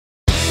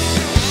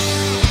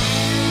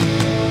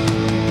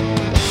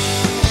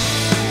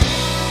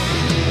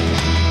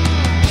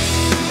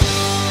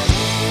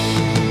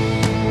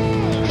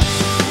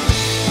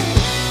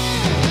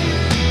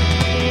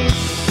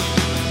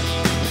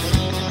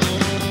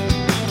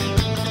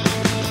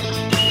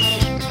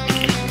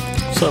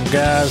What's up,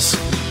 guys?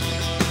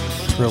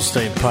 It's Real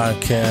Estate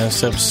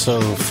Podcast,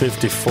 episode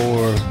 54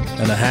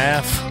 and a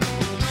half.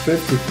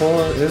 54?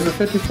 Is it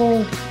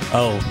 54?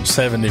 Oh,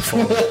 74.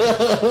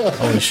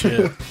 Holy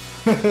shit.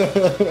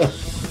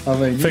 I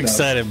mean, fix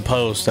that in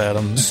post,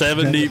 Adam.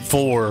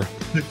 74.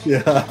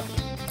 Yeah,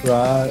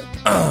 right.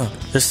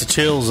 This the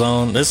chill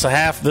zone. This a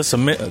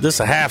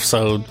half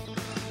sode.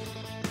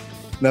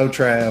 No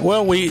trap.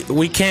 Well,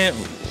 we can't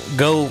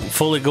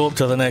fully go up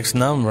to the next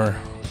number.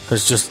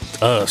 It's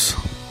just us.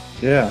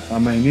 Yeah, I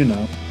mean,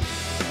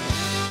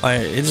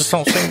 It just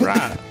don't seem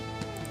right.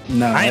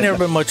 No, I ain't never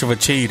been much of a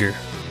cheater.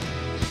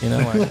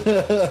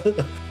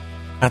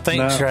 I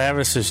think No.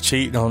 Travis is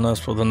cheating on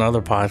us with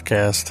another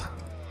podcast.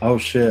 Oh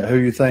shit! Who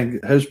you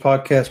think? Whose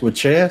podcast with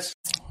Chess?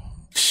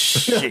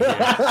 Shit.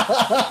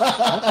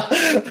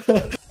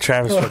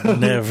 Travis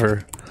would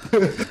never,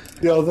 You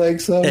don't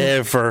think so,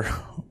 ever.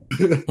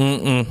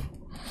 Mm-mm.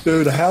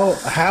 dude?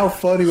 How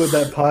funny would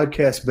that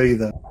podcast be,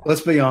 though?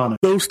 Let's be honest.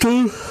 Those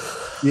two?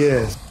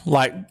 Yes,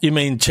 Like, you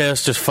mean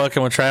Chess just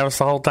fucking with Travis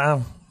the whole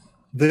time?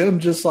 them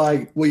just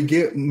like we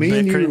get me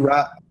and you, Bickering?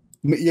 right?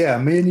 Yeah,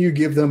 me and you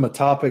give them a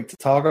topic to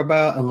talk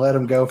about and let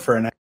them go for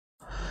an hour.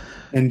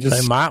 And They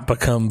just might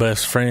become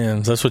best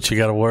friends. That's what you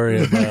got to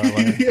worry about.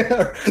 Like,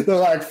 yeah, they're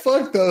like,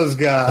 fuck those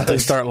guys. they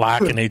start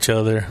liking each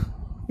other.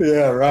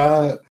 Yeah,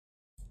 right.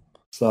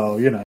 So,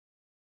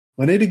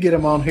 we need to get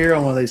him on here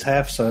on one of these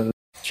half sodas.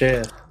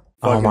 Chad.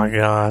 Oh my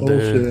God,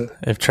 dude. bullshit.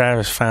 If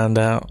Travis found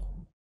out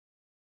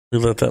we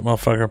let that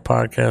motherfucker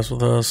podcast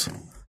with us,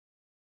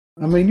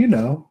 I mean,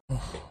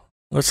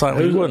 it's like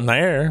we wasn't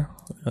there.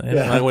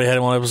 Yeah. Like we had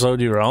one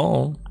episode you were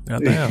on.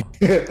 Goddamn.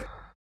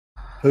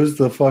 Who's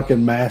the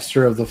fucking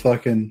master of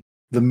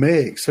the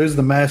mix? Who's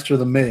the master of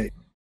the mix?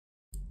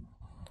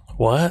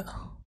 What?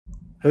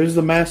 Who's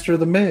the master of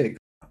the mix?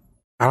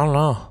 I don't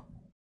know.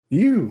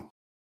 You.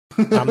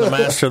 I'm the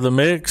master of the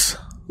mix.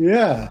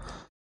 Yeah.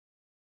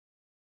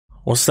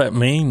 What's that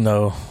mean,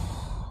 though?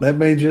 That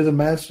means you're the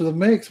master of the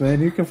mix,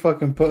 man. You can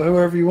fucking put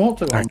whoever you want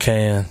to I on.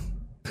 can.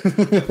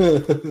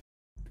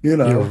 You're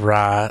You're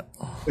right.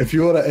 if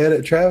you want to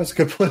edit Travis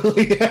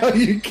completely out,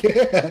 you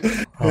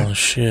can. Oh,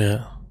 shit.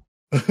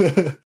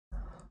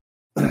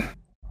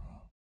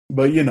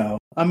 But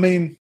I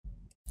mean,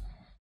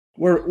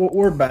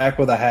 we're back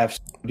with a half.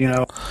 We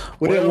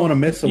didn't want to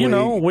miss a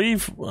week.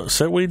 We've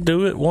said we'd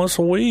do it once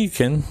a week,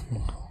 and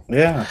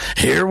Yeah,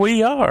 here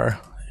we are.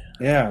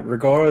 yeah.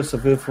 Regardless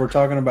of if we're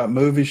talking about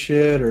movie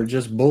shit or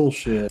just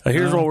bullshit.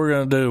 Here's what we're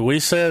going to do. We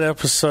said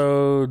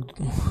episode...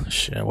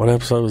 Shit, what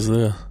episode was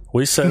this?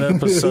 We said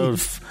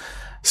episode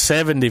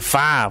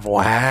 75.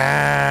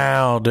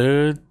 Wow,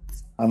 dude.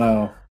 I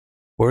know.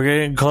 We're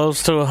getting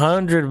close to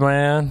 100,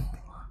 man.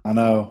 I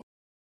know.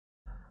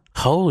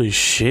 Holy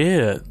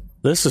shit.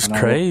 This is I know.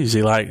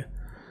 crazy. Like,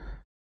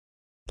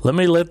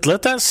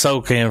 let that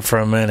soak in for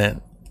a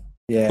minute.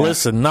 Yeah.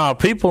 Listen, no,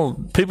 people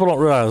don't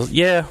realize,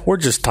 yeah, we're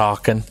just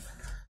talking.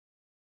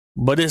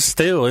 But it's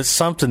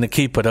something to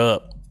keep it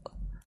up.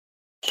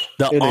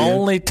 The It is.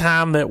 only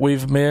time that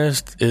we've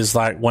missed is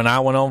like when I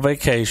went on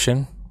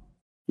vacation.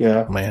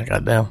 Yeah. Man,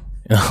 goddamn.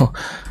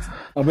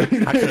 I mean,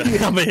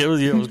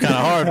 It was kind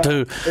of hard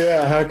to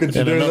yeah. How could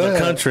you in do another that?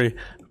 country.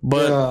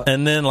 But Yeah.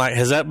 and then like,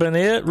 has that been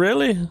it?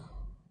 Really?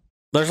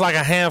 There's like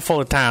a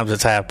handful of times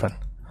it's happened.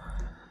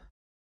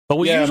 But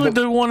we usually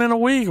do one in a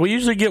week. We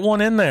usually get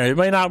one in there. It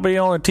may not be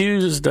on a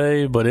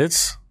Tuesday, but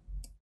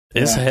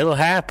it'll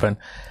happen.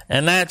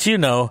 And that's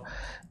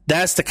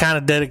that's the kind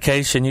of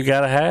dedication you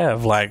got to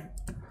have. Like,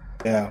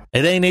 Yeah.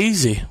 it ain't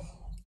easy.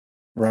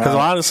 Because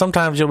Right.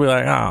 sometimes you'll be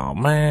like, oh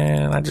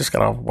man, I just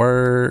got off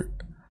work.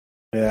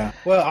 Yeah.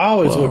 Well, I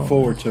always look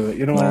forward to it.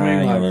 You know what I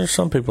mean? Like, There's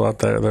some people out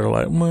there that are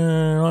like,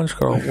 man, I just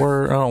got off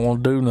work. I don't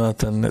want to do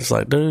nothing. It's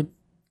like, dude,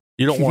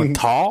 you don't want to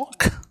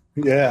talk?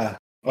 yeah.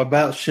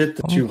 About shit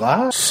that you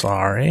like.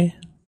 Sorry.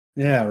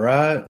 Yeah.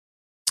 Right.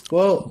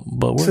 Well,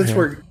 But since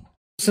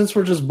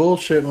we're just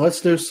bullshitting,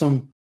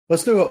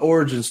 let's do an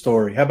origin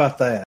story. How about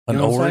that? You an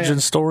know what I'm origin saying?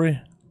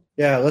 story?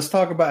 Yeah, let's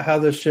talk about how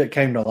this shit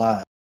came to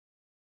life.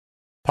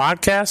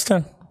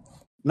 Podcasting?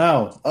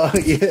 No,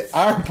 yeah,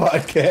 our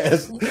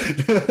podcast.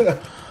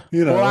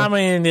 Well, I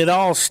mean, it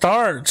all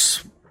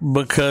starts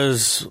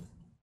because,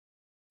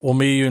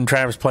 me, you, and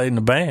Travis played in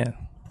the band.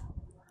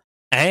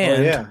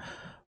 And yeah,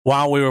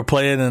 while we were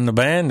playing in the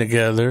band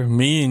together,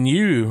 me and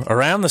you,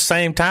 around the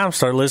same time,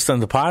 started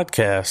listening to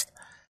podcasts.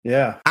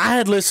 yeah, I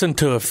had listened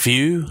to a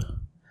few.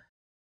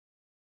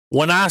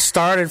 When I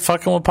started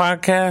fucking with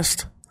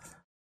podcasts,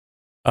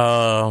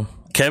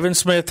 Kevin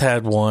Smith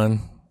had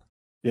one.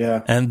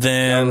 yeah. And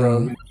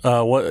then,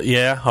 Joe what?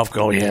 Yeah.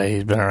 Yeah,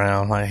 he's been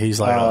around. Like, he's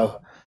like,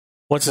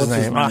 what's his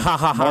name? Mark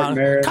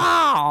Maron.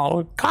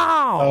 Call.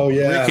 Oh,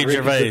 yeah, Ricky Ricky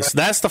Gervais. Gervais.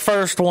 That's the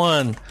first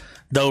one.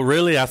 Though,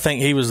 really, I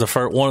think he was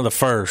one of the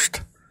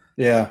first.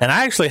 Yeah, And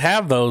I actually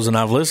have those, and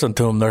I've listened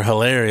to them. They're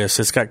hilarious.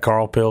 It's got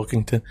Carl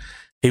Pilkington.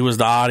 He was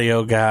the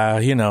audio guy,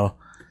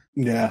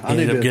 yeah. He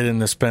ended up getting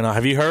the spinoff.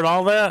 Have you heard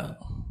all that?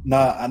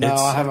 No, It's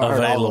I haven't heard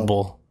all of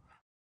available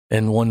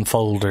in one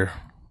folder.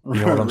 You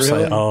know what I'm Really?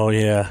 saying? Oh,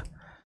 yeah.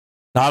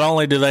 Not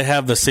only do they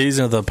have the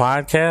season of the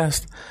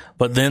podcast,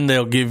 but then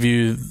they'll give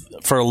you,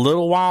 for a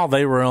little while,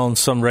 they were on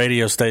some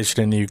radio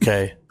station in the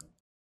UK.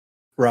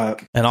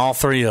 Right. And all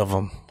three of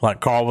them,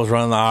 like Carl was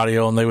running the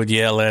audio and they would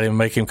yell at him,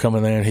 make him come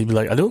in there and he'd be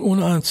like, I don't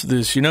want to answer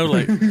this,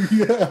 like,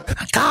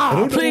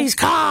 Carl, please,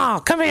 Carl,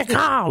 come here,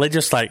 Carl. They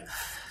just like,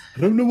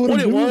 I don't know what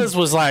it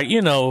was like,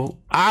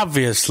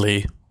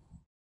 obviously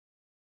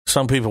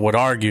some people would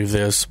argue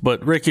this,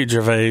 but Ricky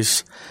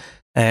Gervais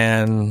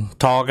and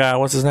tall guy,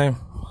 what's his name?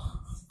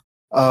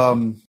 You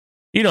know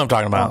what I'm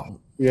talking about.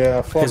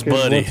 Yeah. His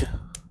buddy.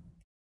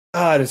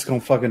 It's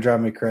going to fucking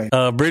drive me crazy.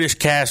 British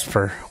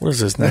Casper. What is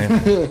his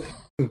name?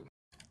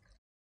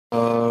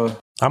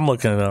 I'm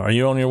looking it up. Are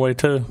you on your way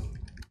too?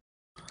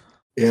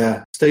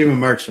 Yeah, Stephen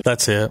Merchant.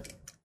 That's it.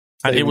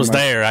 It was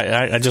there.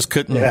 I just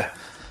couldn't. Yeah,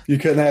 you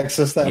couldn't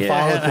access that file.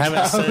 I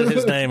haven't said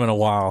his name in a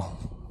while.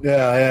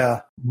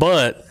 Yeah.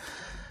 But,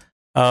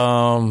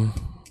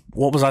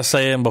 what was I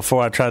saying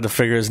before I tried to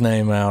figure his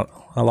name out?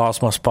 I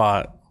lost my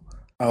spot.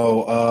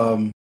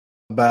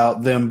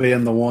 About them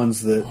being the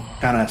ones that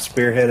kind of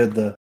spearheaded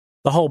the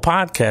whole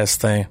podcast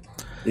thing.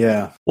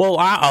 Yeah. Well,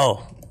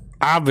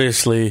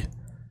 obviously,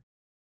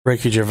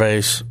 Ricky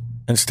Gervais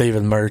and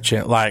Stephen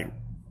Merchant,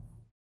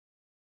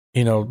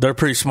 they're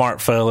pretty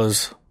smart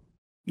fellas.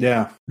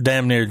 Yeah.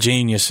 Damn near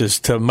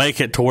geniuses to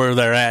make it to where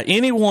they're at.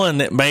 Anyone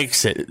that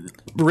makes it,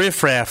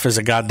 Riff Raff is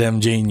a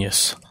goddamn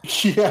genius.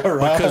 Yeah,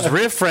 right. Because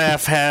Riff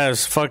Raff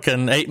has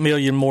fucking $8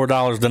 million more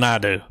than I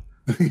do.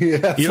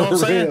 Yeah, you know what I'm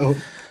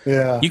saying?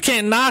 Yeah. You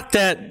can't knock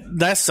that.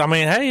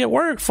 Hey, it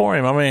worked for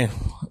him.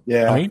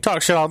 Yeah. You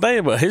talk shit all day,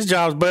 but his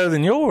job's better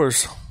than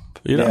yours.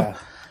 Yeah.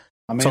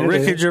 So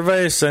Ricky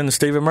Gervais and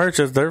Stephen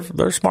Merchant,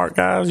 they're smart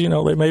guys.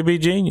 They may be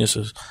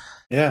geniuses.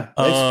 Yeah.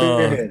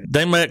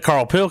 They met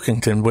Carl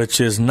Pilkington, which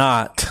is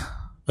not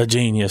a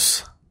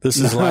genius. This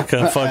is like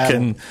a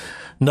fucking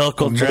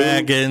knuckle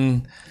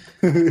dragging,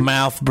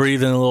 mouth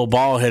breathing little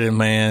bald headed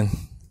man.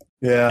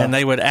 Yeah. And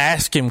they would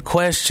ask him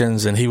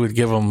questions and he would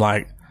give them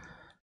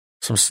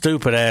some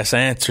stupid ass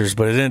answers,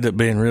 but it ended up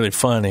being really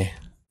funny.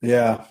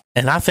 Yeah.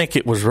 And I think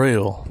it was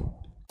real.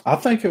 I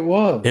think it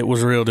was. It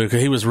was real, dude,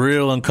 because he was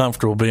real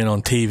uncomfortable being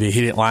on TV.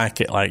 He didn't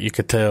like it. You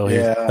could tell.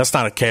 That's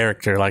not a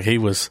character. I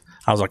was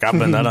like, I've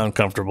been that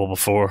uncomfortable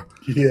before.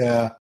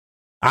 Yeah.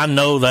 I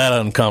know that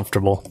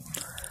uncomfortable.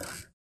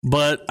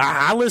 But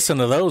I listened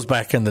to those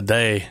back in the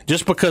day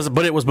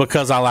but it was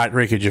because I liked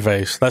Ricky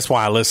Gervais. That's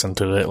why I listened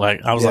to it.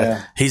 I was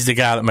like, he's the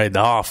guy that made The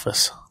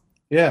Office.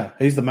 Yeah,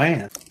 he's the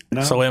man.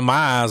 So in my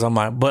eyes, I'm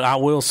like, but I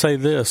will say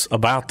this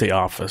about The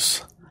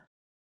Office.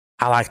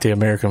 I like the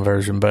American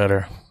version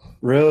better.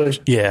 Really?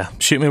 Yeah.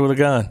 Shoot me with a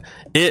gun.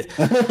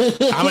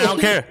 I don't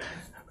care.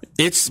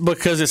 It's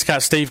because it's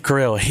got Steve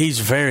Carell. He's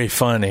very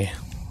funny.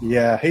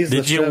 Yeah,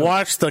 Did you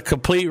watch the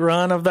complete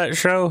run of that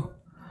show?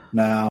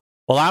 No.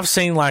 Well, I've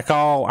seen 4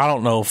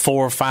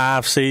 or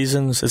 5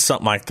 seasons. It's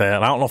something like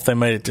that. I don't know if they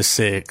made it to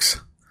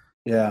 6.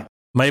 Yeah.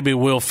 Maybe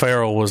Will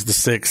Ferrell was the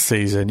 6th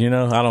season,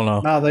 I don't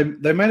know. No,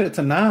 they made it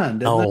to 9, didn't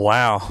they? Oh,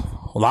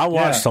 wow. Well, I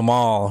watched them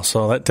all,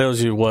 so that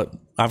tells you what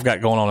I've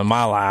got going on in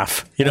my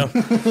life. It's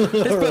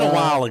been a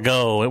while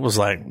ago. It was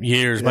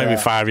years, maybe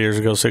 5 years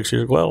ago, 6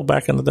 years ago. Well,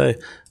 back in the day.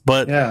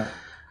 But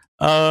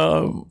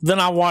then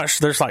I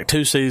watched, there's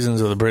 2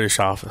 seasons of The British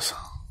Office.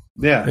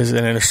 Yeah. And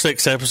there's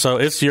 6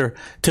 episodes. It's your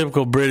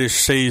typical British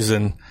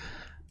season.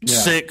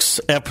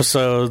 6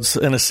 episodes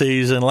in a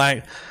season.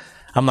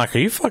 I'm like, are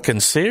you fucking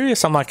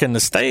serious? I'm like, in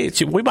the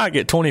States, we might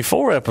get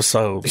 24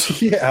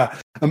 episodes. Yeah.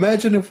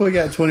 Imagine if we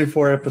got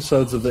 24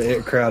 episodes of the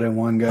It Crowd in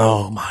one go.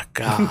 Oh, my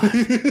God.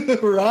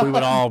 Right? We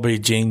would all be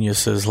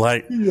geniuses.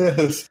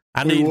 Yes.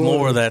 I need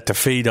more of that to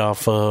feed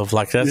off of.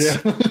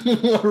 That's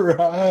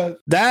right.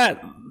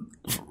 That,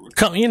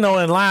 in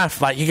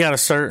life, you got a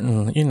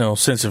certain,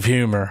 sense of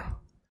humor.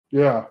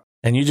 Yeah.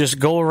 And you just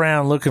go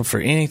around looking for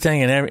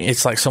anything and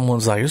it's like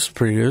someone's like, this is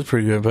pretty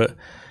good, but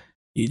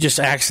you just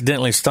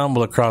accidentally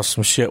stumble across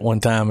some shit one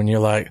time and you're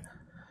like,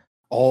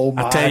 oh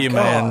my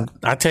God.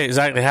 I tell you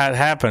exactly how it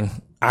happened.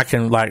 I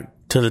can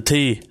to the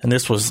T, and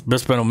this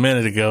been a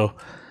minute ago.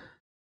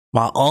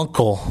 My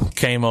uncle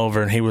came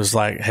over and he was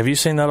like, have you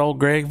seen that old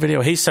Greg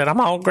video? He said, I'm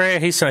old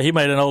Greg. He said he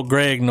made an old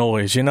Greg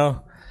noise,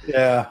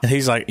 Yeah. And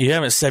he's like,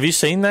 have you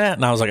seen that?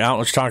 And I was like, I don't know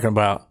what you're talking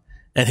about.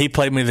 And he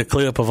played me the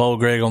clip of old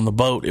Greg on the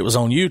boat. It was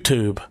on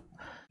YouTube.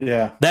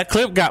 Yeah. That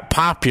clip got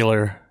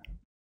popular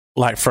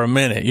for a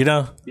minute,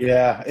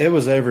 Yeah, it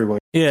was everywhere.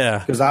 Yeah.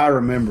 Because I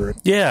remember it.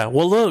 Yeah.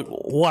 Well, look,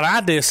 what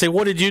I did,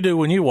 what did you do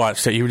when you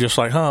watched it? You were just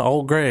like,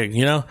 old Greg,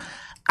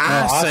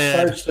 I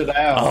searched it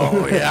out.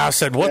 Oh, yeah. I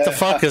said, what the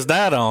fuck is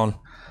that on?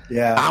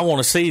 Yeah. I want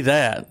to see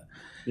that.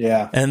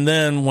 Yeah. And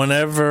then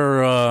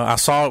whenever I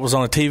saw it was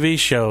on a TV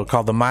show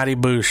called The Mighty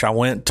Boosh, I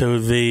went to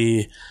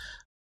the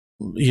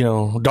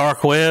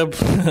dark web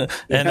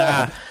and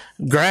I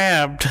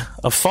grabbed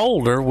a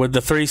folder with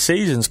the 3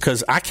 seasons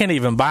because I can't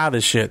even buy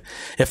this shit.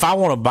 If I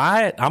want to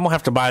buy it, I'm going to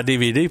have to buy a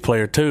DVD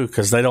player too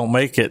because they don't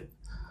make it.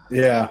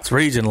 Yeah. It's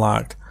region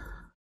locked.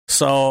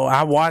 So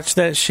I watched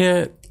that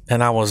shit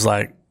and I was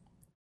like,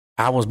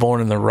 I was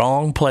born in the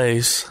wrong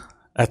place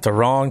at the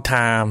wrong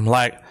time.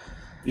 Like,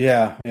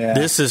 yeah.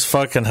 This is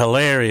fucking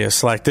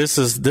hilarious. Like, this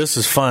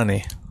is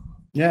funny.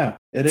 Yeah,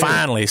 it is.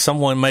 Finally,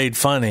 someone made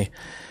funny.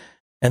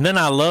 And then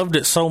I loved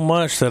it so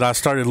much that I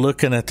started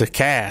looking at the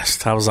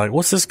cast. I was like,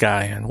 what's this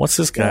guy in? What's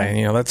this guy in?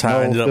 You know, that's how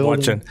I ended up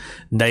watching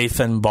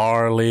Nathan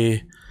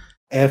Barley.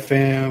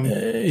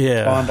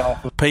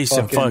 FM. Peace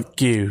and fuck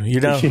you.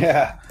 You know?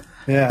 Yeah.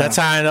 That's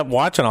how I ended up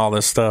watching all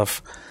this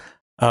stuff,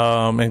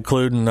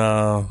 including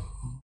the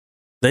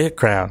It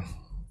Crowd,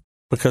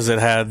 because it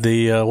had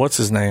the, what's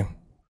his name?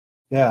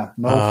 Yeah.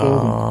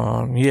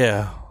 Noel Fielding.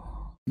 Yeah.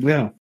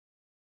 Yeah.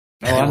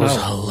 It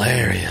was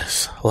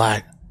hilarious.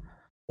 Like,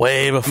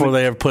 way before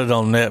they ever put it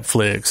on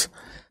Netflix.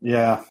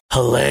 Yeah.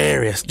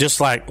 Hilarious. Just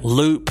like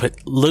loop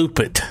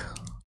it.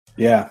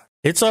 Yeah.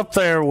 It's up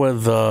there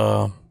with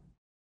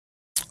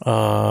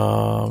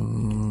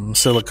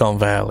Silicon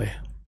Valley.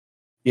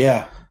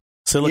 Yeah.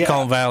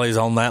 Silicon Valley's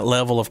on that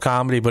level of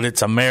comedy, but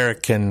it's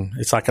American.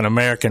 It's like an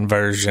American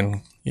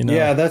version, you know?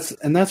 Yeah,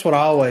 that's what I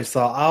always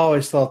thought. I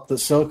always thought that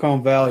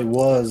Silicon Valley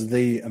was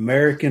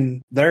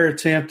their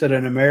attempt at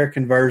an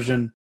American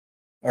version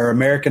or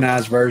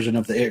Americanized version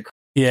of the It Crowd.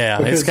 Yeah,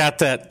 because it's got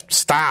that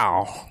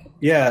style.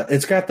 Yeah,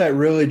 it's got that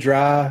really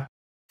dry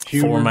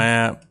humor.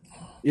 Format.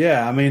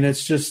 Yeah, I mean,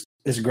 it's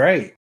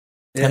great.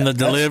 Yeah, and the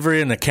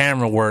delivery and the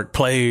camera work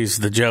plays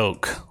the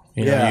joke.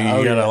 You know,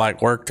 you gotta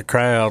like work the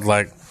crowd,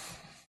 like.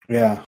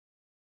 Yeah.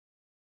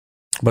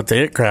 But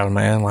the It Crowd,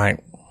 man,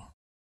 like,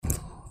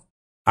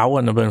 I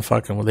wouldn't have been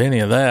fucking with any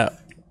of that.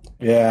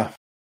 Yeah.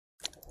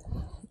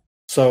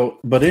 So,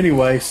 but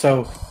anyway,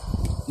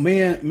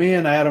 me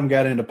and Adam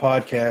got into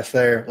podcasts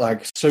there,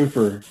 like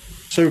super,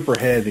 super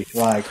heavy,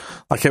 like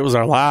it was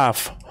our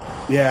life.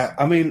 Yeah,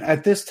 I mean,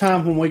 at this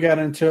time when we got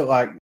into it,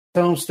 like,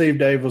 tell him Steve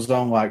Dave was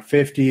on like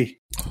 50.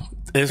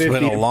 It's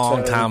been a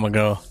long time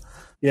ago.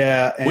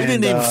 Yeah, we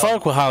didn't even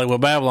fuck with Hollywood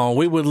Babylon.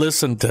 We would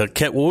listen to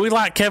we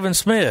like Kevin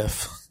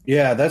Smith.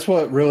 Yeah, that's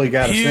what really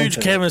got us huge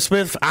into Kevin it.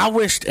 Smith. I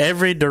wished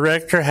every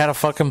director had a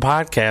fucking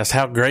podcast.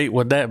 How great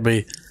would that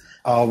be?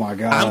 Oh my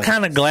god! I'm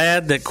kind of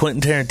glad that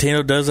Quentin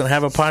Tarantino doesn't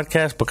have a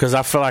podcast, because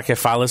I feel like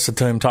if I listen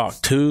to him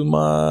talk too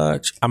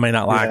much, I may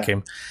not like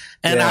him.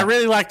 And I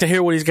really like to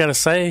hear what he's got to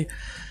say,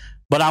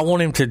 but I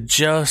want him to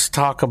just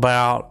talk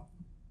about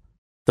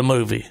the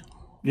movie.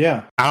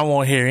 Yeah. I don't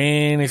want to hear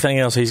anything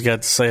else he's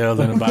got to say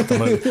other than about the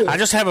movie. I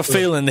just have a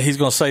feeling that he's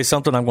going to say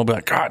something. I'm going to be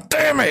like, God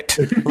damn it.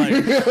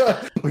 Like,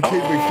 we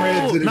can't be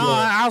friends anymore. No,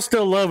 I'll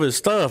still love his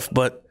stuff,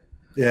 but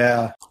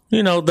yeah,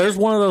 you know, there's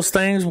one of those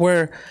things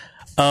where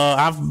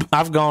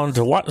I've gone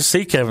to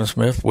see Kevin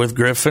Smith with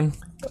Griffin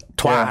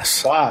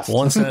twice.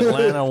 Once in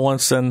Atlanta,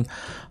 once in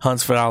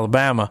Huntsville,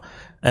 Alabama.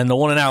 And the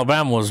one in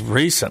Alabama was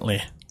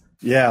recently.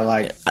 Yeah,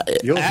 like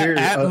you'll hear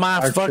at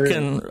my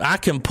fucking. I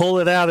can pull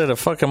it out at a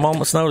fucking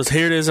moment's notice.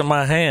 Here it is in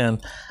my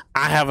hand.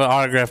 I have an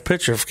autographed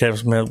picture of Kevin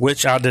Smith,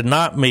 which I did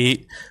not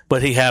meet,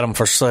 but he had them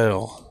for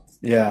sale.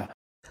 Yeah.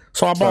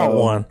 So I bought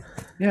one.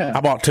 Yeah.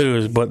 I bought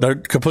two, but they're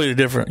completely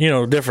different. You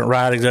know, different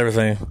writings,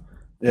 everything.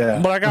 Yeah.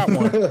 But I got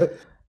one.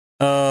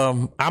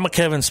 I'm a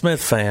Kevin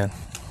Smith fan.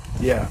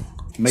 Yeah.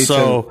 Me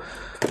too.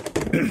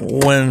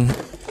 When.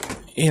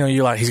 You know,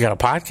 you're like, he's got a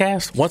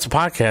podcast? What's a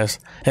podcast?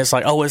 And it's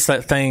like, oh, it's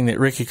that thing that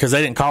Ricky, because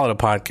they didn't call it a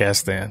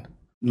podcast then.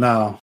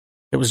 No.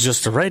 It was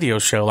just a radio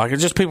show. Like,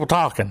 it's just people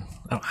talking.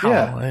 I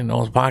didn't know it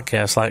was a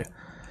podcast. Like,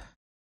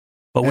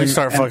 but we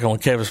started fucking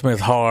with Kevin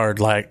Smith hard.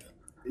 Like,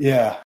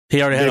 yeah.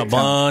 He already had a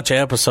bunch of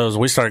episodes.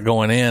 We started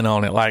going in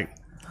on it, like,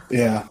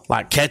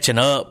 like catching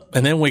up.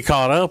 And then we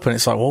caught up, and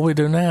it's like, what do we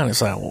do now? And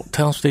it's like, well,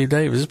 tell him Steve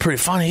Davis. It's pretty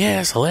funny. Yeah,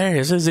 it's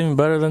hilarious. It's even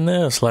better than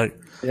this. Like,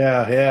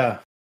 yeah.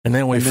 And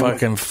then we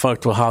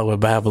fucked with Hollywood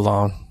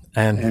Babylon.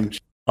 And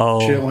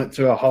shit went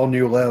to a whole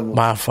new level.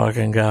 My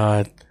fucking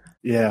God.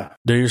 Yeah.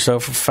 Do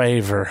yourself a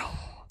favor.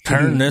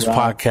 Turn this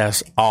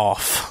podcast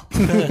off.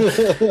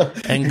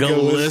 And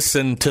go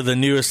listen to the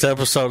newest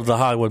episode of the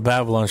Hollywood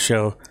Babylon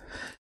show.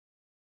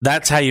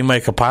 That's how you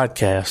make a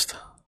podcast.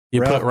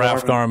 You put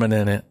Ralph Garman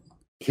in it.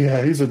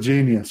 Yeah, he's a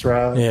genius,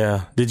 right?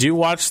 Yeah. Did you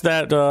watch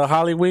that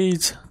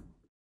Hollyweeds?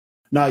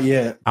 Not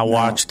yet. I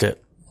watched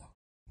it.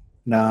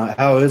 Nah,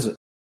 how is it?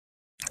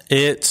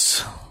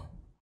 It's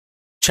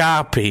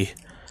choppy,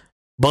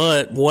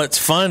 but what's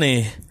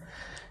funny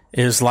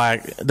is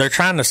like they're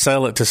trying to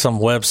sell it to some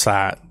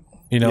website.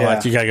 You know,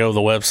 like you gotta go to the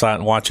website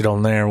and watch it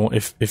on there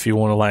if you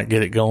want to like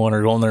get it going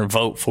or go on there and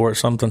vote for it or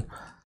something.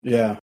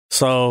 Yeah.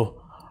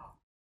 So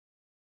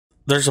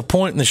there's a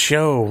point in the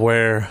show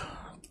where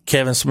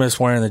Kevin Smith's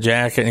wearing the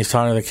jacket and he's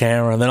talking to the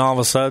camera, and then all of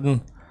a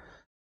sudden,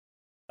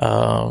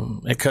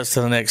 it cuts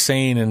to the next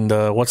scene,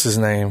 and what's his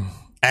name?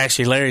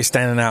 Ashley Larry's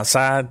standing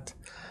outside.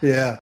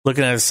 Yeah.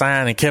 Looking at a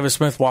sign, and Kevin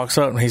Smith walks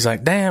up and he's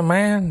like, damn,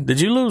 man, did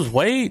you lose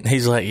weight? And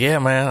he's like, yeah,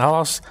 man, I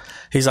lost,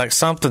 he's like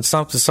something,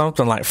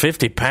 like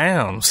 50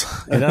 pounds,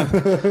 you know?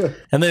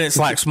 And then it's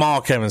like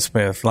small Kevin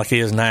Smith, like he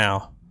is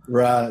now.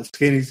 Right.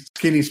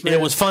 Skinny Smith.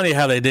 It was funny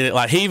how they did it.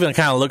 Like he even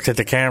kind of looked at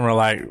the camera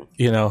like,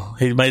 you know,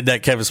 he made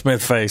that Kevin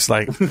Smith face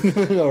like,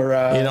 all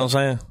right. You know what I'm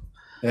saying?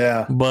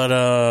 Yeah.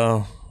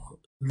 But,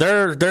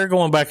 their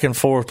going back and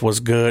forth was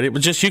good. It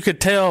was just, you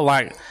could tell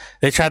like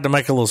they tried to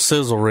make a little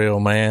sizzle reel,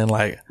 man.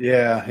 Like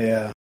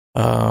yeah.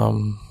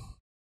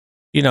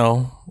 You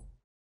know,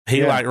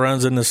 he like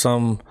runs into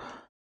some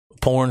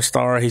porn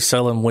star. He's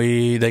selling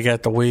weed. They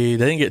got the weed.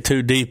 They didn't get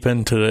too deep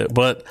into it,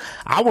 but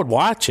I would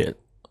watch it.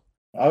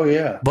 Oh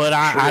yeah, but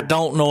I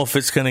don't know if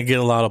it's going to get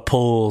a lot of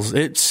pulls.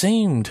 It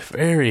seemed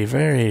very,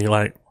 very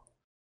like,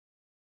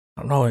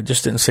 I don't know. It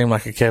just didn't seem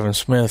like a Kevin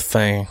Smith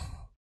thing,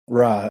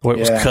 right? Where it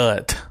was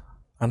cut.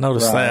 I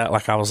noticed that.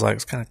 Like I was like,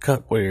 it's kind of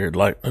cut weird.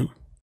 Like, ooh,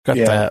 cut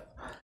that.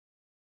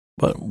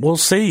 But we'll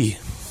see.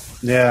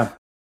 Yeah.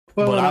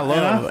 Well, but I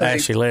love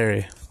Ashley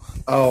Larry.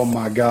 Oh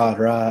my God!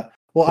 Right.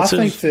 Well,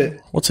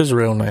 what's his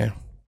real name?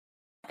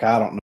 I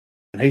don't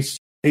know.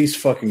 He's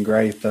fucking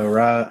great though,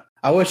 right?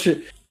 I wish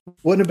it.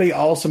 Wouldn't it be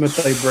awesome if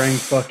they bring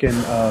fucking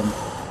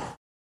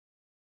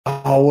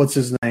what's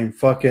his name?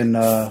 Fucking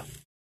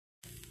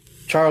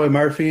Charlie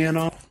Murphy in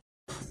on?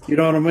 You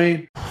know what I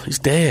mean? He's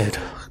dead.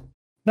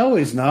 No,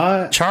 he's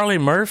not. Charlie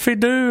Murphy,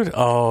 dude?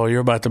 Oh,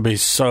 you're about to be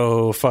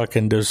so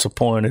fucking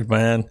disappointed,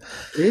 man.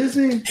 Is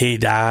he? He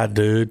died,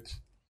 dude.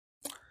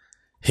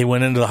 He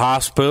went into the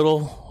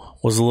hospital,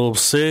 was a little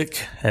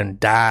sick, and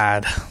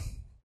died.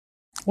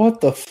 What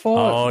the fuck?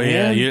 Oh, man?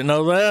 Yeah. You didn't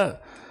know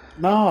that?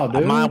 No,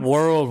 dude. My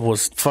world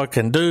was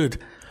fucking, dude.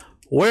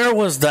 Where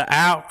was the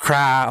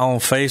outcry on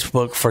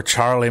Facebook for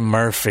Charlie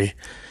Murphy?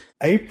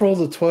 April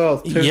the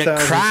 12th, 2017.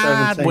 You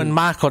cried when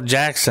Michael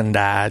Jackson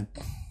died,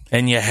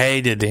 and you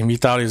hated him. You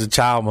thought he was a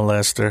child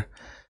molester.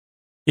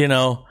 You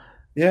know?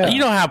 Yeah. You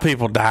know how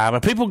people die.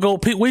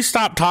 But we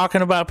stop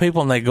talking about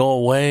people, and they go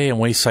away, and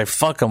we say,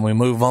 fuck them, we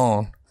move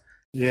on.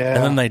 Yeah.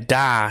 And then they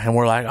die, and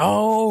we're like,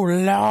 oh,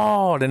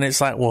 Lord. And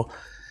it's like, well,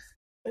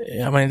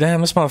 I mean,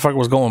 damn, this motherfucker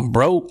was going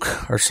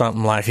broke or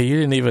something. Like, you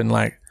didn't even,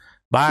 like,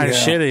 buy his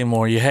shit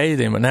anymore. You hate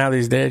him, but now that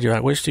he's dead, you're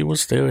like, wish he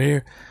was still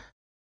here.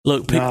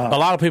 Look, a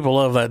lot of people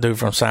love that dude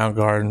from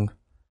Soundgarden.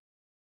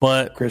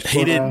 But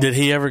did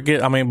he ever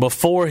get, I mean,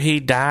 before he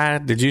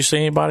died, did you see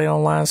anybody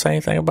online say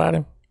anything about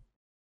him?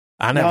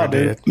 I never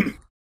did.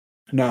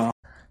 No.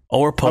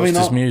 Or post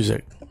his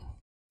music.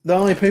 The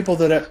only people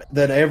that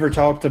ever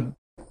talked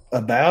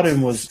about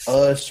him was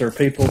us or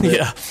people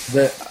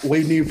that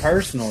we knew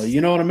personally.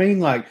 You know what I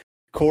mean? Like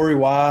Corey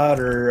White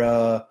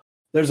or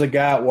there's a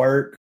guy at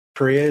work,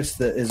 Chris,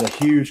 that is a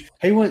huge.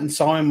 He went and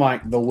saw him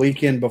like the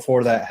weekend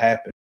before that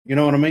happened. You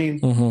know what I mean?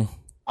 Mm-hmm.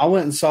 I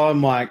went and saw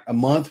him like a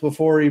month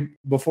before he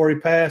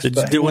passed.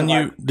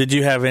 Did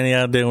you have any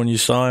idea when you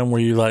saw him? Were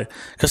you like,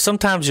 because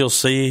sometimes you'll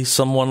see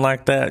someone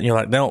like that and you're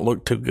like, they don't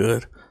look too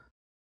good.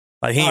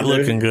 Like he ain't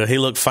looking good. He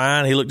looked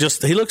fine. He looks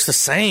the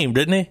same,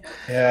 didn't he?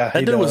 Yeah.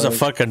 That dude was a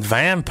fucking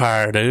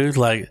vampire, dude.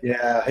 Like,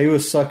 yeah, he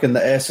was sucking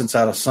the essence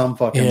out of some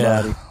fucking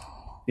body.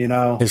 You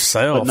know,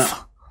 himself. No,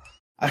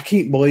 I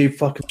can't believe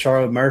fucking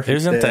Charlie Murphy.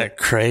 Isn't that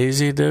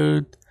crazy,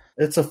 dude?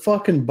 It's a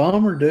fucking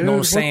bummer, dude. You know what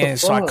I'm saying?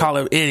 So I call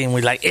him Eddie and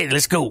we're like, Eddie,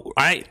 let's go, all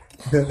right?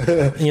 You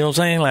know what I'm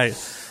saying? Like,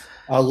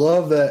 I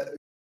love that.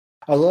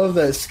 I love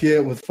that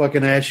skit with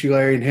fucking Ashley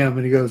Larry and him,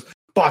 and he goes,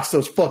 box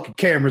those fucking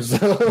cameras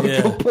up.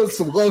 Go put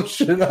some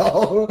lotion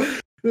on.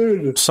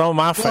 Dude. So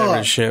my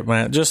favorite shit,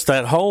 man. Just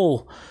that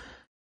whole,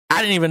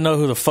 I didn't even know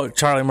who the fuck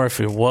Charlie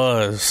Murphy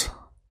was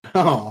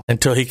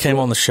until he came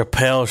on the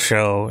Chappelle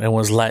show and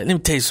was like, let me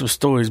tell you some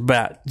stories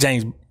about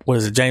James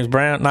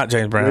Brown? Not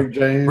James Brown.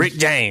 Rick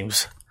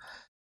James.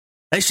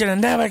 They should have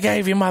never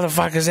gave you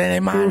motherfuckers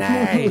any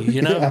money,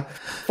 you know? Yeah.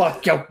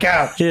 Fuck your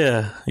couch.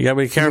 Yeah, you gotta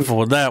be careful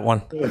with that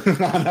one.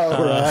 I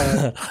know,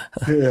 right?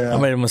 Yeah. I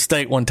made a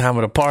mistake one time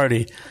at a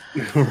party.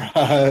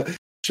 Right.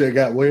 Shit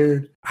got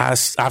weird. I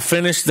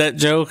finished that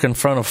joke in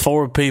front of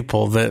 4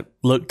 people that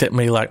looked at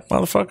me like,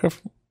 motherfucker,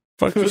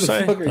 fuck you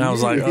say? And I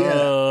was like,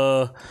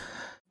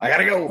 I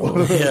gotta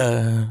go.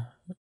 Yeah.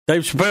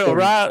 Dave Chappelle,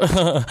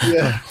 right?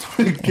 Yeah.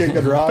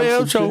 Kicking rocks.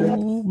 Chappelle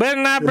show.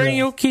 Better not bring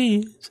your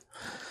kids.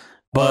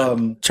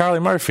 But Charlie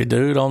Murphy,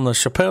 dude, on the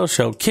Chappelle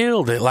show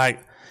killed it.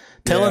 Like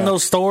telling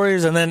those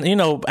stories and then, you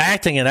know,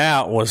 acting it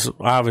out was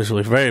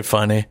obviously very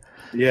funny.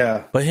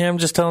 Yeah. But him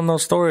just telling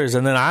those stories.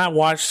 And then I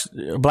watched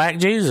Black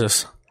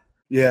Jesus.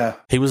 Yeah.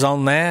 He was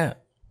on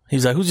that.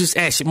 He's like, who's this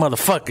ashy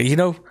motherfucker, you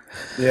know?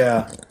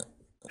 Yeah.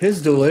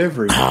 His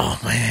delivery. Oh,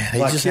 man.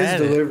 His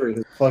delivery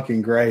is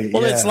fucking great.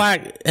 Well, it's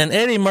like, and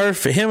Eddie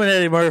Murphy, him and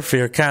Eddie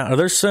Murphy are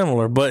they're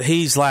similar, but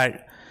he's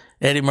like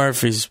Eddie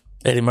Murphy's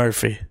Eddie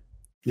Murphy.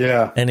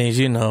 Yeah. And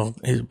he's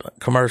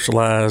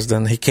commercialized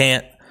and he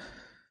can't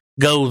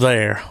go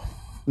there.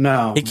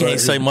 No. He can't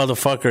say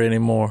motherfucker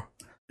anymore.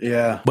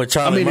 Yeah. But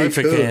Charlie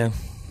Murphy can.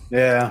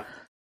 Yeah.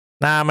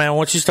 Nah, man,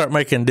 once you start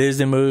making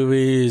Disney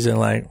movies and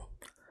like.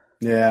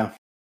 Yeah.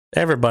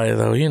 Everybody,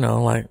 though, you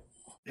know, like.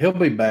 He'll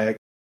be back.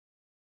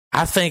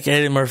 I think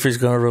Eddie Murphy's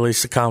going to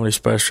release a comedy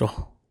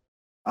special.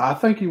 I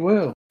think he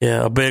will.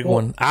 Yeah, a big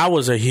one. I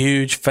was a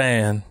huge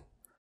fan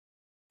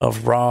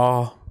of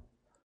Raw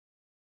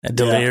and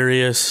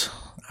Delirious.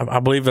 I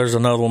believe there's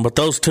another one, but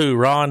those two,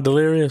 Raw and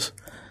Delirious.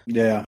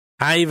 Yeah.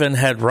 I even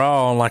had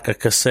Raw on like a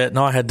cassette.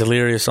 No, I had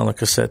Delirious on the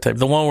cassette tape.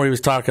 The one where he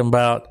was talking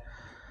about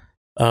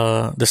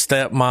the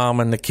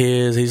stepmom and the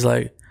kids. He's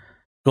like,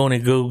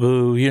 Goony Goo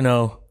Goo, you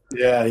know.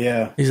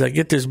 Yeah. He's like,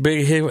 get this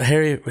big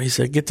hairy. He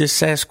said, get this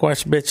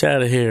Sasquatch bitch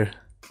out of here.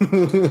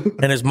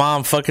 And his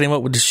mom fucking him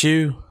up with the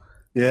shoe.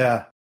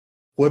 Yeah,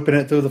 whipping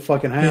it through the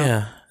fucking house.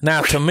 Yeah.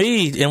 Now, to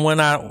me, and what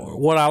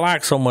I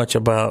like so much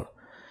about,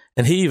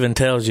 and he even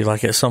tells you,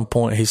 like, at some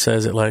point, he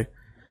says it like,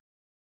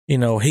 you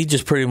know, he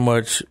just pretty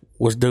much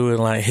was doing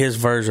like his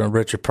version of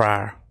Richard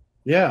Pryor.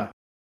 Yeah.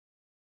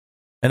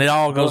 And it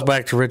all goes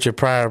back to Richard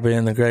Pryor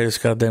being the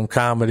greatest goddamn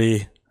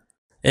comedy.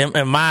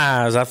 In my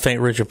eyes, I think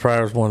Richard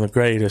Pryor is one of the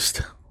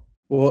greatest.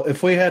 Well,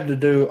 if we had to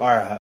do, all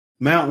right,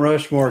 Mount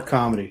Rushmore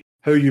comedy,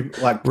 who you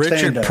like?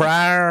 Richard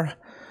Pryor,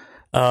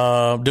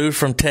 dude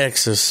from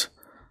Texas.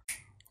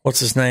 What's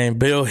his name?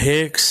 Bill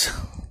Hicks.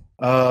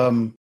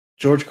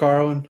 George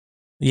Carlin.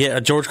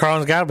 Yeah, George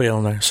Carlin's got to be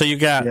on there. So you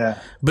got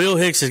Bill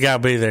Hicks has got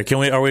to be there.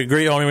 Are we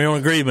agree? Are we on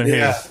agreement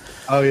here?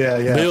 Oh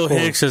yeah. Bill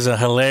Hicks is a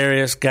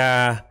hilarious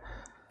guy.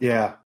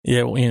 Yeah.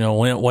 Yeah, you know,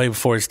 went way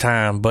before his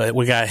time. But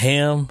we got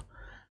him.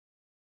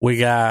 We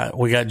got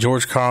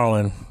George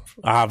Carlin.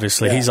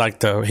 Obviously, he's like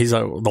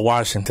the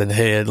Washington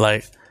head.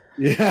 Like,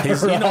 you know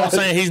what I'm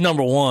saying? He's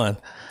number one.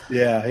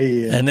 Yeah,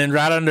 he is. And then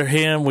right under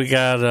him, we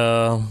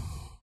got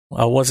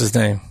what's his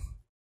name?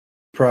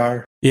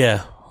 Pryor.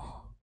 Yeah.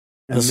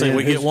 Let's see,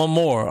 we get one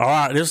more.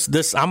 All right,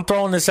 this I'm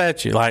throwing this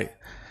at you. Like,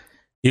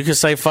 you can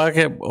say fuck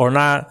it or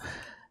not.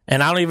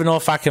 And I don't even know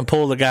if I can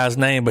pull the guy's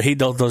name, but he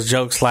does those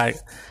jokes like,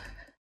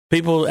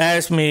 people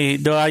ask me,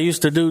 do I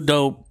used to do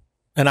dope?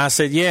 And I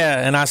said,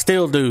 yeah, and I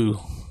still do.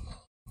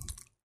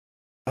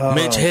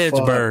 Mitch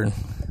Hedberg.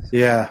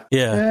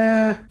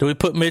 Yeah. Do we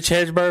put Mitch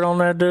Hedberg on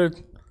there, dude?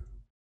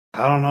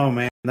 I don't know,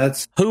 man.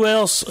 Who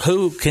else?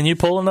 Can you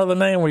pull another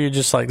name where you're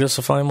just like, this is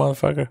a funny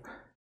motherfucker?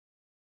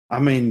 I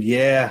mean,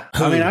 yeah.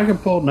 Who? I mean, I can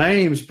pull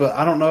names, but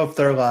I don't know if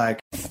they're like...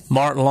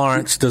 Martin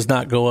Lawrence does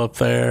not go up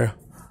there.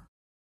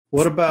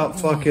 What about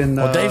fucking...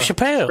 Dave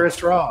Chappelle.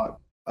 Chris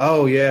Rock.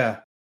 Oh,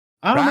 yeah.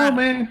 I don't know,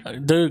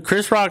 man. Dude,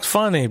 Chris Rock's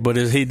funny, but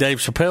is he Dave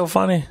Chappelle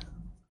funny?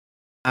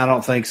 I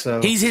don't think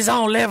so. He's his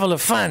own level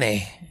of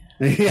funny.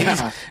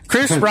 Yeah.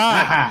 Chris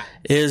Rock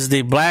is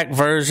the black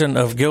version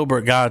of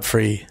Gilbert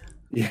Gottfried.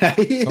 Yeah,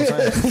 he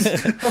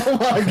is. Oh,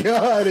 my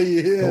God, he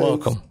is. You're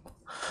welcome.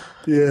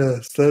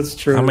 Yes, that's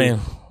true. I mean,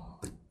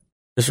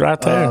 it's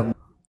right there.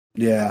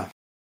 Yeah.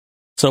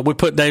 So we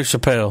put Dave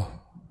Chappelle.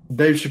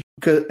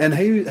 And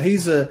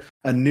he's a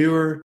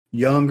newer,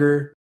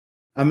 younger...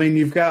 I mean,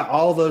 you've got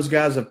all those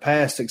guys have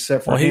passed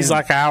except for him. He's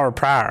like our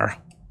Pryor.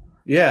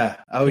 Yeah.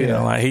 Oh, yeah. You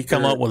know, like he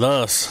come up with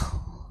us.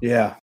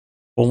 Yeah.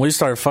 When we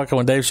started fucking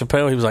with Dave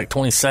Chappelle, he was like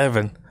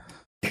 27.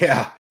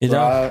 Yeah. You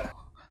know?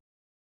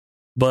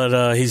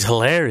 But he's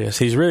hilarious.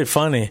 He's really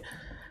funny.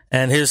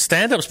 And his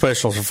stand-up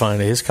specials are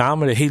funny. His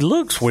comedy, he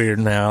looks weird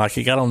now. Like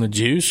he got on the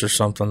juice or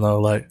something, though.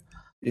 Like,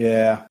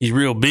 yeah. He's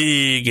real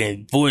big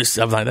and voice.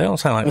 I'm like, that don't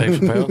sound like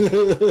Dave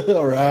Chappelle.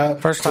 All right.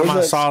 First time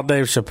I saw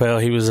Dave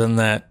Chappelle, he was in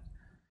that.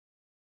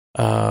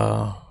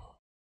 Was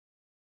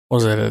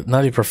it a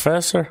Nutty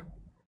Professor?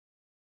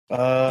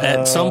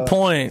 At some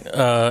point,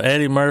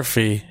 Eddie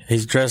Murphy,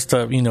 he's dressed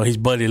up, you know, he's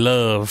Buddy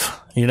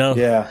Love, you know?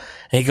 Yeah.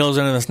 He goes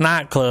into this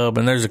nightclub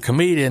and there's a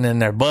comedian in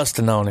there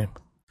busting on him.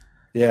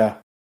 Yeah.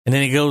 And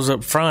then he goes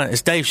up front.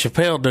 It's Dave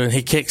Chappelle doing,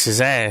 he kicks his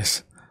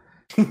ass.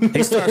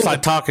 He starts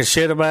like talking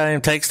shit about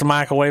him, takes the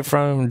mic away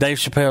from him. And Dave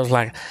Chappelle's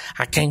like,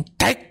 I can't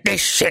take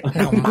this shit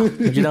no more.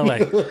 You know,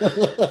 like,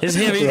 it's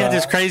him. He got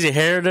this crazy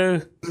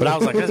hairdo. But I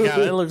was like, this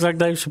guy, it looks like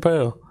Dave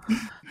Chappelle.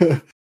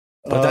 But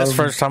that's the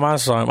first time I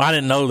saw him. I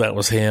didn't know that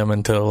was him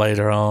until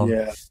later on.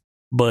 Yeah.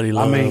 Buddy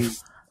Love.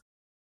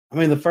 I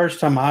mean, the first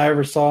time I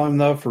ever saw him,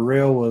 though, for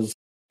real, was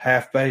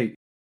Half Baked.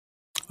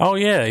 Oh,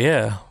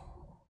 yeah.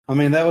 I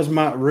mean, that was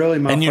my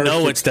and you first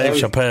know it's Dave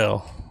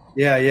Chappelle.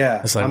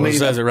 Yeah. It's like, it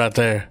says it right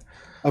there.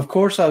 Of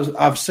course,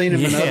 I've seen him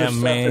in other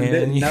stuff and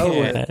didn't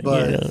know it.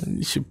 But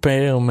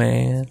Chappelle,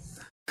 man.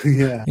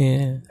 Yeah.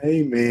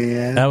 Hey,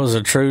 man. That was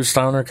a true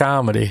stoner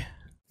comedy.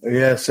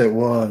 Yes, it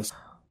was.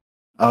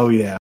 Oh,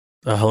 yeah.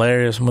 A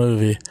hilarious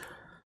movie.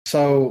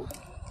 So,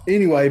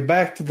 anyway,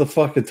 back to the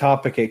fucking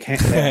topic at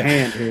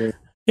hand here.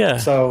 Yeah.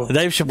 So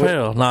Dave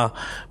Chappelle.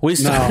 We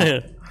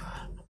started.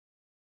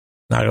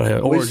 No, go ahead.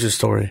 Origin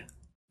story.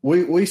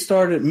 We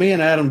started. Me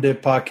and Adam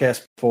did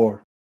podcasts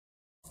before.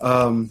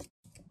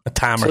 A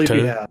time Sleepy or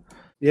two. House.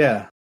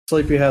 Yeah,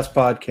 Sleepy House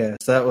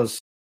podcast. That was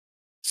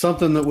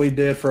something that we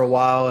did for a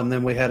while, and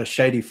then we had a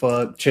Shady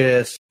Fuck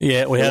Chess.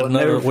 Yeah, we had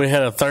We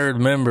had a third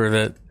member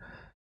that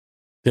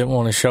didn't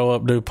want to show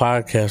up do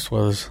podcasts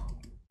with us.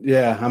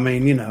 Yeah, I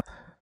mean, you know,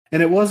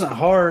 and it wasn't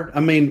hard.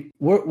 I mean,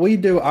 we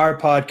do our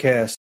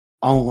podcast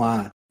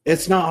online.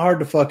 It's not hard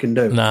to fucking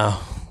do. No,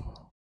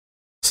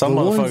 some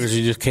motherfuckers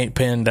you just can't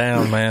pin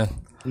down, man.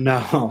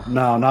 No,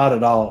 not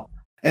at all.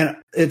 And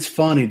it's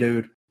funny,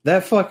 dude.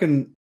 That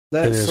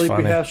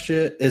Sleepy House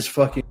shit is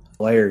fucking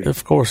hilarious.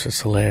 Of course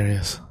it's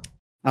hilarious.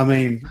 I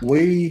mean,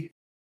 we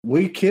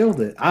killed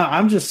it.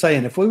 I'm just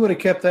saying, if we would have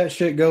kept that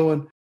shit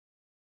going,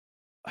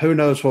 who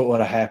knows what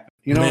would have happened.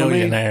 You know what I mean?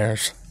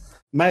 Millionaires.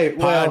 Mate,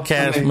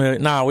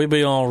 podcast. We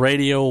be on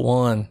Radio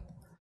 1.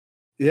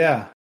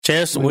 Yeah.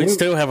 Chess, we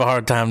still have a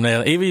hard time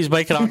now. Evie's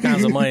making all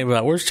kinds of money,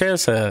 but where's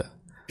Chess at?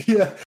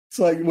 Yeah. It's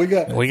like we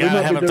got to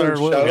have a third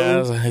wheel,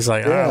 guys. He's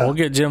like, all right, we'll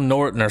get Jim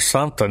Norton or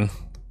something.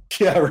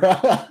 Yeah,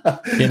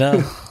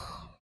 right.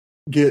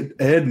 Get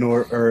Ed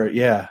Norton or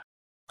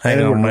Hang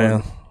Edward on, man.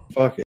 Norton.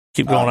 Fuck it.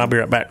 Keep going. I'll be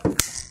right back.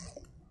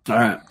 All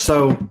right.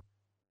 So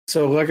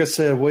like I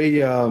said,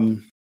 we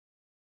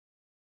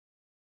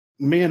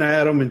me and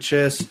Adam and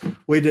Chess,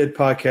 we did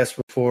podcasts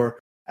before.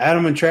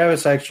 Adam and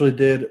Travis actually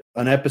did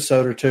an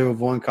episode or two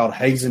of one called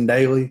Hazen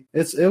Daily.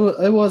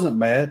 It wasn't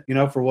bad,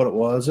 for what it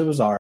was. It was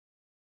all right.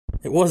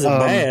 It wasn't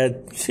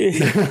bad.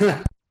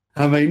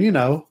 I mean,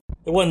 it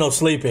wasn't no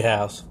Sleepy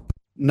House.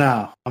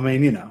 No, I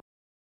mean,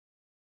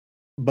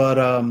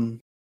 But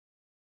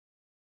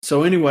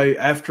so anyway,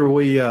 after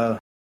we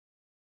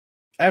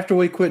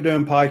quit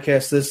doing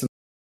podcasts,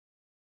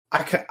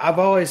 I've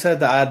always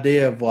had the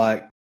idea of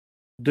like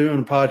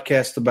doing a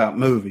podcast about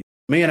movies.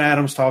 Me and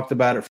Adams talked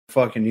about it for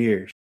fucking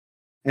years.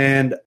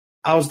 And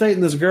I was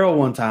dating this girl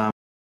one time.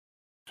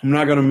 I'm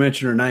not going to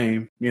mention her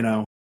name,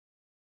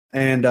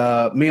 And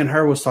me and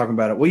her was talking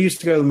about it. We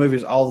used to go to the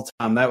movies all the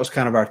time. That was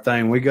kind of our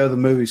thing. We go to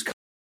the movies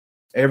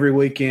every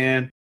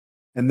weekend.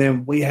 And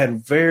then we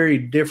had very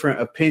different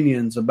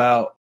opinions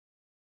about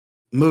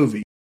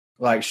movies.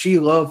 Like, she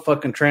loved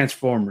fucking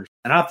Transformers.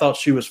 And I thought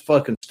she was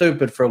fucking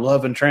stupid for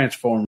loving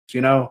Transformers,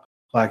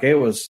 Like,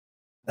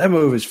 that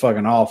movie's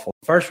fucking awful.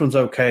 First one's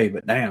okay,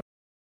 but damn.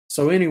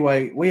 So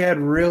anyway, we had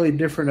really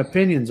different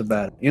opinions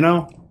about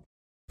it,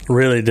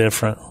 Really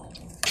different.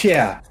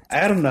 Yeah,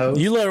 Adam knows.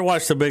 You let her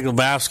watch The Big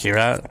Lebowski,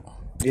 right?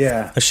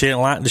 Yeah. Did she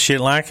didn't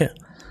like it?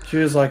 She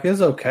was like,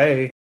 it's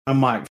okay.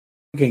 I'm like,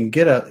 fucking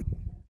get up.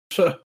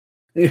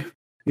 You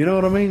know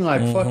what I mean?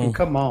 Like, fucking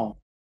come on.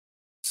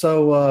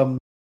 So,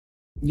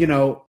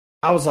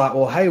 I was like,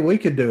 well, hey, we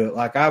could do it.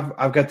 Like,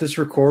 I've got this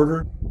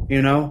recorder,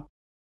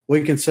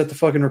 We can set the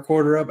fucking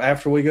recorder up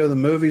after we go to the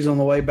movies on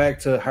the way back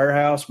to her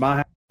house, my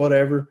house,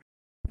 whatever.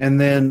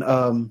 And then,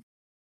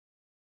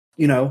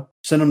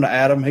 send them to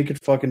Adam. He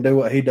could fucking do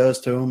what he does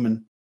to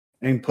them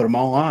and put them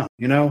online,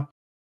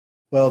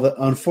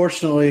 Well,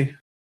 fortunately,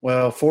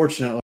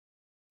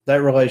 that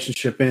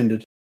relationship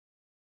ended.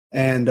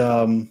 And,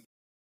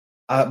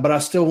 but I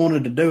still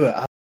wanted to do it.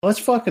 Let's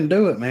fucking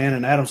do it, man.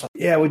 And Adam's like,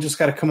 yeah, we just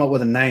got to come up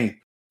with a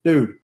name.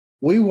 Dude,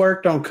 we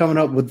worked on coming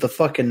up with the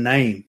fucking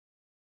name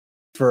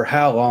for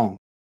how long?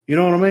 You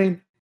know what I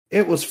mean?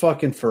 It was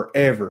fucking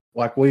forever.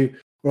 Like, we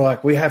were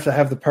like, we have to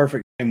have the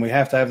perfect name. We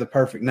have to have the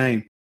perfect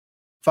name.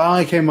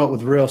 Finally came up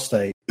with Real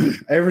Estate.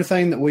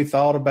 Everything that we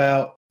thought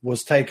about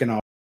was taken off.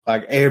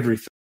 Like,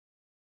 everything.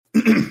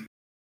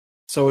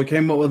 So we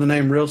came up with the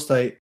name Real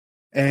Estate.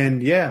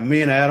 And yeah,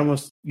 me and Adam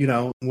was,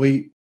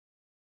 we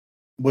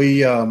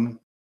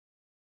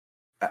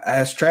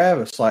asked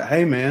Travis, like,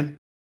 hey man,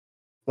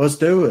 let's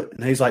do it.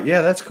 And he's like,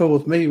 yeah, that's cool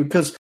with me.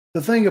 Because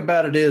the thing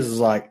about it is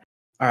like,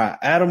 all right,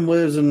 Adam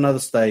lives in another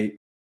state.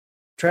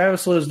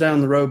 Travis lives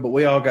down the road, but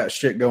we all got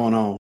shit going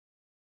on.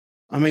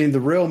 I mean, the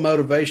real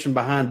motivation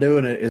behind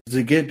doing it is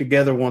to get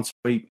together once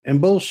a week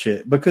and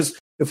bullshit. Because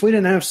if we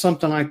didn't have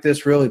something like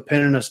this really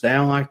pinning us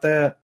down like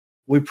that,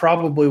 we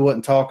probably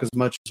wouldn't talk as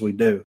much as we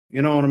do.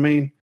 You know what I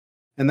mean?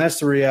 And that's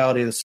the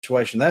reality of the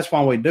situation. That's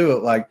why we do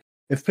it. Like,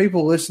 if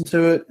people listen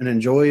to it and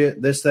enjoy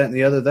it, this, that, and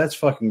the other, that's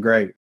fucking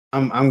great.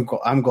 I'm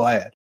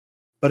glad.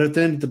 But at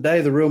the end of the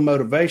day, the real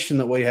motivation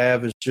that we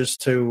have is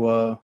just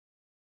to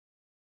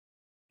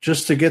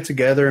get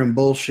together and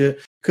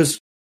bullshit. Because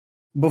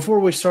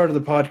before we started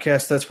the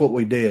podcast, that's what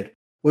we did.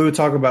 We would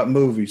talk about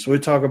movies.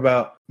 We'd talk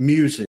about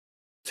music,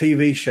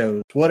 TV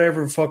shows,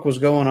 whatever the fuck was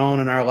going on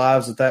in our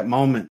lives at that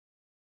moment,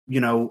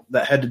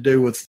 that had to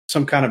do with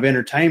some kind of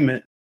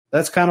entertainment.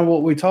 That's kind of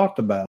what we talked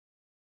about.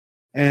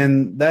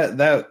 And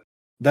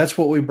that's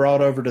what we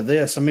brought over to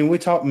this. I mean, we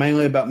talk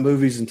mainly about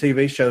movies and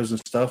TV shows and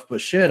stuff,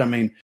 but shit, I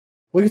mean,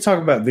 we could talk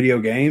about video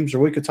games, or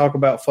we could talk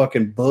about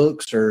fucking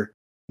books or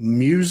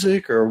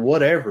music or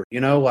whatever,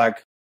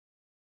 like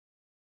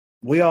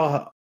we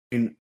all,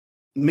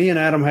 me and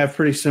Adam have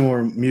pretty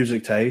similar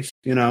music taste,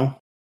 and,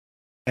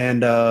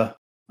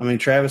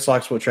 Travis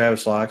likes what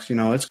Travis likes,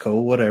 it's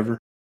cool, whatever.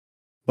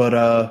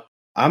 But,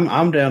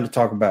 I'm down to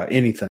talk about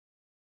anything.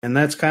 And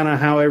that's kind of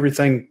how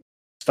everything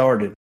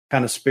started,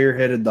 kind of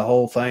spearheaded the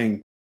whole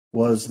thing,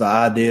 was the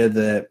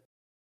idea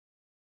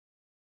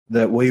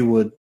that we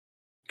would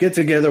get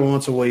together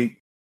once a week,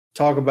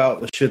 talk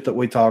about the shit that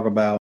we talk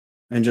about,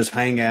 and just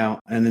hang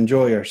out and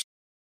enjoy ourselves.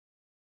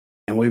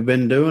 And we've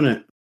been doing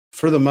it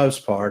for the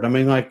most part. I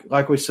mean,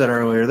 like we said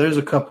earlier, there's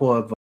a couple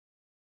of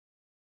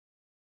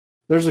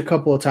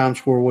times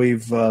where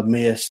we've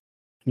missed,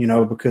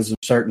 because of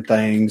certain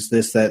things,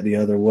 this, that, the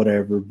other,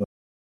 whatever. But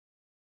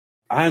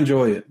I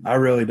enjoy it. I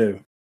really do.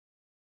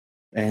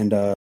 And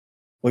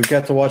we've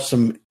got to watch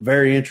some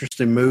very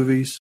interesting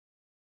movies,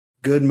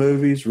 good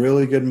movies,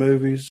 really good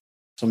movies,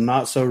 some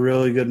not so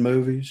really good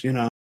movies,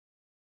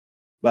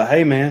 But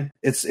hey, man,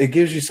 it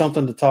gives you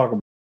something to talk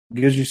about.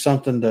 It gives you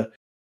something to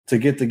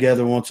get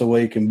together once a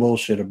week and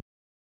bullshit about.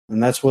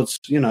 And that's what's,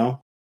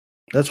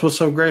 that's what's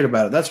so great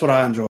about it. That's what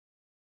I enjoy.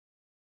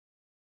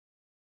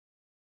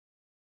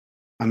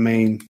 I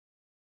mean,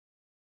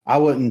 I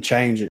wouldn't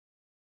change it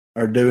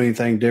or do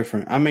anything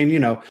different. I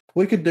mean,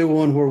 we could do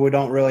one where we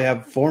don't really have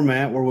a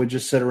format, where we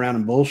just sit around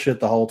and bullshit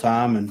the whole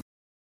time and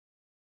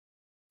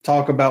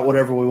talk about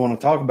whatever we want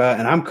to talk about.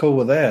 And I'm cool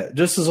with that.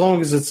 Just as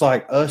long as it's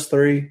like us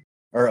three,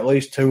 or at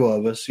least two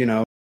of us,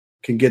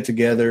 can get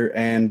together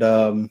and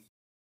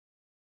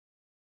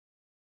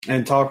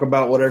talk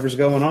about whatever's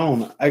going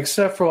on.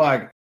 Except for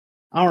I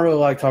don't really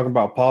like talking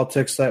about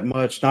politics that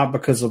much, not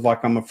because of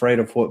I'm afraid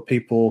of what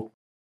people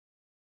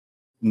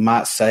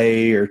might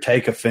say or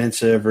take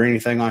offensive or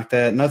anything like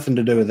that. Nothing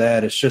to do with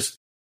that. It's just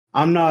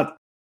I'm not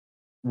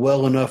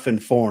well enough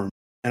informed,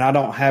 and I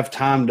don't have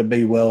time to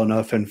be well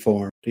enough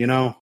informed,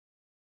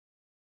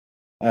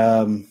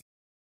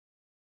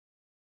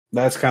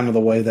 That's kind of the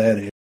way that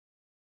is.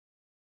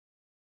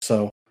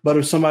 So, but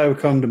if somebody would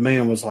come to me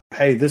and was like,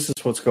 hey, this is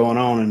what's going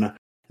on, and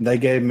they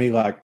gave me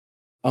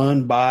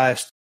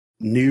unbiased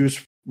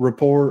news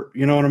report,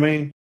 you know what I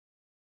mean?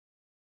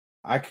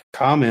 I could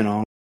comment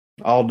on it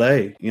all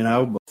day,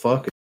 but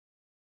fuck it.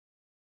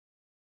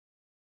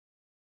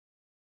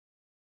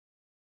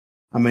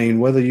 I mean,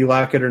 whether you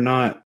like it or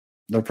not,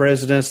 the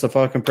president's the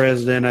fucking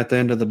president at the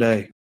end of the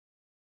day.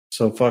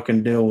 So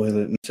fucking deal with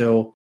it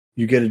until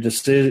you get a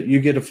decision, you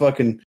get a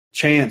fucking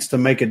chance to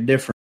make a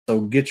difference.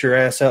 So get your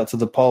ass out to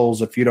the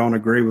polls if you don't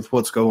agree with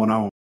what's going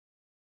on.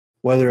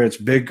 Whether it's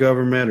big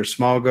government or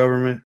small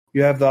government,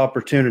 you have the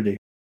opportunity.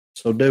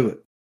 So do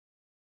it.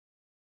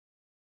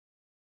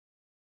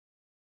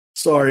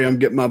 Sorry, I'm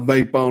getting my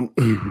vape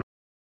on.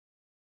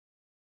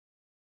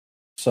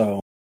 So,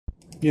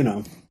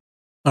 All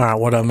right,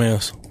 what'd I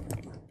miss?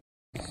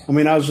 I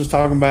mean, I was just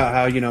talking about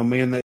how, me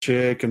and that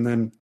chick, and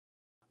then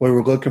we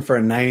were looking for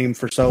a name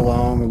for so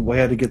long, and we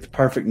had to get the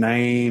perfect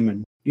name,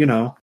 and,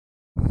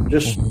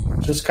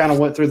 just kind of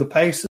went through the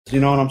paces. You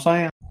know what I'm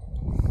saying?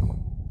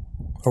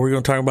 Are we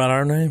going to talk about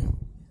our name?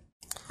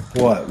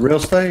 What, real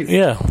estate?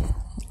 Yeah.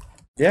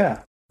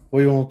 Yeah.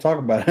 We want to talk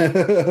about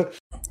it.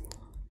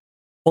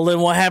 Well, then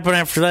what happened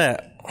after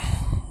that?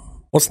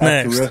 What's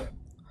next?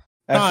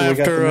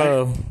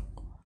 After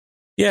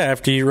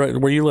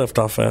where you left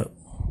off at.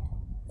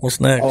 What's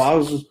next?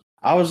 Oh,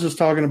 I was just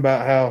talking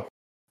about how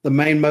the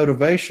main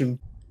motivation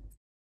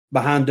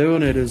behind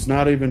doing it is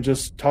not even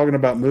just talking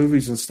about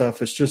movies and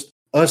stuff. It's just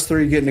us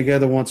three getting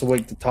together once a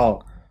week to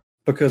talk,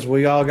 because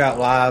we all got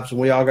lives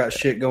and we all got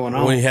shit going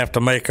on. We have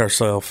to make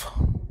ourselves.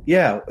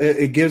 Yeah,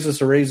 it gives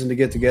us a reason to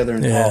get together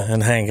and talk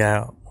and hang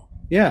out.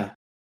 Yeah,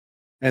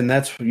 and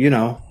that's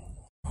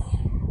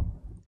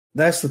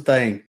that's the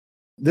thing.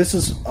 This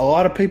is, a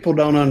lot of people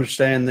don't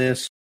understand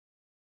this,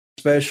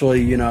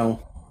 especially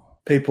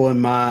people in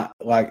my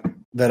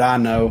that I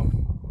know.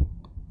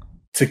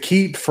 To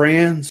keep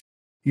friends,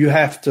 you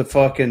have to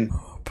fucking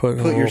put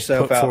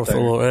yourself out there. Put forth a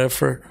little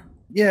effort.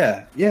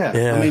 Yeah.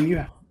 I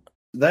mean,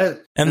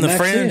 and the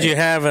friends you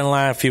have in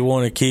life you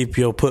want to keep,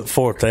 you'll put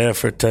forth the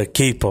effort to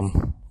keep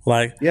them.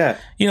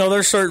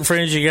 There's certain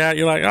friends you got,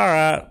 you're like, all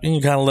right, and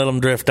you kind of let them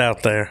drift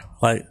out there.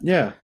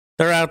 They're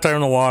out there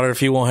in the water.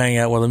 If you want to hang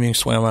out with them, you can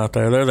swim out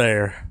there. They're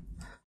there.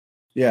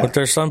 Yeah. But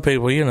there's some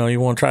people, you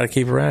want to try to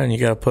keep around, you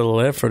got to put a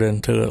little effort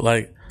into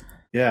it.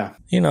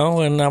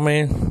 And I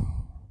mean,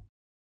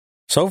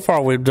 so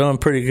far we've done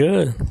pretty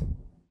good.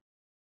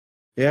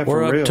 Yeah,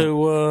 we're up to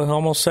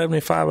almost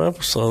 75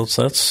 episodes.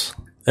 That's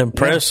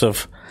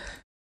impressive.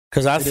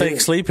 Because I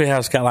think Sleepy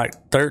House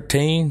got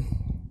 13.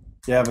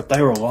 Yeah, but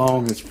they were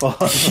long as fuck.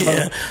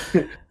 Yeah.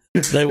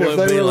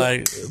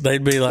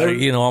 They'd be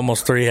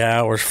almost 3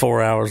 hours,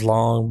 4 hours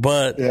long,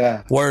 but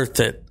worth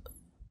it.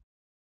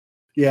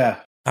 Yeah.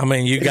 I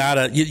mean,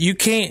 you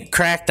can't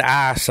crack the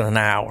ice in an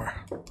hour.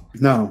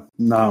 No.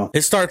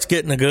 It starts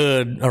getting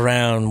good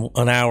around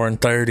an hour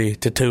and 30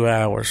 to 2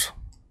 hours.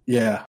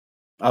 Yeah.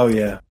 Oh,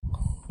 yeah.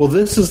 Well,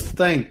 this is the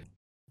thing.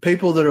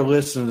 People that are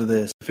listening to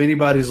this, if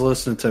anybody's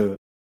listening to it,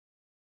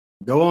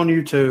 go on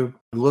YouTube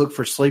and look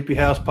for Sleepy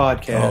House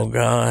Podcast. Oh,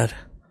 God.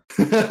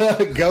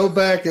 Go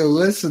back and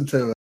listen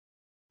to it.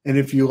 And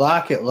if you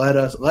like it,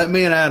 let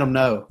me and Adam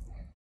know.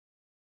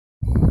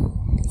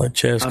 Let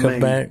Chess come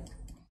back.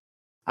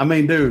 I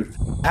mean, dude,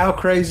 how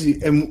crazy.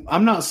 And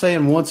I'm not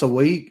saying once a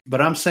week,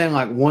 but I'm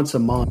saying once a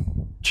month.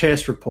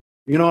 Chess report.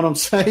 You know what I'm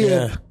saying?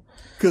 Yeah.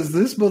 Because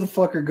this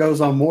motherfucker goes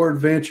on more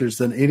adventures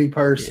than any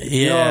person. Yeah.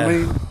 You know what I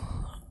mean?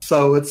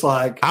 So it's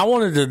I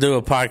wanted to do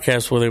a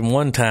podcast with him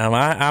one time.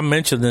 I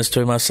mentioned this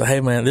to him. I said, hey,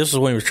 man, this is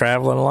when he was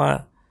traveling a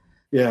lot.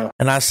 Yeah.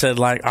 And I said,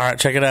 all right,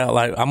 check it out.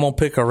 I'm going to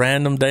pick a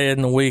random day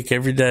in the week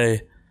every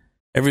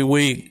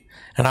week,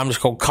 and I'm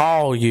just going to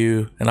call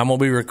you, and I'm going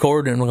to be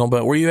recording, and we're going to be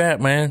like, where you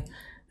at, man?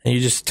 And you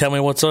just tell me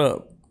what's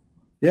up.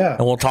 Yeah.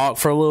 And we'll talk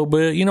for a little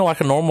bit. Like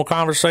a normal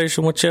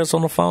conversation with Chess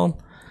on the phone.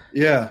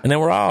 Yeah. And then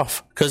we're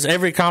off. Because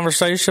every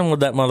conversation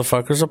with that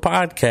motherfucker's a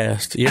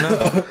podcast,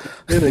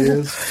 It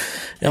is.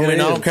 I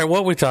don't care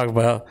what we talk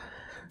about.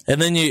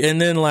 And then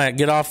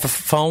get off the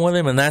phone with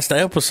him, and that's the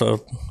episode.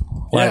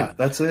 Like,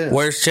 that's it.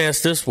 Where's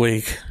Chess this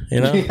week?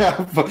 You know?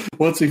 Yeah,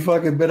 what's he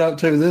fucking been up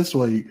to this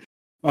week?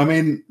 I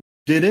mean,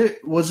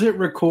 was it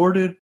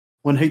recorded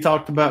when he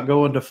talked about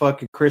going to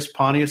fucking Chris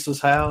Pontius's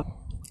house?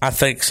 I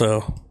think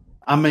so.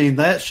 I mean,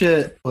 that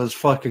shit was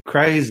fucking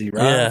crazy,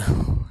 right? Yeah.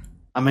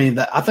 I mean,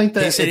 I think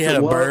that he said he had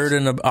a bird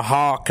and a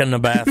hawk in the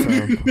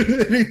bathroom.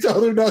 He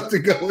told her not to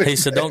go in. He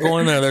said, "Don't go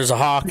in there. There's a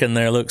hawk in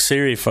there." Look,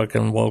 Siri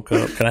fucking woke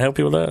up. Can I help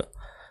you with that?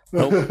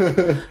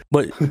 Nope.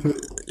 But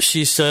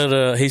she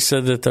said, he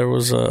said that there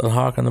was a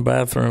hawk in the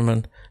bathroom,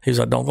 and he's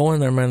like, "Don't go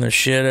in there, man. There's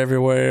shit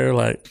everywhere."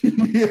 Like,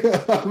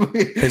 yeah, I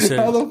mean, he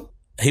said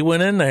he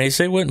went in there. He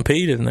said he went and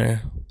peed in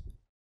there.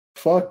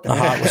 Fuck that. The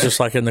hawk was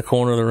just like in the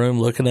corner of the room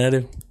looking at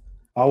him.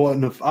 I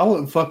wouldn't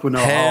fuck with no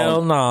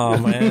hell no,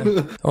 man.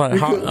 I'm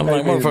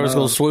like, motherfuckers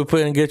gonna swoop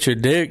in and get your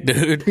dick,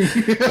 dude.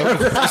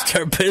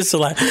 Start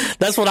pissing like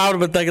that's what I would have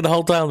been thinking the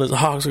whole time. This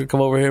hawk's gonna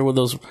come over here with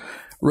those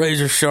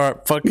razor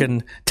sharp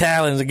fucking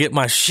talons and get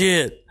my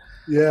shit.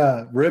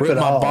 Yeah, rip it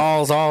my off.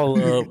 Balls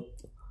all up.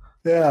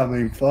 Yeah, I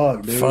mean,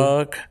 fuck, dude.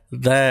 Fuck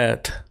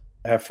that.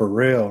 Yeah, for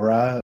real,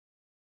 right?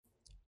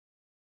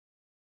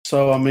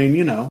 So I mean,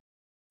 you know.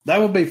 That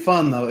would be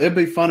fun, though. It'd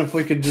be fun if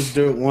we could just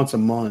do it once a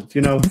month,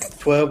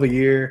 12 a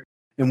year,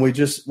 and we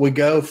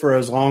go for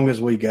as long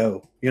as we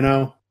go,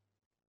 That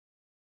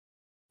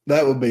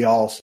would be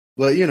awesome.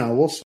 But,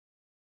 we'll see.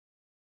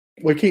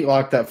 We can't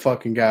lock that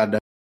fucking guy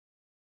down.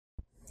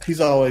 He's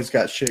always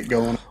got shit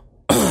going on.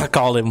 I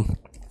called him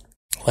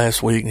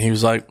last week, and he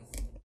was like,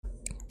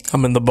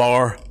 I'm in the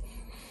bar.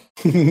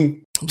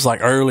 It was like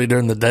early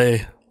during the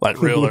day,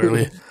 like real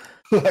early.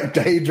 Like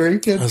day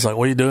drinking? I was like,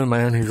 what are you doing,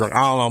 man? He's like,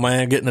 I don't know,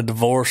 man, getting a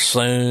divorce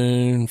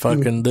soon,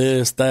 fucking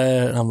this,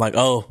 that. And I'm like,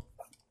 oh,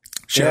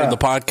 sharing the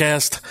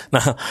podcast? No.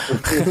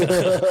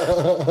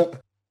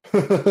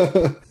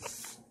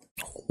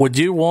 Would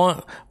you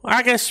want,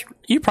 I guess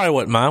you probably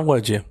wouldn't mind,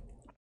 would you?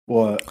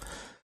 What?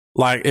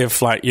 Like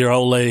if your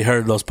old lady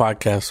heard those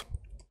podcasts?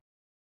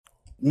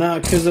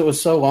 No, because it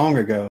was so long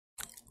ago.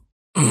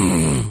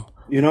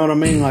 You know what I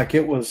mean? Like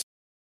it was.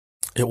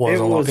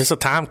 It's a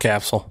time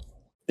capsule.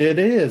 It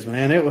is,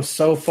 man. It was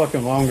so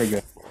fucking long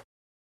ago.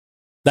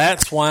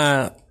 That's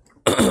why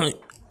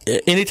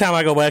anytime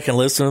I go back and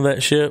listen to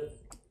that shit,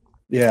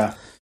 yeah,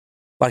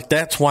 like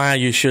that's why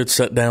you should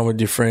sit down with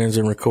your friends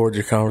and record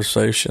your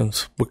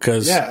conversations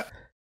because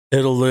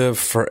it'll live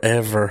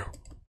forever.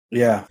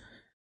 Yeah.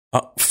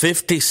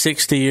 50,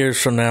 60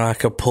 years from now, I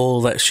could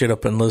pull that shit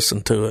up and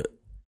listen to it.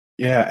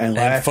 Yeah, and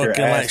laugh fucking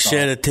your ass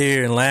shed a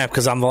tear and laugh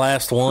because I'm the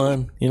last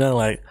one.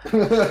 Like,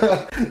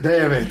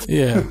 damn it.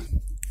 Yeah.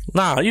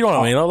 Nah, you know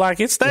what I mean?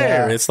 Like, it's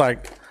there. Yeah. It's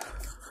like...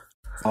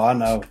 Oh, I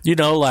know.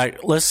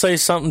 Like, let's say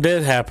something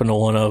did happen to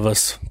one of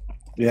us.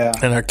 Yeah.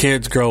 And our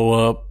kids grow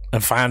up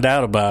and find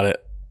out about it.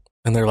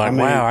 And they're like,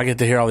 wow, I get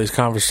to hear all these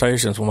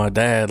conversations with my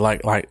dad.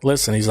 Like,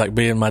 listen, he's like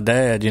being my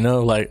dad,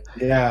 Like...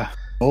 Yeah.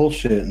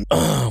 Bullshit.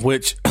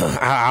 Which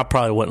I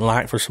probably wouldn't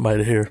like for somebody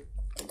to hear.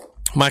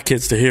 My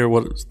kids to hear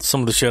what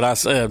some of the shit I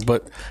said,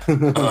 but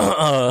it's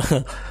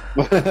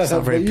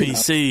not very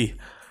PC.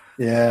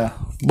 Yeah.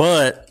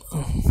 But...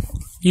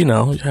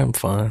 you're having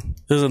fun.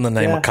 This is in the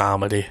name of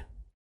comedy.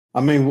 I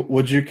mean,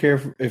 would you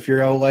care if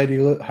your old lady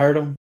heard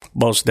them?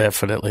 Most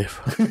definitely.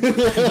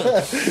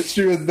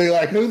 She would be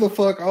like, who the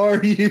fuck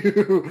are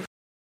you?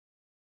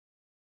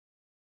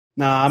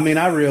 Nah, I mean,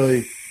 I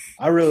really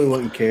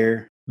wouldn't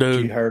care. Dude,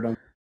 if you heard them.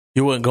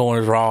 You wasn't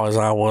going as raw as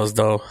I was,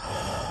 though.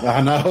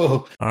 I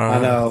know. I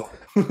know.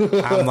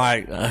 I'm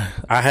like,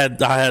 I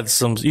had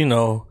some,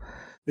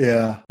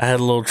 Yeah. I had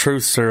a little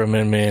truth serum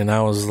in me, and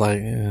I was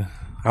like...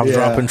 I was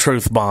dropping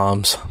truth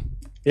bombs.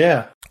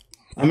 Yeah.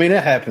 I mean,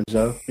 it happens,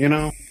 though,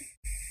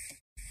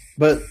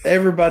 But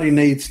everybody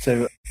needs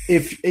to,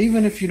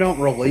 even if you don't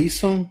release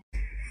them,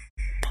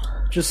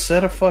 just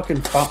set a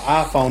fucking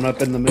iPhone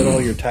up in the middle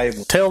of your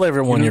table. Tell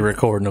everyone you're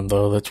recording them,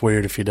 though. That's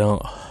weird if you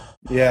don't.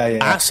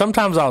 Yeah.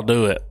 Sometimes I'll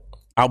do it.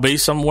 I'll be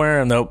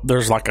somewhere, and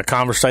there's like a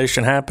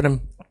conversation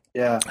happening.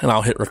 Yeah. And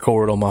I'll hit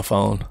record on my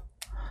phone.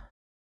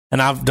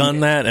 And I've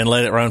done that and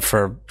let it run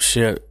for,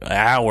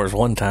 hours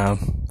one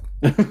time.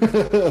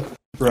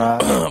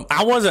 Right.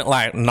 I wasn't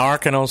like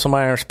narking on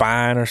somebody or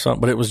spying or something,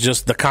 but it was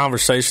just the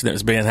conversation that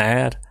was being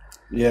had.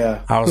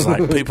 Yeah. I was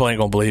like, people ain't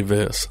gonna believe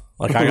this.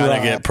 Like, I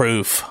gotta get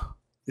proof.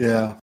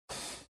 Yeah.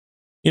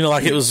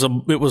 Like it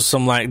was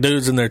some like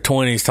dudes in their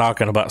 20s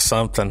talking about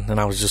something, and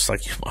I was just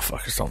like, you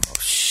motherfuckers don't know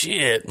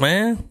shit,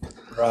 man.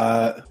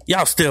 Right.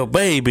 Y'all still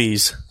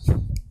babies.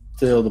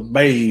 Still the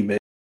baby.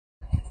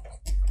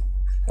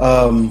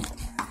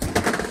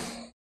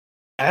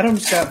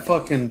 Adam's got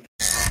fucking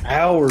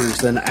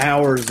hours and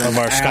hours and of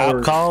our hours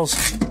Skype calls.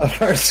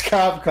 Of our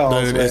Skype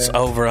calls, dude, man. It's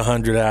over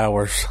 100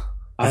 hours.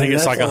 I think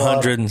it's like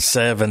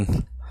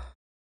 107.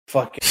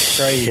 Fucking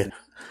crazy.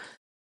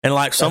 And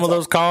like some of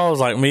those calls,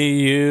 like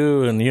me,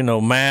 you,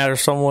 and Matt or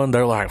someone,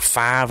 they're like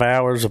 5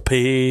 hours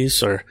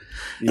apiece, or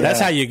that's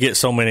how you get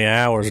so many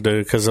hours,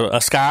 dude. Because a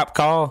Skype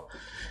call,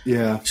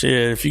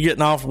 shit, if you're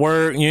getting off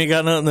work and you ain't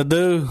got nothing to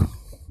do,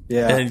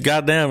 and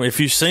goddamn, if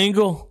you're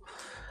single.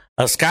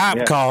 a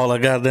Skype call, I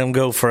got them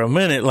go for a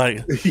minute.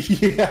 Like,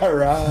 yeah,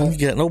 right.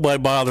 You got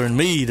nobody bothering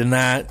me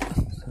tonight.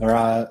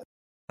 Right.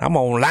 I'm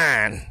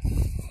online.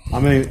 I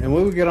mean, and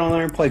we would get on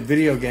there and play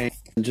video games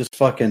and just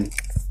fucking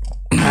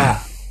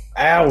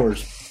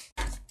hours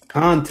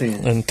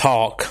content and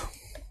talk.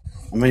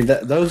 I mean,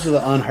 those are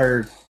the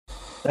unheard.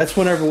 That's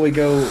whenever we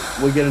get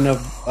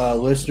enough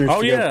listeners.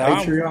 Oh, to yeah. go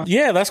Patreon.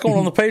 Yeah, that's going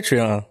on the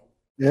Patreon.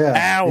 Yeah.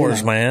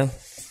 Hours, man.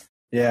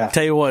 Yeah.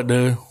 Tell you what,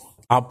 dude.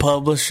 I'll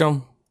publish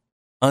them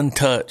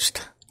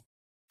untouched.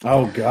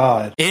 Oh,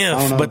 God.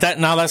 But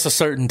that's a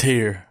certain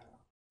tier.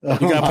 You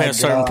got to pay a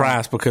certain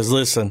price because,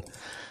 listen,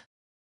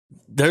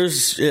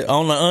 there's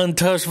on the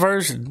untouched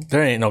version,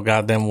 there ain't no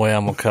goddamn way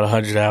I'm going to cut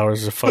 100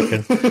 hours of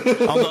fucking.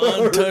 On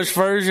the untouched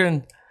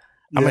version,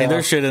 I mean,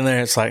 there's shit in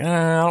there. It's like,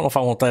 I don't know if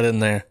I want that in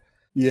there.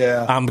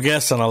 Yeah. I'm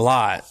guessing a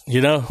lot,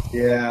 you know?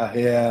 Yeah,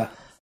 yeah.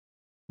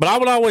 But I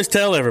would always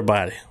tell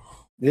everybody.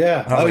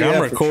 Yeah.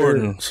 I'm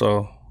recording,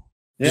 so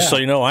just so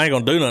you know, I ain't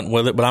going to do nothing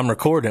with it, but I'm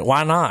recording it.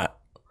 Why not?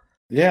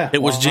 Yeah.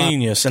 It was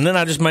genius. And then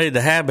I just made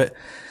the habit.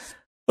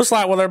 It's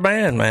like with our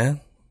band,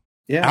 man.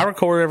 Yeah. I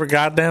recorded every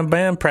goddamn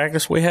band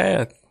practice we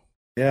had.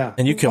 Yeah.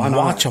 And you can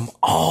watch them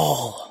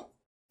all.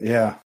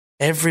 Yeah.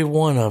 Every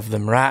one of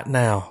them right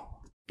now.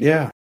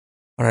 Yeah.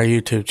 On our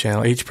YouTube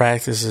channel. Each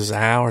practice is an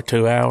hour,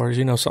 2 hours,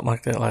 something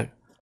like that. Like,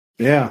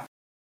 yeah.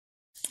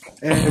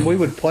 And we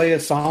would play a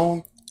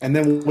song, and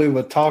then we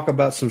would talk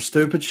about some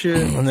stupid shit,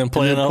 and then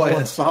play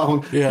a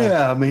song.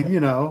 Yeah, I mean,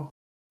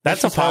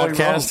 that's a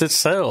podcast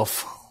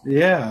itself.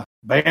 Yeah,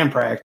 band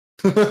practice.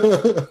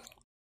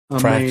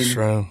 Practice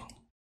room.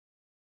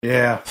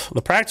 Yeah,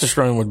 the practice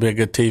room would be a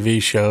good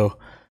TV show.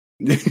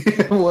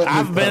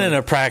 I've been in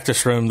a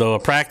practice room though, a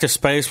practice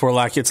space where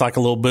it's like a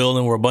little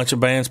building where a bunch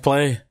of bands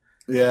play.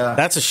 Yeah,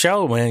 that's a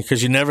show, man,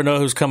 because you never know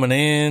who's coming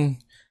in.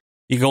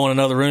 You go in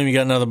another room, you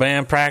got another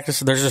band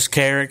practice. There's just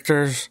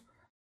characters.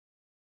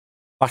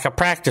 Like a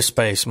practice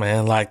space,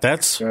 man. Like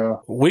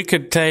we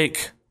could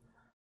take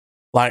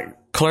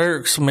like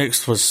Clerks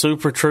mixed with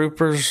Super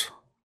Troopers.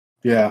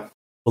 Yeah.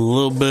 A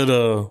little bit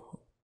of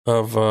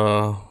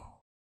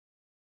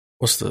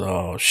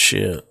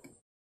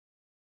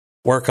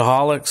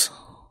Workaholics.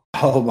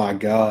 Oh my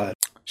God.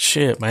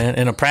 Shit, man.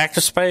 In a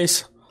practice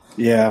space?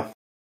 Yeah.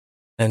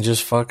 And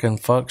just fucking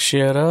fuck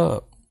shit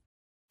up.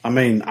 I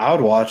mean, I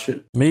would watch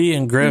it. Me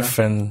and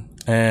Griffin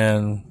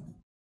and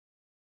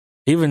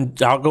even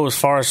I'll go as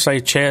far as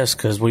say Chess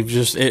because we've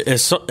just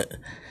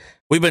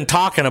we've been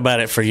talking about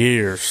it for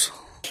years.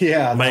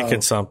 Yeah,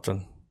 making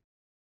something.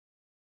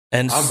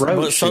 And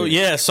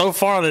so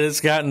far that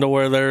it's gotten to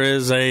where there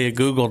is a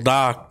Google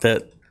Doc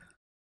that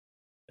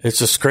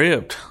it's a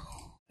script.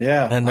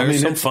 Yeah, and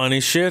there's some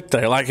funny shit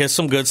there. Like it's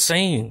some good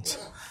scenes.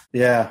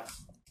 Yeah,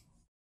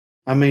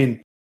 I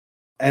mean,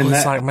 and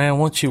it's like, man,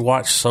 once you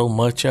watch so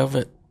much of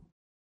it.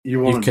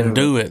 You can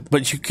do it,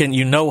 but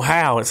you know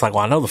how. It's like,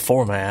 well, I know the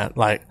format.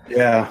 Like,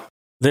 yeah,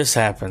 this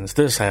happens,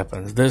 this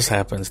happens, this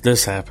happens,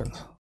 this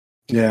happens.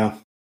 Yeah,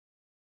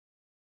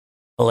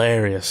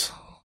 hilarious.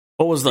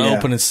 What was the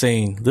opening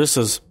scene? This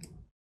is.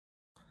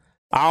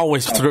 I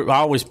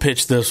always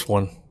pitch this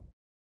one.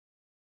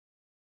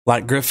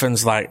 Like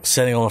Griffin's like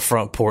sitting on the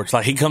front porch.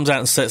 Like he comes out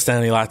and sits down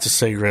and he lights a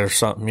cigarette or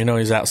something.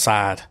 He's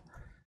outside.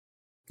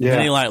 Yeah.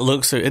 And he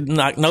looks at it,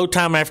 like no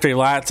time after he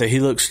lights it,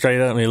 he looks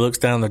straight up and he looks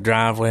down the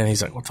driveway and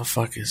he's like, what the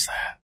fuck is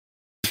that?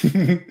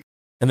 And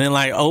then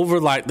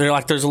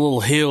there's a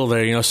little hill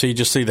there, so you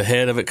just see the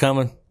head of it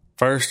coming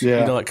first,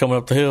 coming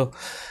up the hill.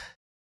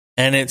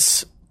 And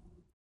it's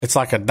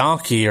like a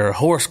donkey or a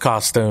horse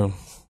costume,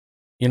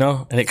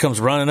 and it comes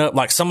running up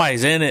like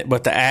somebody's in it,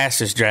 but the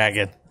ass is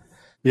dragging.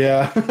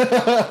 Yeah.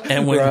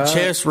 And when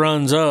Chess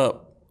runs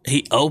up,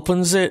 he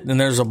opens it and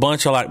there's a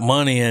bunch of like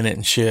money in it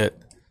and shit.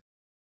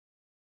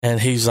 And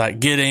he's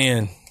like, get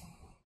in.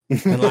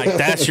 And like,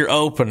 that's your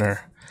opener.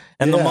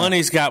 And the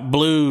money's got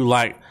blue,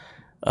 like,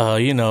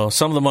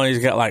 some of the money's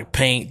got like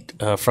paint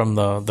from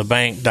the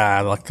bank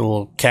dye, like the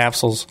little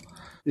capsules.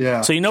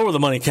 Yeah. So you know where the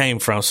money came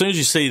from. As soon as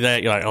you see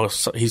that, you're like, oh,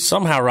 so he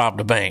somehow robbed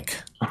a bank.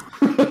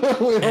 In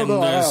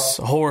this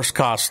horse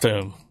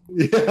costume.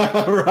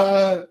 Yeah,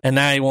 right. And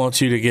now he wants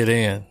you to get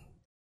in.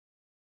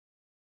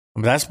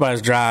 That's about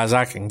as dry as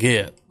I can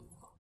get.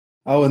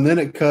 Oh, and then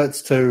it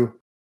cuts to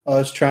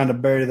us trying to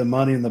bury the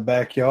money in the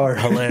backyard.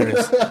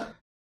 Hilarious.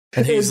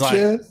 And he's like,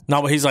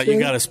 you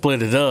got to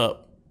split it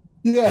up.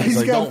 Yeah, he's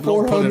like, got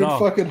 400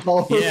 fucking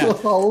holes. Yeah,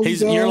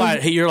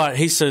 you're like,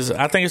 he says,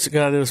 I think it's a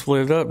good idea to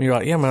split it up. And you're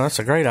like, yeah, man, that's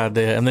a great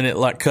idea. And then it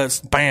like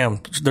cuts, bam,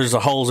 there's the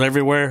holes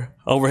everywhere,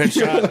 overhead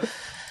shot.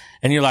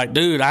 And you're like,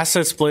 dude, I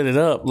said split it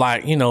up,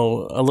 like, a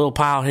little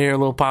pile here, a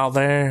little pile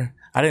there.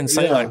 I didn't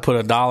say like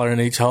put $1 in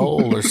each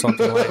hole or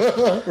something like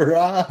that.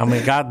 Right. I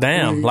mean,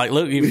 goddamn. Like,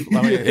 look,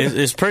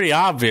 it's pretty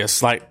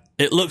obvious. Like,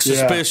 it looks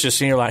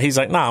suspicious, and you're like, he's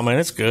like, nah, man,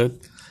 it's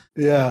good.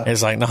 Yeah.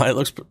 It's like, no, it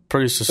looks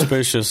pretty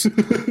suspicious.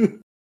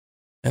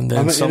 And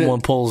then someone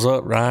pulls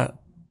up, right?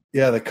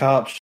 Yeah, the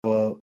cops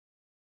show up.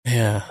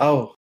 Yeah.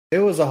 Oh, it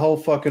was a whole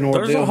fucking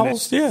ordeal.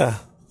 Yeah.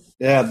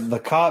 Yeah, the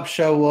cops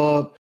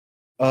show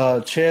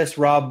up. Chess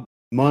robbed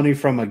money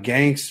from a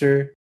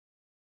gangster.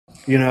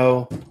 You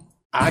know,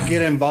 I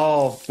get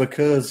involved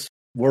because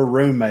we're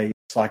roommates.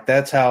 Like,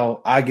 that's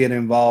how I get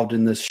involved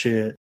in this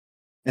shit.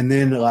 And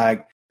then,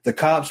 like, the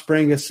cops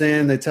bring us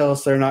in. They tell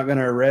us they're not going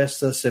to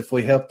arrest us if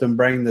we help them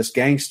bring this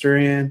gangster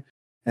in.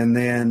 And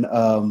then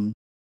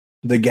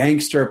the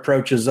gangster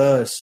approaches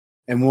us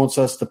and wants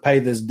us to pay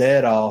this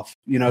debt off,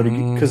 you know,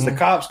 because the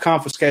cops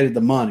confiscated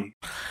the money.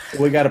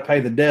 So we got to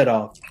pay the debt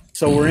off.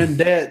 So we're in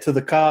debt to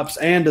the cops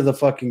and to the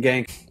fucking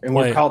gangster. And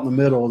we're caught in the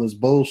middle of this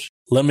bullshit.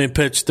 Let me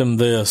pitch them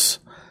this.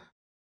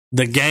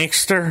 The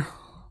gangster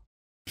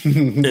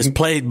is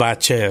played by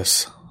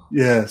Chess.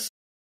 Yes.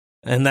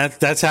 And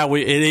that's how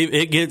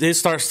it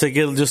starts to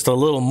get just a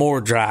little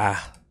more dry.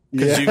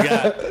 Because you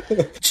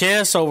got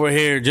Chess over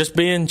here just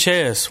being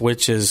Chess,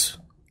 which is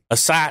a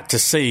sight to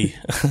see.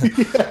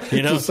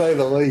 You know? To say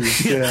the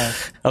least, yeah.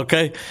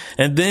 Okay.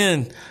 And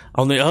then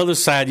on the other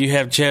side, you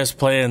have Chess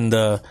playing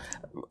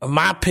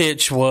my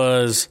pitch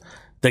was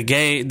the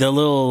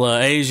little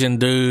Asian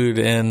dude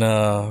in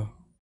The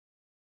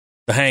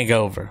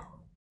Hangover.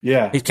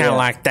 Yeah. He's kind of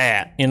like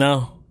that, you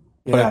know?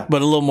 Yeah.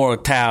 But a little more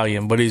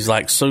Italian, but he's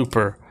like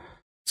super.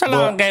 So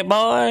long, gay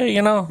boy,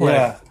 you know?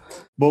 Yeah.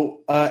 But,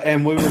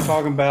 and we were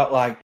talking about,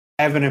 like,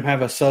 having him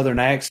have a Southern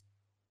accent.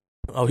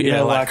 Oh, yeah. You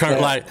know,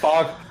 like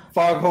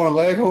Foghorn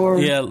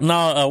Leghorn. Yeah.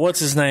 No, what's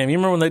his name? You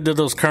remember when they did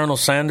those Colonel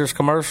Sanders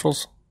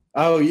commercials?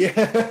 Oh,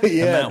 yeah.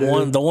 Yeah.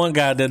 The one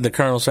guy did the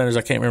Colonel Sanders.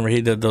 I can't remember.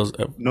 He did those.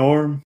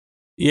 Norm?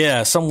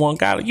 Yeah. Someone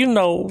got it. You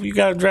know, you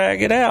got to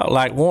drag it out.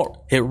 Like,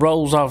 it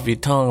rolls off your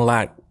tongue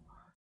like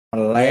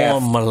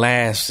warm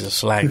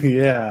molasses. Like,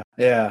 yeah.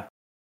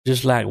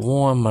 Just like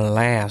warm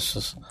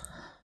molasses.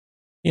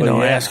 You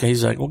know, asking,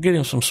 he's like, well, get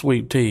him some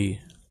sweet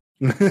tea.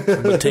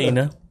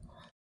 Bettina,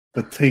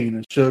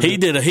 sugar.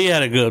 He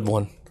had a good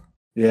one.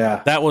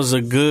 Yeah. That was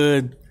a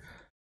good,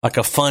 like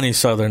a funny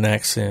Southern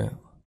accent.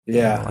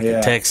 Yeah. Like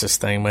a Texas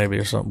thing maybe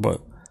or something.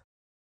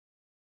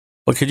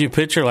 But could you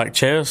picture like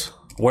Chess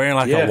wearing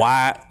like a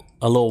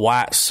little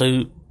white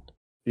suit?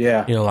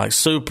 Yeah. You know, like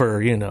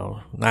super, you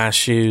know, nice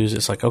shoes.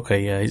 It's like,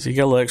 okay, yeah, he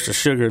got a little extra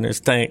sugar in his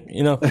tank,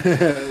 you know?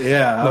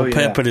 Yeah. A little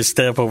pep in his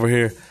step over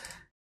here.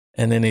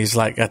 And then he's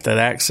like got that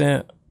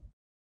accent.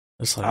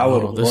 It's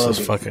like, this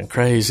is fucking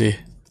crazy.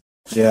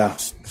 Yeah.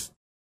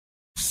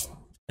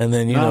 And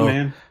then, you know,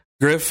 man.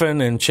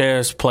 Griffin and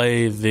Chess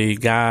play the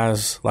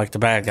guys, like the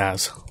bad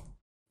guys.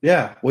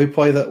 Yeah, we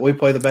play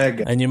the bad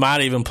guys. And you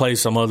might even play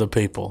some other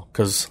people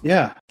because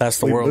that's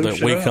the world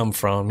that we come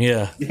from.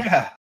 Yeah.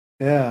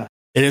 Yeah.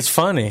 It is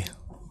funny.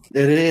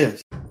 It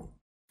is.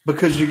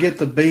 Because you get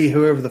to be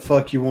whoever the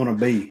fuck you want to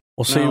be.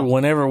 Well, see,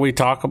 whenever we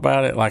talk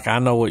about it, like I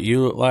know what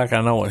you look like,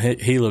 I know what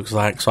he looks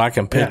like, so I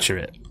can picture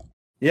it.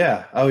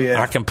 Yeah. Oh,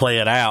 yeah. I can play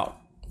it out.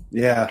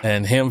 Yeah.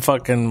 And him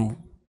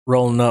fucking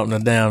rolling up in a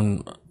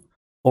damn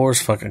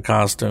horse fucking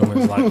costume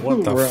is like,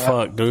 what the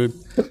fuck, dude?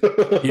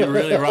 You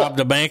really robbed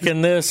a bank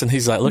in this? And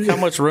he's like, look how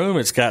much room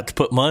it's got to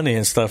put money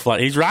and stuff.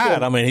 Like, he's right.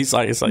 Yeah. I mean, it's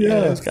like, it's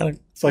kind of.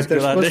 It's like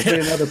there's supposed to be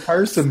another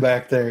person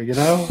back there, you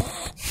know?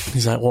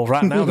 He's like, well,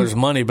 right now there's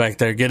money back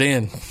there. Get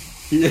in.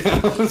 Yeah.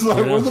 It's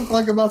like, what the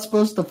fuck am I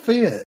supposed to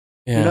fit?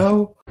 Yeah. You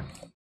know?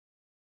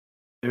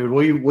 Dude,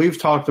 we've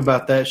talked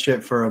about that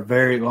shit for a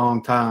very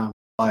long time.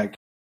 Like,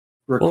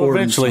 recording. We'll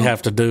eventually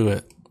have to do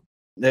it.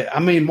 I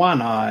mean, why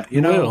not?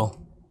 You know?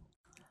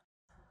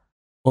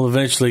 We'll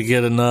eventually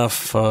get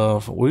enough.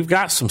 We've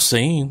got some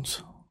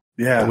scenes.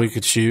 Yeah. That we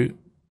could shoot.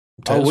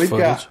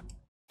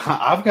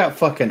 I've got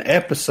fucking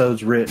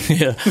episodes written.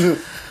 Yeah.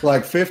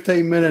 Like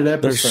 15-minute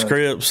episodes. There's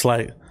scripts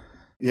like.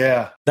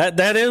 Yeah.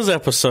 That is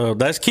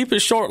episode. Keep it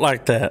short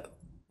like that.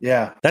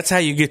 Yeah. That's how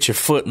you get your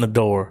foot in the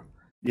door.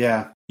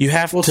 Yeah. You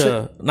have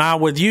to. Now,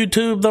 with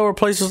YouTube, though, or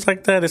places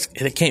like that,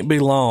 it can't be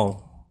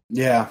long.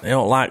 Yeah. They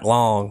don't like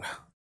long.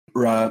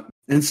 Right.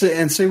 And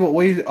see what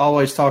we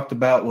always talked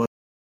about was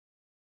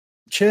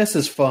Chess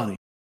is funny.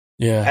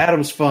 Yeah.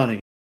 Adam's funny.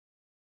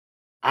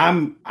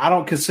 I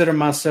don't consider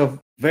myself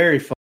very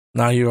funny.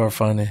 No, you are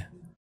funny.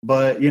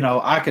 But, you know,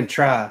 I can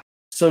try.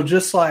 So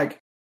just like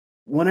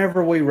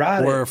whenever we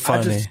write we're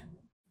funny.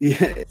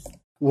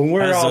 When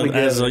we're all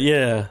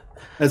together.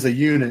 As a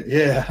unit,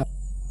 yeah.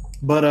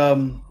 But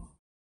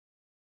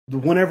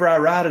whenever I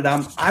write it,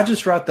 I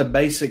just write the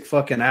basic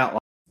fucking outline.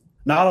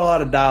 Not a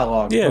lot of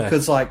dialogue. Yeah.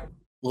 Because, like,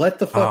 let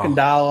the fucking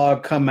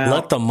dialogue come out.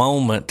 Let the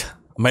moment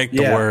make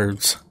the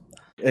words.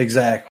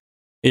 Exactly.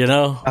 You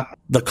know?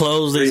 The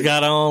clothes he's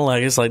got on,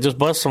 like, it's like, just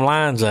bust some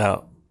lines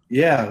out.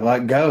 Yeah,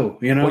 like, go,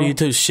 you know? What are you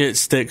two shit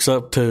sticks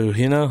up to,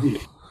 you know?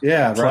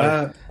 Yeah,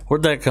 right. Like,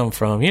 where'd that come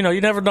from? You know, you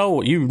never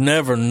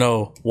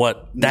know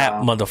what that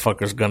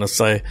motherfucker's gonna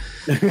say.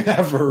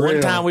 For real.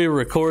 One time we were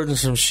recording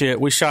some shit.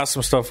 We shot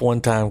some stuff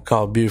one time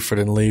called Buford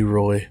and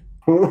Leroy.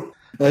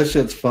 That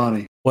shit's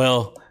funny.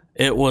 Well,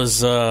 it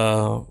was,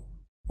 what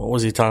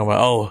was he talking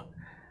about? Oh,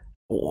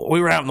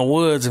 we were out in the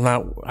woods and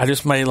I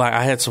just made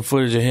I had some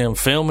footage of him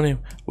filming him.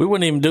 We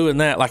weren't even doing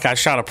that. Like, I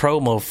shot a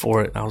promo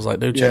for it. I was like,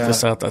 dude, check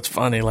this out. That's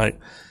funny. Like,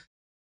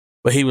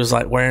 but he was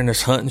like wearing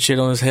this hunting shit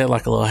on his head,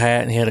 like a little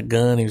hat, and he had a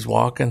gun. He was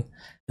walking.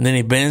 And then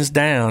he bends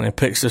down and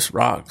picks this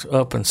rock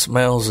up and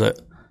smells it.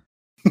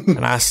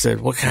 And I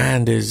said, what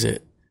kind is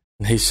it?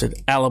 And he said,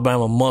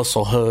 Alabama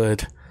Muscle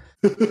Hood.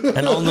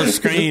 And on the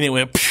screen, it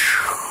went,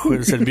 pew,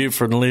 it said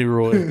Buford and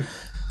Leroy.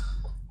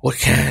 What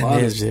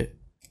kind is it?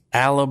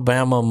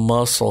 Alabama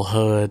Muscle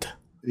Hood.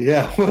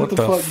 Yeah, what the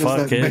fuck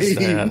does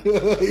that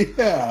mean?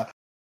 Yeah.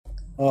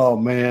 Oh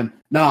man,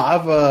 no,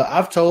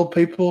 I've told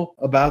people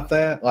about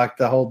that, like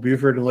the whole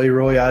Buford and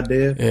Leroy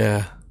idea.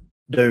 Yeah,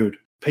 dude,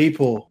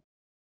 people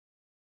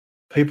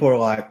are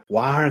like,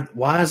 why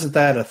isn't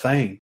that a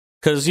thing?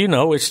 Because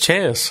it's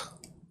chess.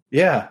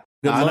 Yeah,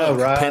 good I luck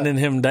know, right? Pinning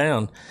him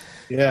down.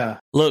 Yeah,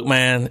 look,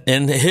 man,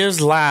 in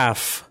his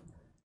life,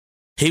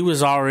 he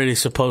was already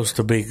supposed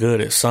to be good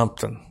at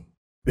something,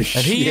 and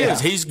he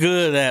is. He's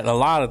good at a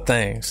lot of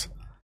things.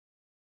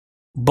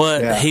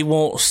 But he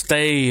won't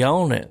stay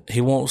on it.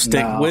 He won't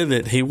stick with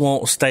it. He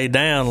won't stay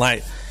down.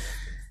 Like,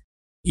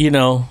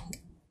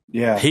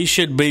 he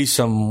should be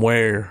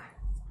somewhere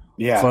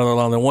further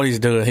along than what he's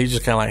doing. He's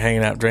just kind of like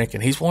hanging out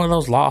drinking. He's one of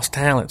those lost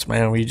talents,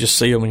 man, where you just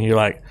see him and you're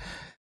like,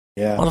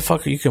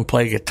 motherfucker, you can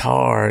play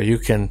guitar. You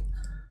can.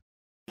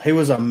 He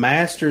was a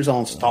master's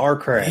on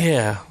StarCraft.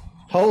 Yeah.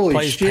 Holy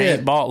plays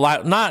shit.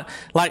 Paintball. Not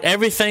like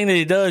everything that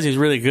he does, he's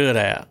really good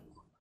at.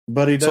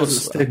 But he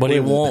doesn't stick But with he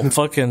it. won't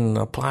fucking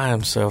apply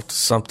himself to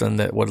something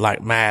that would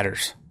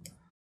matters.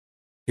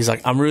 He's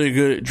like, I'm really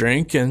good at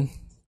drinking.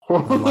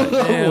 I'm like,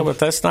 yeah, but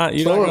that's not,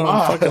 you're not going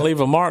to fucking leave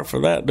a mark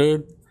for that,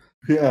 dude.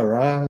 Yeah,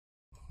 right.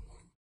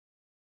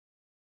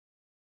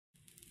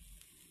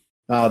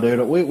 No,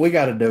 dude, we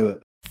got to do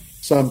it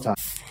sometime.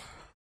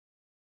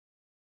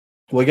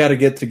 We got to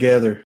get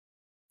together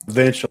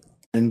eventually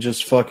and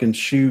just fucking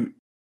shoot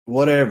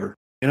whatever.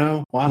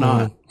 Why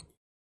not?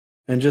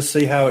 And just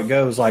see how it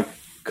goes. Like,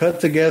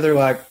 cut together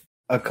like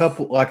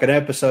an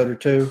episode or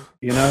two,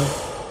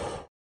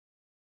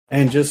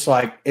 and just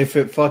like if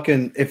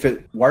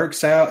it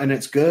works out and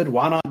it's good,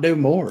 why not do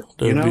more?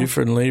 Dude,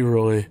 Buford and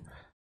Leroy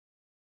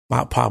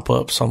might pop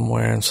up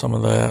somewhere in some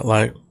of that.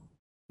 Like,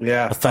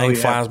 a thing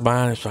flies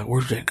by and it's like,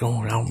 where's that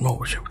going? I don't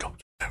know.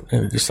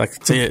 And it's just like,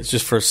 it's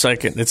just for a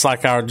second. It's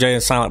like our Jay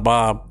and Silent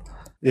Bob.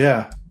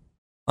 Yeah.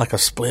 Like a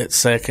split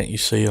second, you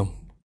see them.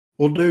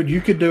 Well, dude, you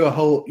could do a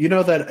whole,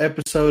 that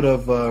episode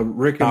of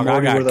Rick and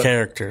Morty. I got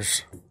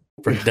characters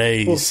for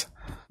days.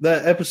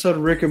 That episode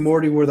of Rick and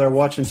Morty where they're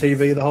watching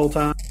TV the whole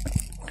time?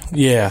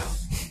 Yeah.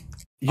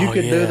 You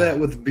could do that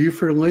with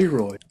Buford and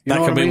Leroy. That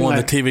could be one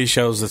of the TV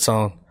shows that's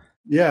on.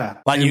 Yeah.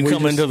 Like, you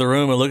come into the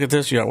room and look at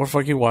this, you're like, what the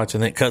fuck are you watching?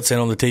 Then it cuts in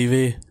on the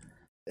TV.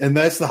 And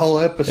that's the whole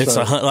episode. It's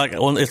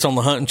it's on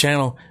the hunting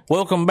channel.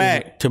 Welcome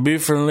back to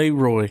Buford and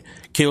Leroy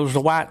Kills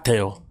the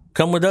Whitetail.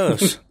 Come with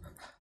us.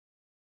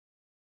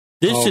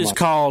 This is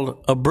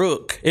called a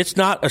brook. It's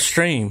not a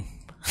stream.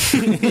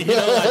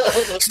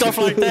 Stuff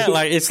like that.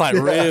 Like, it's like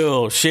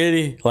real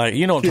shitty. Like,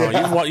 you know what I'm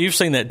talking about. You've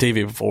seen that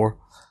TV before.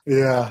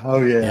 Yeah.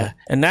 Oh, yeah.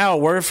 And now a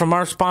word from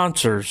our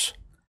sponsors.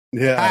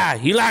 Yeah. Hi,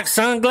 you like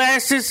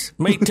sunglasses?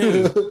 Me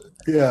too.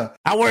 Yeah.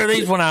 I wear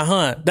these when I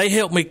hunt. They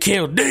help me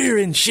kill deer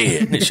and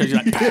shit. And it shows you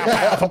like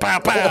pow, pow, pow,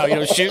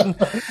 pow, shooting.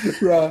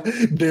 Right.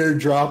 Deer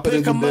dropping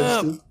in the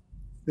distance. Up.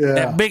 Yeah.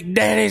 That Big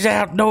Daddy's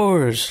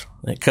outdoors.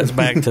 And it cuts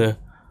back to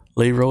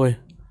Leroy.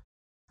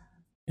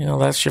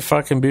 That's your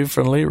fucking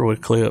Buford and Leroy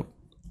clip.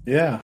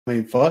 Yeah. I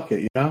mean, fuck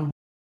it,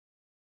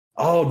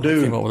 Oh, dude.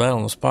 I came up with that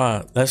on the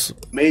spot. That's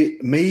me.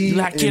 You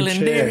like killing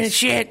deer and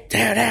shit.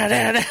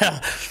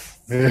 Down.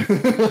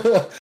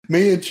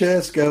 Me and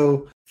Chess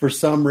go, for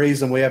some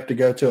reason, we have to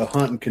go to a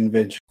hunting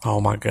convention.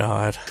 Oh, my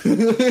God.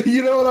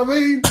 You know what I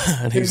mean?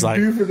 And he's like,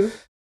 you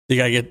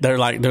got to get, they're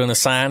like doing a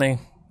signing.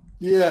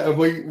 Yeah,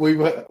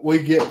 we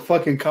get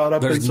fucking caught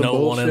up in some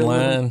bullshit. There's no one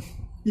in line.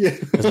 Yeah.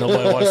 Because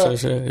nobody watched that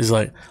shit. He's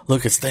like,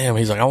 look, it's them.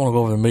 He's like, I want to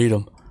go over and meet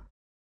them.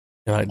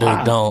 You're like,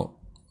 dude, don't.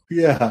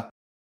 Yeah.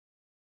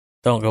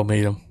 Don't go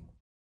meet them.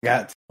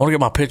 I want to get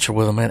my picture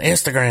with them, man.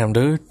 Instagram,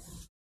 dude.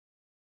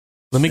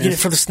 Let me get it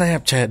for the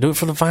Snapchat. Do it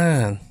for the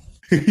Vine.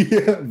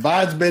 Yeah,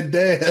 Vine's been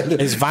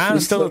dead. Is Vine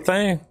still a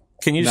thing?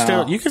 Can you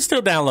you can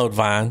still download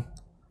Vine.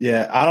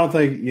 Yeah, I don't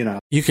think,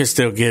 You can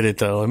still get it,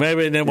 though.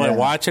 Maybe nobody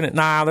watching it.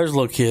 Nah, there's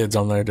little kids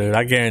on there, dude.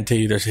 I guarantee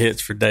you there's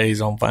hits for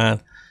days on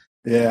Vine.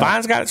 Yeah.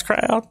 Vine's got its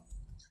crowd.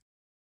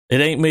 It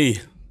ain't me.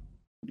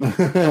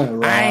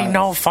 Right. I ain't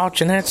no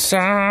fortunate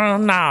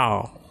son,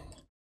 no.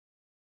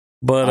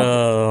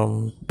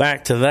 But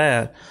back to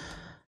that.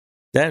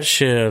 That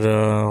shit,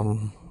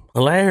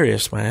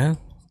 hilarious, man.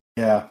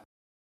 Yeah.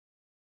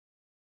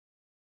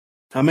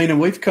 I mean, and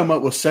we've come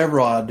up with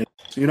several ideas.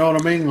 You know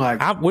what I mean? Like,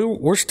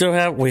 we're still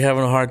having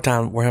a hard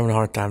time. We're having a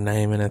hard time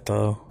naming it,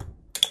 though.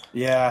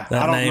 Yeah,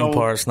 that name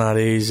part's not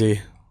easy.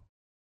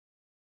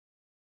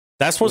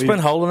 That's what's been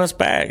holding us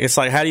back. It's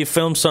like, how do you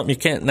film something you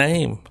can't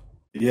name?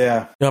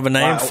 Yeah, you have a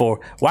name for.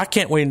 Why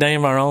can't we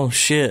name our own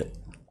shit?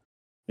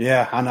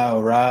 Yeah, I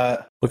know, right?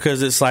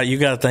 Because it's like, you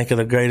got to think of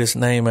the greatest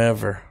name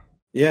ever.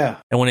 Yeah,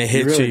 and when it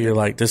hits you're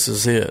like, this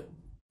is it.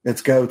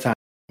 It's go time.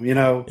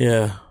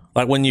 Yeah,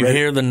 like when you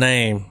hear the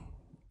name.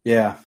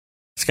 Yeah.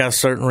 It's got a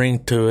certain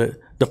ring to it.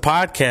 The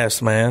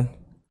podcast, man.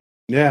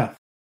 Yeah.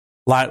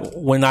 Like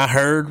when I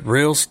heard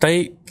Real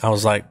State, I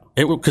was like,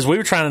 because we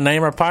were trying to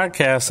name our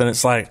podcast, and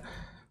it's like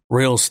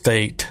Real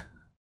State.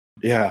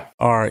 Yeah.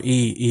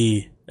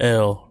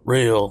 REEL,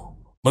 real,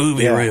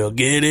 movie real,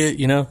 get it,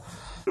 you know?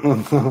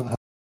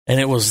 And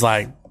it was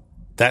like,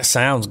 that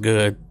sounds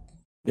good.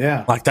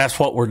 Yeah. Like that's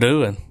what we're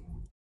doing.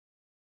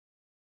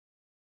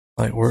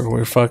 Like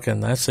we're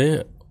fucking, that's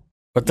it.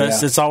 But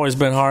it's always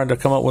been hard to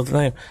come up with a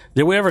name.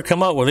 Did we ever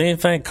come up with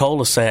anything?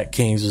 Cul-de-sac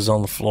Kings was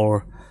on the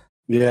floor.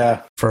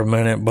 Yeah. For a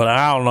minute, but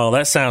I don't know.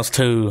 That sounds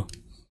too.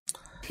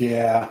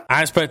 Yeah.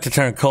 I expect to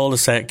turn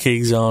Cul-de-sac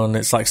Kings on.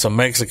 It's like some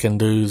Mexican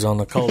dudes on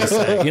the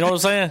cul-de-sac. You know what I'm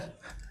saying?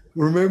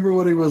 Remember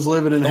when he was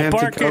living in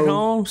Hampton Cove?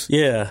 Homes?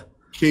 Yeah.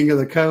 King of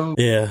the Cove?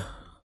 Yeah.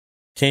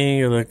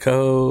 King of the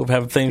Cove.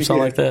 Have a theme song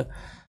like that?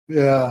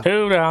 Yeah.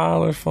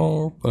 $2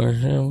 for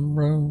pushing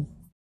bro.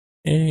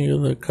 King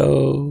of the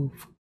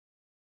Cove.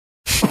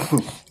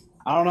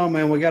 I don't know,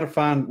 man. We gotta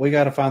find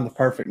the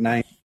perfect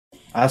name.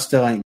 I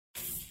still ain't.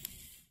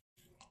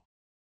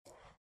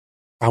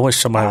 I wish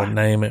somebody would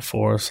name it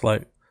for us.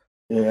 Like,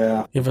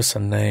 yeah, give us a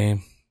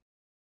name.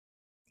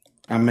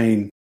 I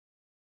mean,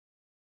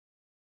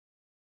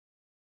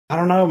 I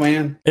don't know,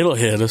 man. It'll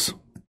hit us.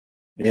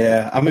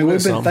 Yeah, I mean,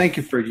 we've been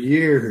thinking for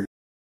years.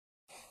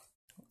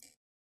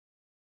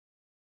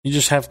 You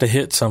just have to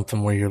hit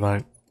something where you're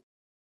like,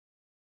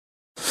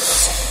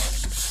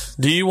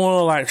 do you want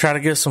to like try to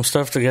get some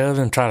stuff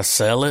together and try to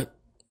sell it?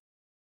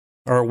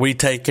 Or are we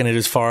taking it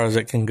as far as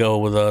it can go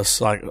with us,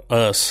 like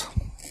us?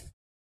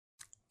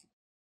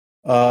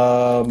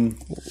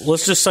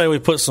 Let's just say we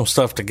put some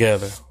stuff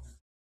together.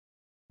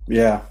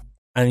 Yeah.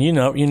 And you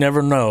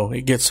never know.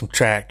 It gets some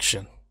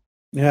traction.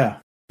 Yeah.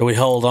 Do we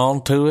hold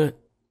on to it?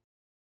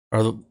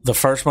 Or the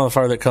first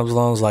motherfucker that comes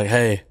along is like,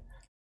 hey,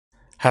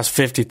 how's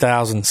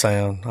 50,000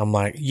 sound? I'm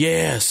like,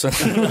 yes. Is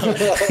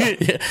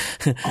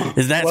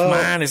that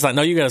mine? It's like,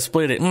 no, you got to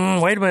split it.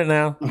 Wait a minute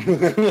now.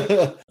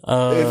 But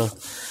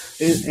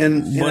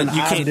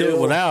you can't do it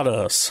without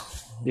us.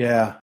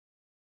 Yeah.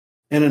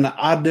 In an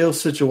ideal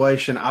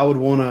situation, I would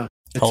want to.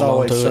 It's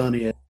always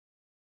sunny.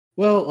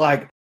 Well,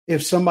 like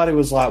if somebody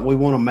was like, "We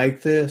want to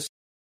make this,"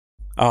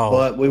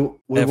 but we want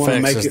to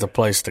make is the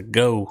place to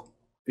go.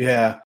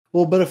 Yeah.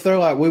 Well, but if they're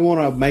like, "We want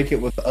to make it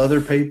with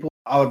other people,"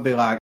 I would be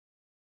like,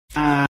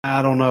 I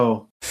don't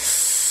know.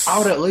 I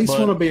would at least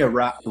want to be a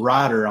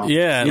writer on.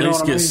 Yeah, at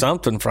least get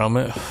something from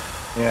it.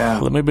 Yeah.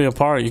 Let me be a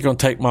part. You're gonna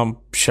take my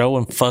show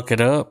and fuck it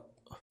up?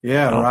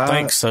 Yeah, I don't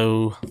think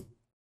so.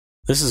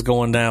 This is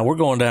going down. We're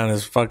going down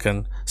as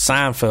fucking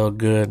Seinfeld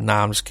good.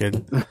 Nah, I'm just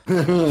kidding.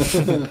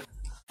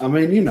 I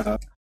mean,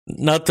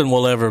 nothing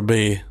will ever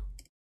be.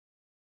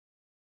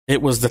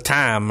 It was the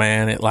time,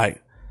 man. It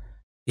like,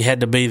 you had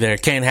to be there.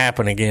 Can't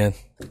happen again.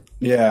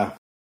 Yeah.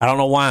 I don't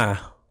know why. I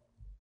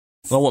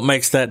don't know what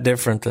makes that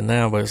different than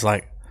now, but it's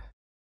like,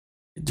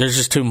 there's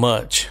just too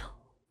much.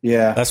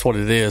 Yeah. That's what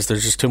it is.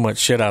 There's just too much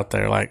shit out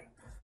there. Like,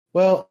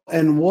 well,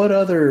 and what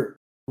other,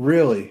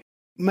 really?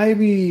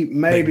 Maybe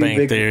Big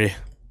Bang Theory.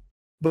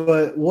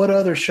 But what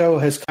other show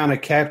has kind of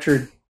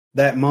captured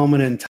that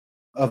moment in time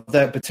of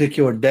that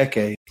particular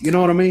decade? You know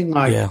what I mean?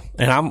 Like, yeah,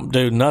 and I'm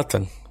doing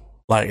nothing.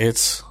 Like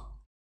it's,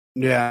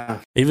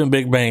 yeah, even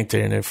Big Bang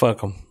Theory, and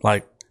fuck them.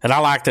 Like, and I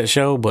like that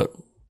show, but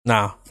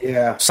nah,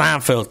 yeah,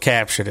 Seinfeld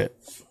captured it.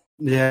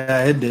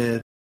 Yeah, it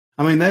did.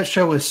 I mean, that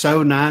show is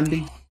so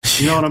 90.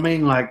 You know what I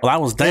mean? Like, well, I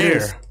was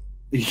there.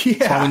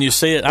 Yeah, so when you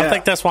see it, I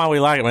think that's why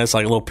we like it. Man, it's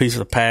like a little piece of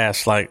the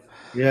past. Like,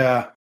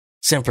 yeah,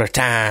 simpler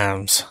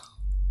times.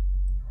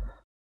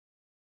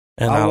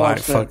 And I like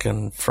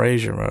fucking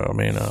Frasier. I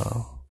mean,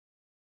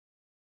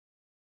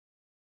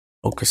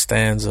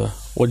 Costanza.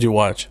 What'd you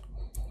watch?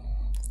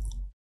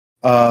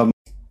 I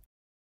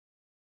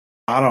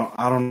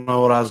don't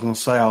know what I was gonna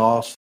say. I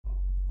lost.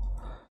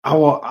 I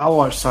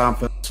watched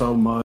Seinfeld so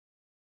much.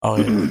 Oh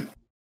yeah.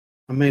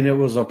 I mean, it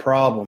was a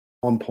problem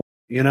at one point.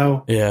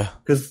 Yeah.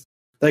 Because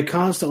they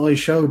constantly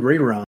showed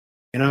reruns.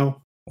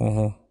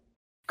 Mm-hmm.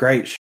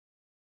 Great.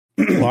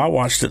 Well, I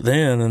watched it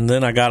then, and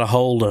then I got a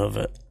hold of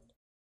it.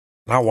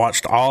 I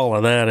watched all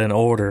of that in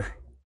order.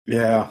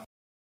 Yeah.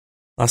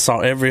 I saw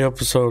every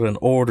episode in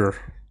order.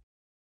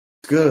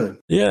 Good.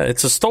 Yeah,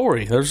 it's a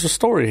story. There's a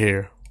story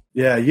here.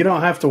 Yeah, you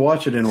don't have to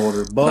watch it in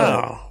order,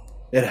 but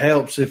it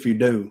helps if you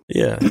do.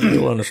 Yeah,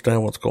 you'll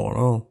understand what's going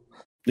on.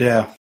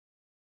 Yeah.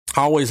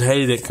 I always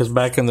hated it because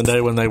back in the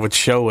day when they would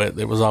show it,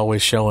 it was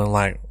always showing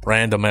like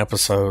random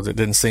episodes. It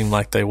didn't seem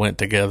like they went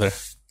together.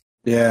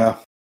 Yeah.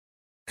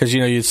 Because,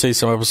 you'd see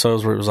some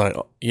episodes where it was like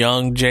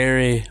young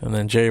Jerry, and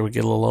then Jerry would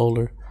get a little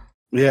older.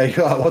 Yeah,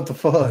 you're like, what the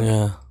fuck?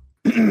 Yeah.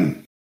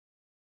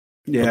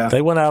 Yeah. But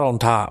they went out on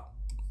top.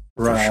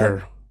 Right.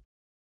 For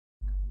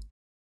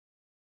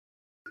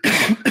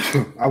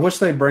sure. I wish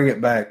they'd bring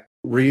it back.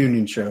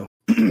 Reunion show.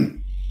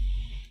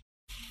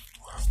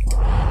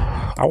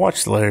 I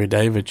watched the Larry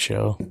David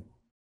show.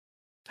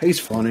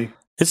 He's funny.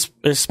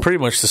 It's pretty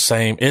much the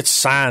same. It's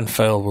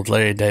Seinfeld with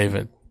Larry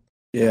David.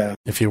 Yeah.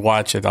 If you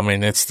watch it, I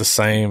mean, it's the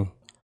same.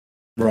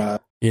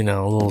 Right.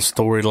 Little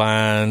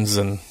storylines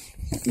and.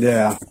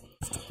 Yeah.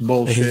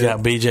 Bullshit. He's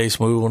got BJ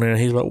Smooth on there. And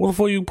he's like, "What the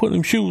fuck you putting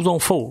them shoes on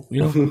for?"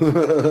 You know.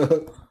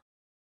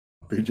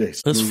 BJ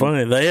Smooth. It's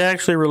funny. They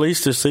actually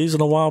released this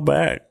season a while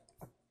back.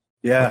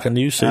 Yeah, like a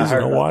new season.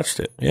 I watched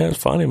it. Yeah, it's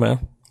funny,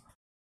 man.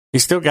 He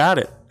still got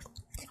it.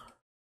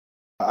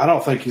 I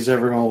don't think he's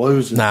ever going to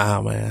lose it.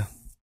 Nah, man.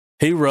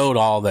 He wrote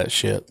all that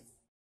shit.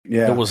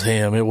 Yeah, it was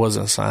him. It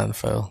wasn't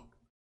Seinfeld.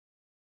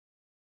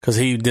 Because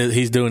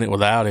he's doing it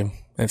without him.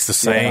 It's the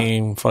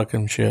same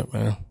fucking shit,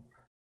 man.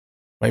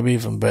 Maybe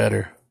even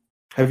better.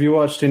 Have you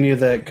watched any of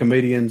that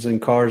Comedians in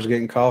Cars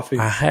Getting Coffee?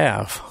 I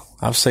have.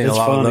 I've seen a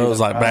lot of those,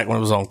 like back when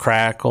it was on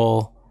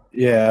Crackle.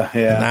 Yeah.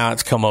 Now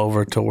it's come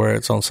over to where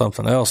it's on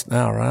something else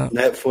now, right?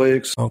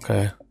 Netflix.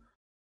 Okay.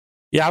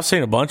 Yeah, I've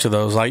seen a bunch of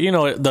those. Like,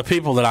 the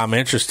people that I'm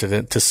interested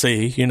in to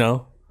see,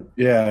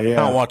 Yeah. I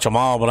don't watch them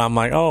all, but I'm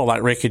like, oh,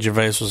 like Ricky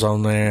Gervais was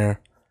on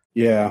there.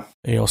 Yeah.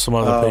 Some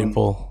other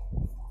people.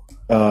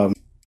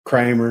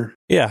 Kramer.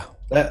 Yeah.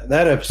 That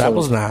episode. That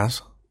was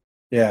nice.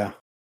 Yeah.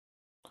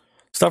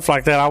 Stuff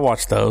like that, I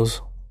watch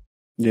those.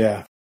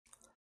 Yeah.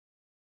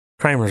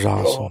 Kramer's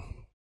awesome.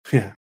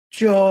 Yeah.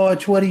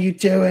 George, what are you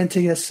doing to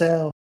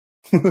yourself?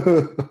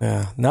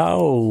 Yeah.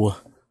 No.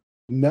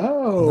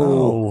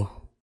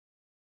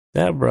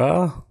 Yeah,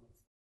 bro.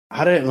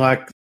 I didn't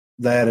like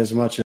that as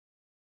much as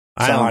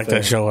I didn't like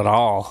that show at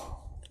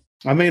all.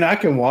 I mean, I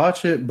can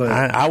watch it, but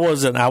I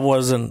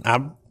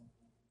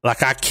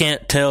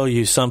can't tell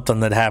you something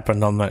that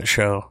happened on that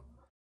show.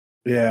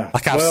 Yeah.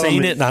 Like I've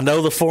seen it and I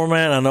know the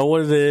format, I know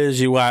what it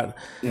is.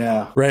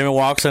 Raymond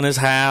walks in his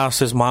house,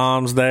 his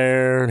mom's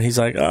there, and he's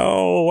like,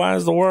 "Oh, why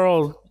is the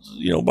world,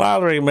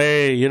 bothering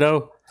me?"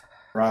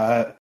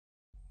 Right.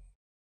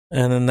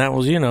 And then that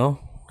was, he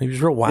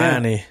was real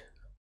whiny.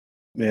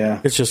 Yeah.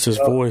 It's just his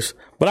voice.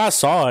 But I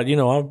saw it,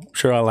 I'm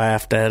sure I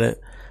laughed at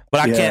it. But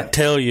I can't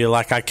tell you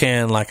like I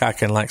can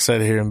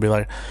sit here and be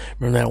like,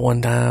 remember that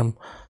one time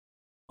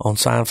on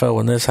Seinfeld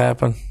when this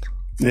happened?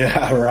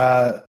 Yeah,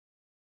 right.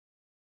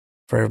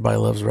 For Everybody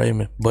Loves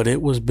Raymond. But it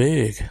was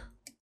big.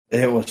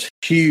 It was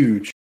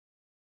huge.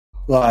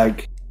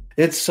 Like,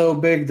 it's so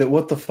big that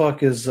what the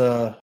fuck is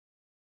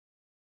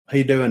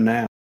he doing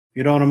now?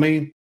 You know what I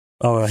mean?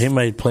 Oh, he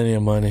made plenty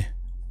of money.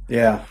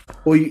 Yeah.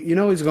 Well,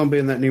 he's going to be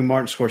in that new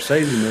Martin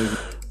Scorsese movie.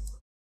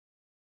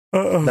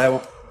 That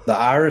one, The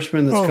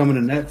Irishman that's coming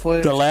to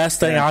Netflix. The last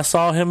thing I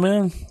saw him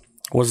in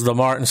was the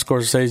Martin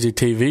Scorsese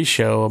TV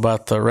show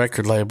about the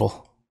record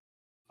label.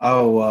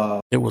 Oh.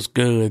 It was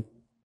good.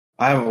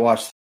 I haven't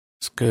watched it.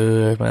 It's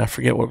good, man. I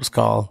forget what it was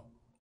called.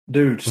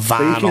 Dude,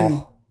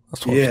 Vinyl.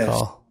 That's what it's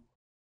called.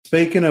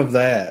 Speaking of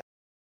that,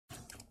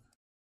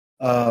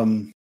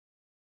 have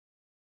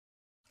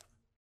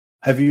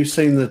you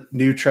seen the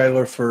new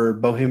trailer for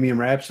Bohemian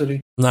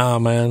Rhapsody? Nah,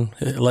 man.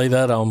 Lay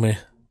that on me.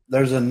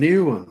 There's a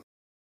new one.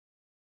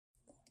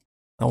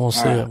 I want to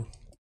see it.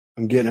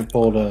 I'm getting it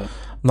pulled up.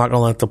 I'm not going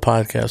to let the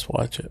podcast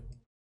watch it.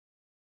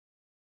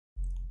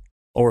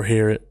 Or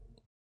hear it.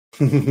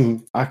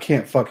 I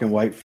can't fucking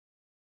wait.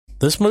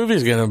 This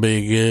movie's going to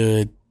be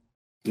good.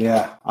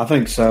 Yeah, I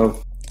think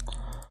so.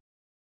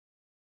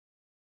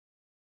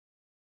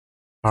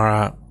 All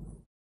right.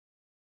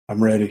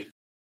 I'm ready.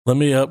 Let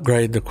me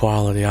upgrade the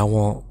quality.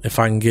 If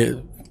I can get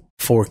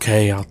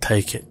 4K, I'll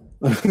take it.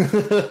 All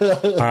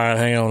right,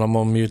 hang on. I'm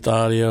going to mute the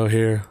audio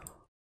here.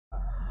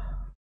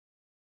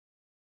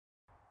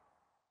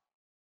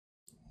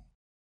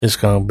 It's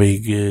going to be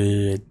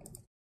good.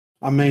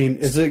 I mean,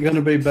 is it going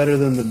to be better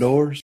than The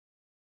Doors?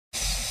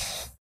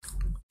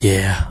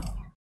 Yeah.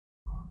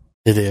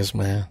 It is,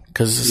 man.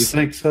 Cause you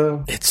think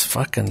so? It's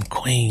fucking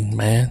Queen,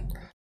 man.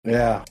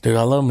 Yeah. Dude,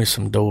 I love me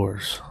some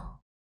Doors.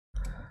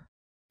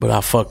 But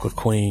I fuck with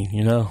Queen,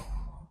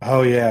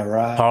 Oh, yeah,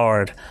 right.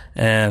 Hard.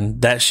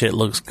 And that shit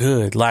looks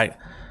good. Like,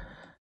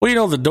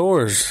 the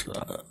Doors,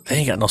 they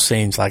ain't got no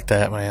scenes like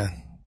that, man.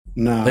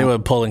 No. They were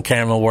pulling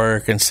camera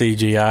work and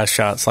CGI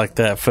shots like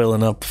that,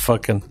 filling up the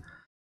fucking...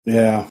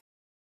 Yeah.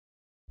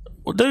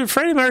 Well, dude,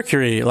 Freddie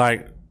Mercury,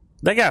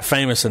 they got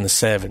famous in the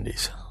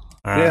 70s.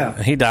 Yeah.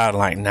 And he died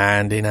in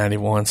 90,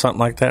 91, something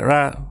like that,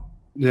 right?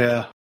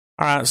 Yeah.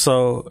 All right,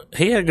 so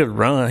he had a good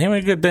run. He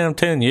made a good damn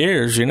 10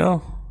 years,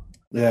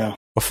 Yeah.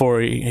 Before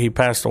he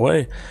passed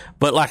away.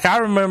 But, I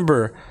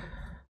remember...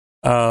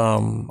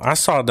 I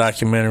saw a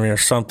documentary or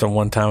something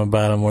one time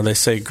about him where they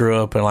say he grew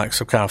up in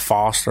some kind of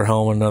foster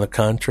home in another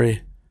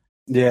country.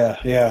 Yeah,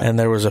 yeah. And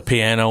there was a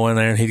piano in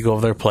there and he'd go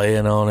over there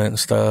playing on it and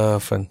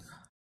stuff. And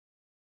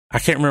I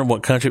can't remember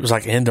what country. It was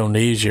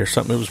Indonesia or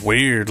something. It was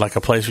weird,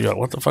 a place where you're like,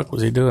 what the fuck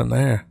was he doing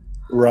there?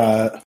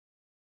 Right.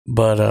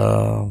 But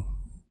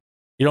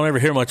you don't ever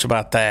hear much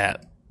about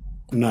that.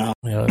 No.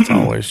 It's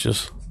always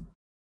just,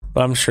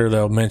 but I'm sure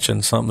they'll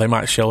mention something. They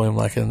might show him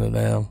in the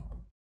damn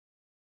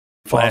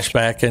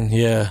flashbacking,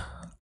 yeah.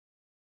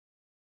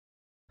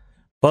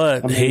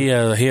 But he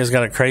has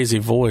got a crazy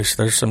voice.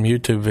 There's some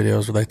YouTube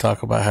videos where they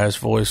talk about how his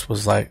voice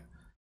was I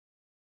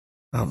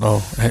don't know,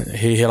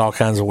 he hit all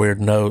kinds of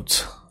weird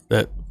notes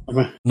that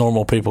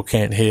normal people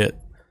can't hit.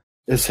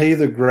 Is he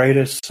the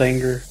greatest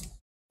singer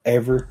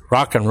ever?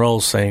 Rock and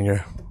roll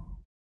singer.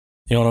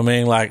 You know what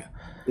I mean?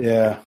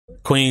 Yeah.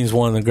 Queen's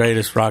one of the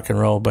greatest rock and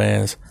roll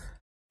bands.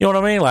 You know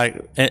what I mean?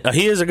 Like,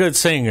 he is a good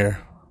singer.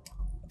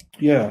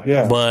 Yeah,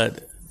 yeah.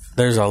 But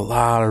there's a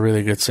lot of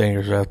really good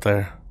singers out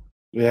there.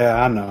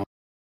 Yeah, I know.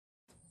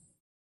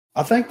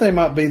 I think they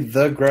might be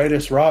the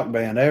greatest rock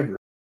band ever.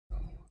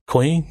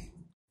 Queen?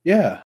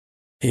 Yeah.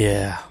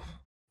 Yeah.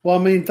 Well,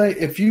 I mean,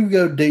 if you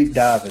go deep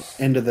diving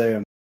into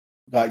them,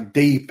 like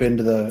deep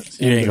into the...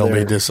 You ain't going to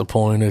be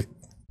disappointed.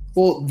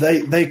 Well,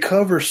 they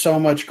cover so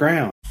much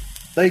ground.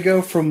 They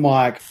go from,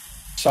 like,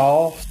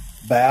 soft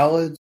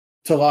ballads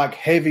to, like,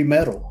 heavy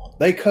metal.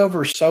 They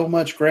cover so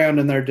much ground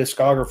in their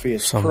discography.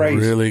 It's some crazy.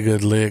 Really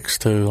good licks,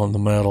 too, on the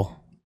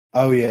metal.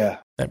 Oh, yeah.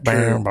 That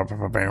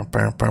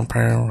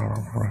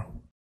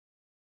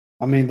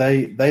I mean,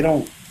 they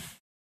don't...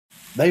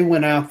 They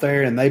went out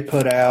there and they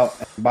put out,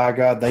 and by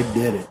God, they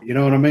did it. You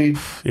know what I mean?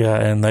 Yeah,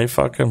 and they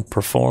fucking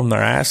performed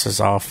their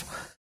asses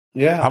off.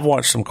 Yeah. I've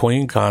watched some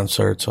Queen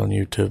concerts on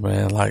YouTube,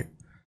 man, like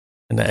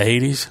in the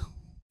 80s.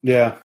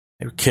 Yeah.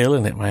 They were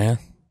killing it, man.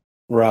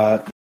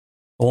 Right.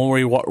 The one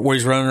where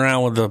he's running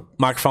around with the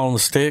microphone on the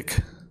stick.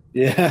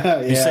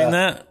 Yeah. You seen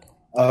that?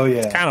 Oh, yeah.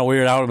 It's kind of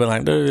weird. I would have been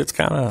like, dude, it's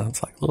kind of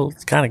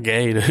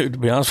gay, dude, to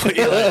be honest with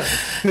you. Like,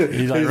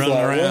 he's like running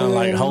around,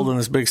 like holding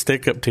this big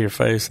stick up to your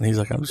face, and he's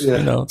like, I'm just,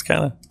 it's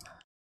kind of.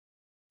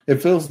 It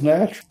feels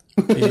natural.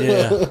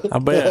 Yeah, I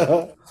bet.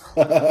 All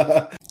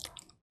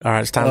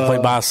right, it's time to play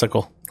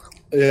bicycle.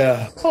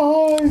 Yeah.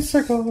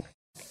 Bicycle.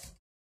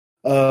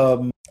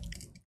 But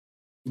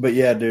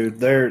yeah, dude,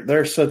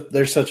 they're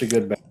such a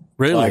good band.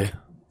 Really? Like,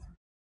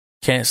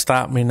 Can't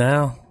Stop Me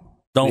Now.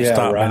 Don't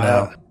stop me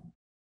now.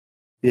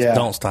 Yeah.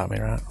 Don't stop me,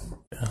 right?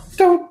 Yeah.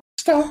 Don't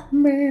stop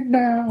me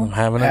now. I'm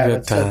having a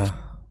good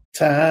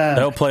time.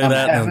 They'll play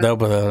that and they'll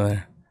put that in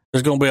there.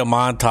 There's going to be a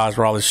montage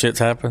where all this shit's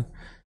happened.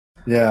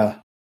 Yeah.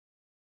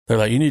 They're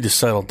like, you need to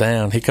settle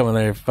down. He coming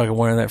there fucking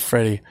wearing that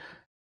Freddie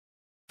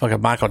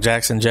fucking Michael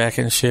Jackson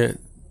jacket and shit.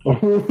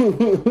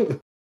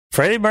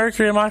 Freddie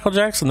Mercury and Michael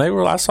Jackson,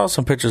 I saw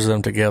some pictures of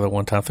them together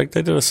one time. I think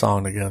they did a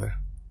song together.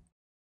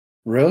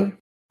 Really?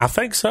 I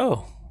think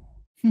so.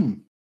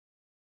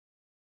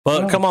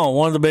 But come on,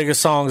 one of the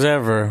biggest songs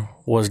ever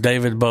was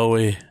David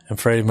Bowie and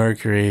Freddie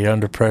Mercury,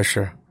 Under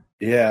Pressure.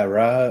 Yeah,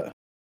 right.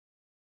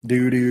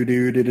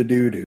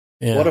 Do.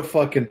 Yeah. What a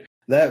fucking,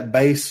 that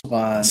bass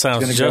line.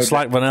 Sounds just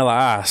like Vanilla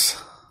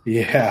Ice.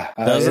 Yeah.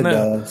 Doesn't it?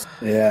 Does.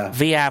 Yeah.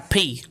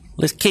 VIP.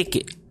 Let's kick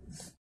it.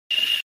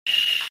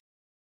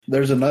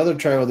 There's another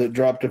trailer that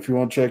dropped if you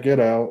want to check it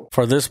out.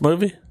 For this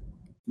movie?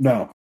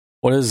 No.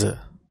 What is it?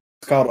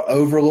 It's called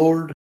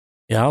Overlord.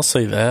 Yeah, I'll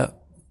see that.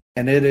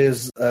 And it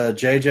is a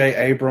J.J.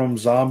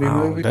 Abrams zombie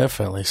movie. I'll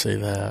definitely see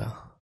that.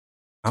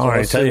 I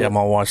already tell you I'm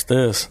going to watch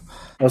this.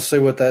 Let's see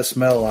what that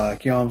smell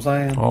like. You know what I'm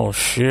saying? Oh,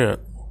 shit.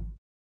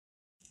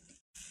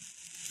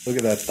 Look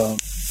at that thumb.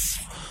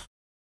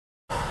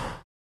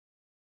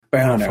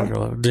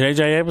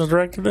 J.J. Abrams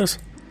directed this?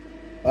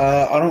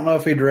 I don't know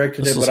if he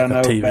directed it, but I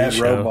know Bad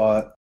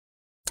Robot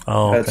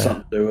had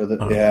something to do with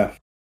it. Yeah.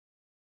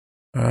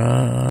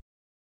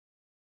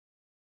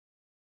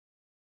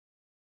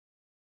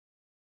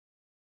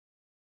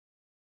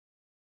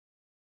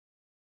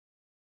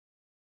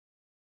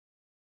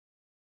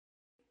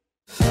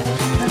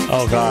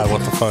 Oh God,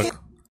 what the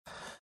fuck?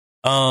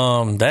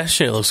 That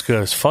shit looks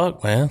good as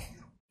fuck, man.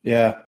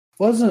 Yeah.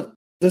 Wasn't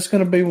this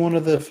gonna be one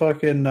of the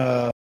fucking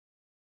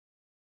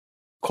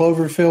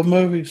Cloverfield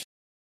movies?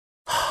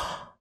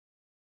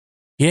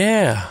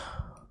 Yeah.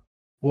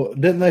 Well,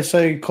 didn't they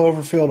say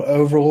Cloverfield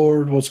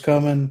Overlord was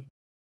coming?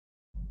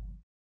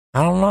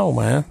 I don't know,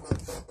 man.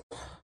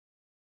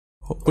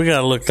 We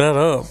gotta look that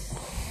up.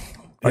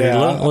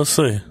 Let's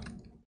see.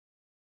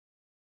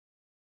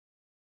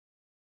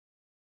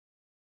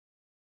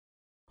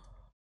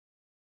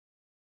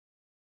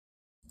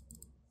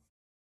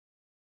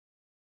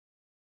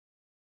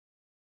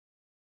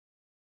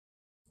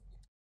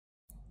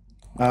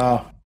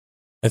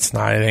 It's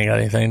not. It ain't got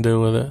anything to do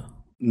with it.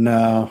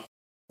 No,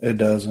 it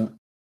doesn't.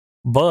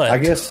 But I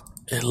guess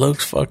it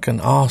looks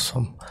fucking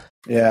awesome.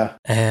 Yeah,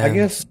 and I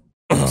guess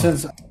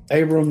since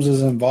Abrams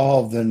is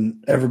involved,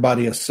 then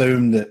everybody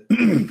assumed that.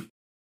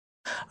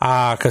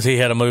 Because he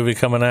had a movie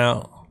coming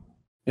out.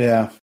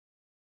 Yeah.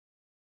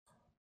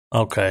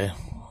 Okay.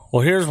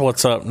 Well, here's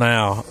what's up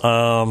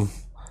now.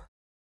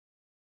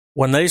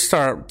 When they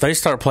start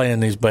playing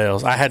these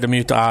bells, I had to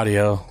mute the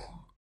audio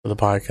for the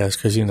podcast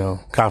because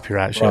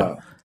copyright shit. Right.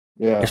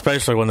 Yeah.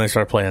 Especially when they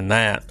start playing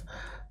that.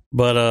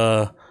 But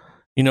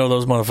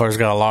those motherfuckers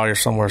got a lawyer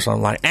somewhere, so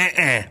I'm like,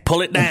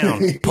 pull it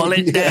down, pull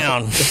it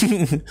down.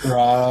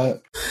 Right.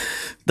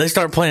 They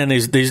start playing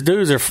these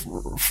dudes are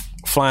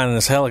flying in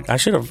this helicopter.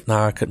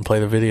 I couldn't play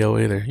the video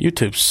either.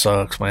 YouTube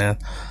sucks, man.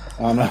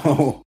 I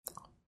know.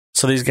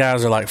 So these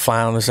guys are like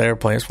flying on this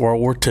airplane. It's World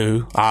War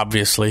II,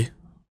 obviously,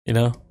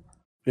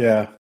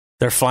 Yeah.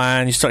 They're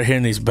flying. You start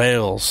hearing these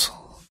bells.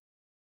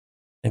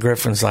 And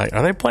Griffin's like,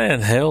 are they playing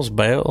Hell's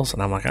Bells?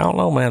 And I'm like, I don't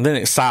know, man. Then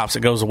it stops.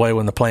 It goes away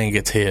when the plane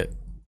gets hit.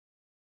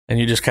 And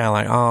you're just kind of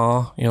like,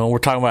 we're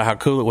talking about how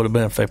cool it would have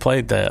been if they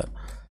played that.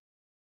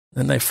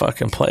 And they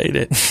fucking played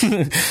it.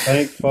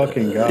 Thank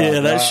fucking God.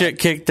 Yeah, that shit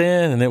kicked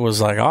in, and it was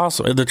like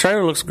awesome. The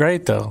trailer looks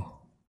great, though.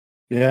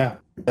 Yeah,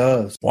 it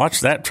does.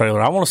 Watch that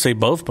trailer. I want to see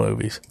both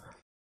movies.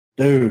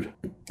 Dude,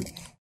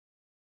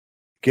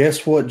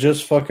 guess what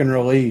just fucking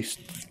released?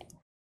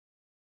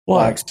 What?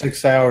 Like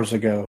 6 hours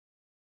ago.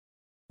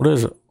 What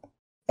is it?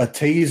 A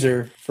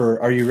teaser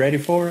for, are you ready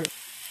for it?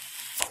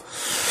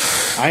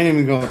 I ain't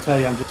even going to tell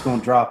you. I'm just going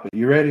to drop it.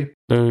 You ready?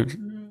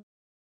 Dude.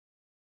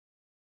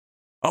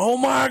 Oh,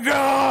 my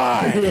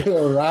God.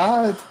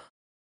 Right?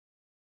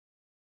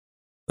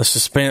 The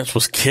suspense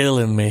was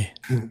killing me.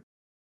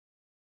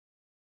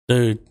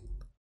 Dude.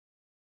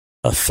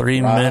 A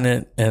 3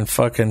 minute and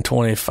fucking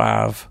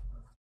 25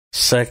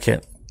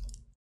 second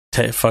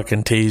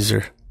fucking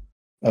teaser.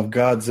 Of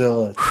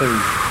Godzilla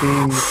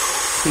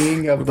 2.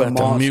 King of the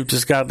monsters. To mute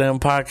this goddamn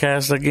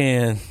podcast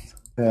again.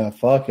 Yeah,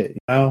 fuck it. You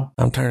know?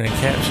 I'm turning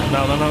caption.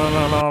 No.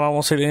 I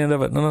won't see the end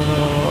of it. No.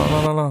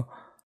 All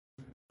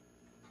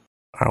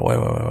right, wait.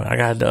 I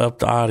got to up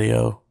the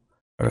audio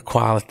or the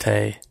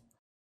quality.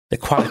 The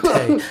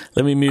quality.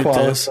 Let me mute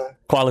this.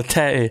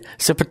 Quality.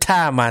 Sip of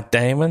time, Matt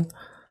Damon.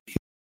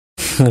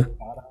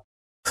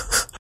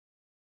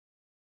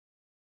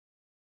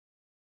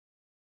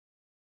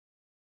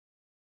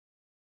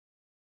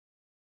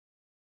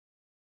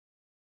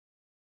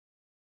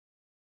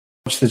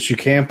 That you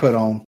can put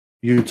on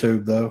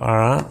YouTube, though. All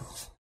right.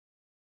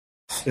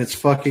 It's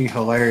fucking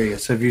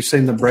hilarious. Have you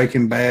seen the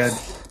Breaking Bad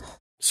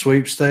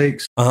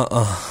sweepstakes?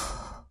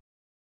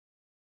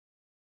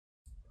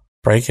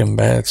 Breaking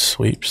Bad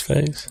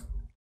sweepstakes?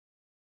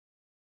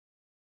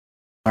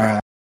 All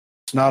right.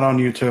 It's not on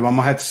YouTube. I'm going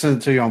to have to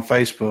send it to you on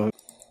Facebook.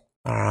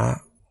 All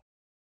right.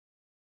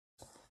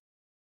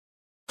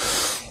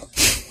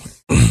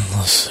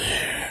 Let's see.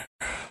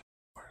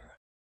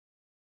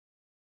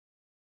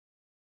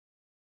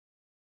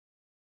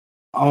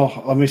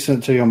 Oh, let me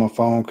send it to you on my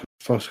phone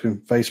because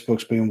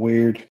Facebook's being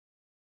weird.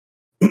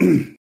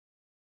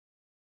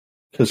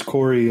 Because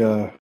Corey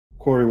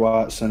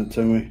White sent it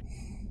to me.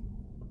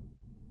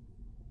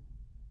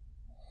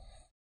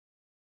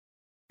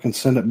 I can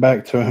send it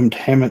back to him,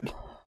 damn it.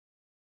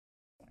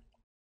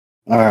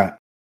 All right.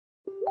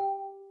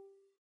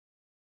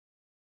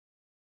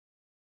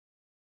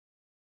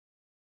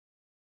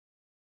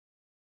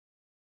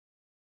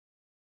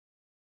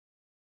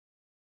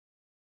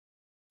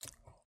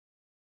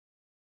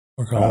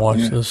 We're going to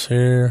watch this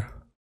here.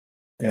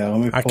 Yeah, let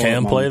me I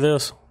can play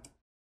this?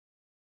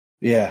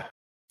 Yeah.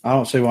 I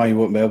don't see why you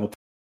wouldn't be able to.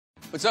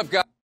 What's up,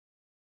 guys?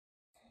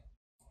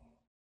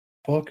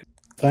 Fucking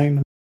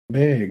thing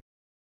big.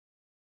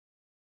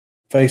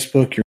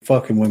 Facebook, you're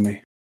fucking with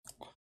me.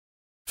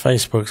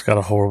 Facebook's got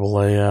a horrible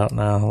layout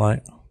now.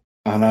 Like,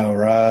 I know,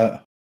 right?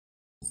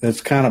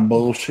 It's kind of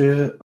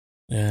bullshit.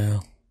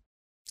 Yeah.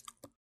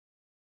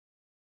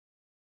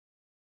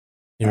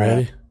 You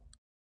ready?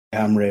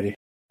 Yeah, I'm ready.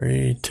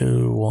 3,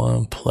 2,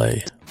 1,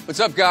 play. What's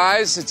up,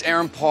 guys? It's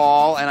Aaron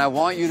Paul, and I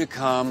want you to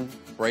come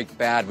break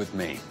bad with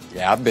me.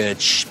 Yeah,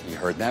 bitch. You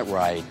heard that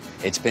right.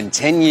 It's been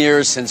 10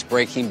 years since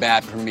Breaking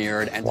Bad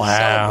premiered, and to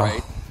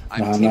celebrate,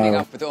 I'm teaming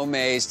up with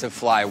Omaze to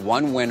fly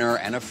one winner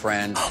and a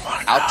friend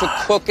out to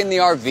cook in the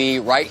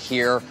RV right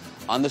here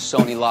on the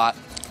Sony lot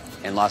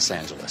in Los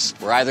Angeles.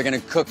 We're either going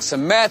to cook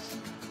some meth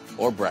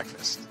or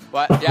breakfast.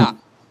 But, yeah.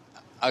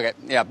 Okay,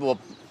 yeah, well,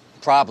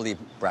 probably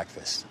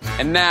breakfast.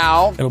 And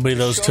now, it'll be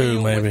those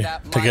two, maybe,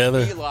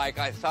 together. Like,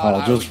 I thought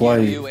I would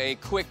give you a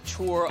quick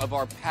tour of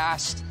our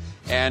past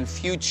and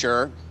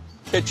future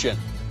kitchen.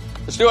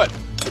 Let's do it.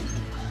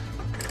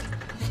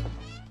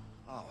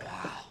 Oh,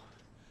 wow.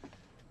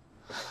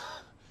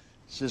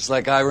 It's just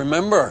like I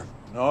remember.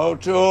 No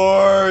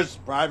tours,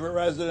 private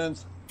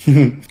residence.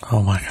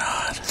 Oh, my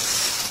God.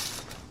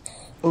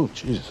 Oh,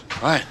 Jesus.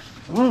 All right.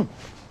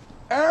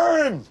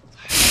 Aaron!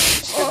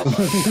 Oh, look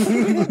at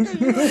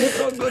you. It's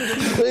so good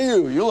to see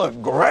you. You look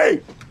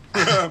great.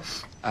 What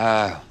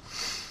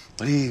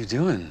are you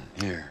doing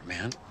here,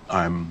 man?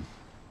 I'm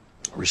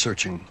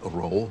researching a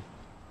role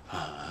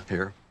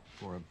here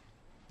for a,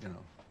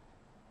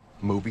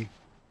 movie.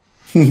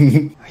 Are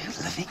you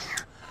living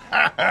here?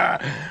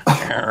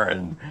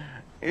 Aaron,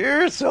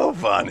 you're so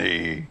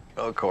funny.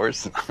 Of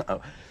course.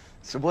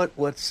 So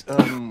what's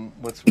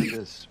with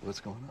this?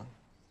 What's going on?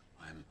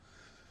 I'm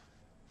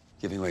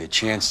giving away a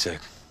chance to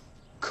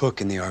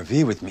cook in the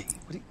RV with me.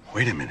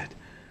 Wait a minute.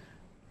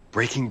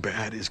 Breaking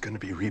Bad is going to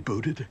be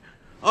rebooted?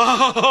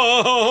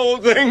 Oh,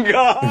 thank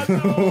God.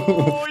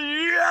 Oh,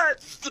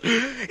 yes.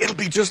 It'll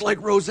be just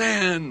like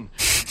Roseanne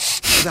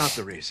without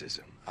the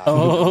racism.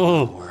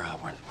 We're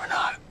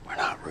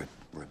not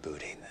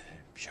rebooting the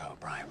show,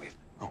 Brian.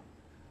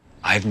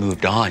 I've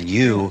moved on.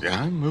 You?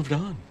 Yeah, I moved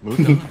on.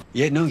 Moved on.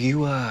 Yeah, no,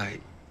 you.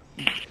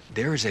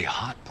 There is a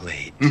hot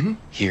plate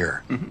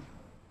here. Mm-hmm.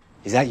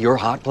 Is that your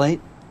hot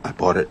plate? I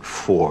bought it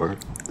for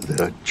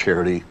the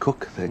charity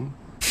cook thing.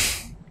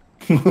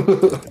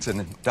 It's an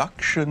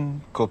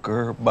induction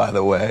cooker, by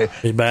the way.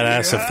 Be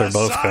badass if they're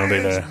both going to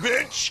be there.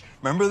 Bitch!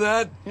 Remember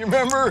that? You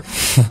remember?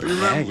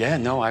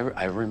 No, I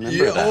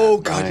remember that. Oh,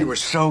 God, you were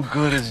so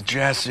good as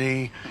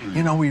Jesse.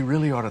 You know, we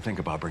really ought to think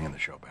about bringing the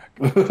show back.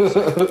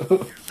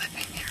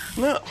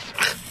 No.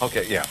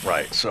 Okay, yeah,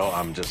 right. So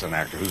I'm just an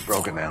actor who's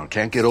broken down.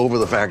 Can't get over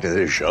the fact that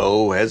this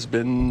show has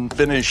been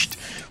finished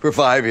for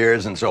 5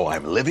 years, and so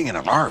I'm living in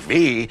an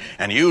RV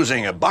and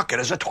using a bucket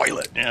as a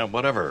toilet. Yeah,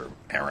 whatever,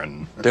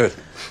 Aaron. Dude.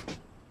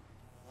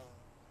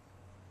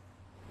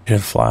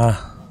 Good fly.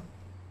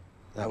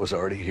 That was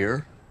already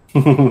here?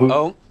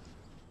 Oh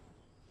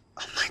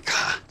my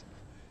God.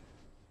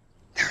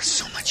 There's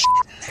so much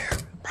shit in there,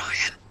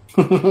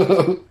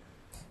 Brian.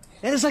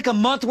 There's like a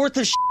month worth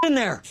of shit in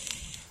there.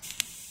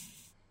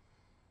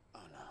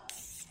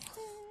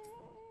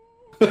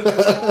 They're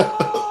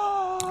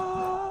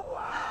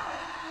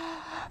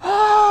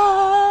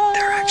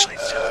actually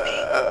filming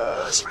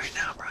us right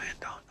now, Brian.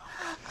 Don't.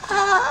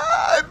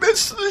 I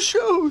miss the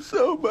show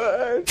so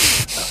much.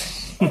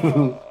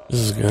 This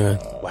is good.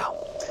 Wow.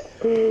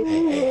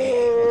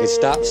 Hey. Okay,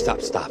 stop.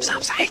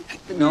 Hey,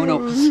 no.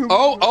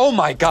 Oh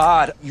my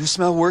God. You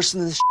smell worse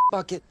than this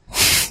bucket.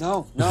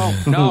 No.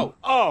 Oh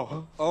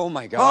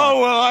my God.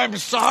 Oh, well, I'm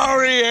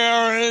sorry,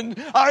 Aaron.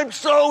 I'm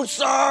so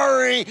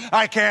sorry.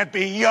 I can't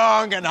be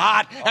young and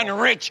hot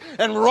and rich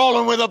and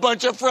rolling with a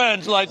bunch of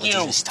friends like you.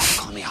 Just stop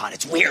calling me hot.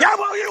 It's weird. Yeah,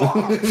 well, you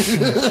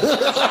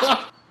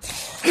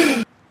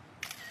are.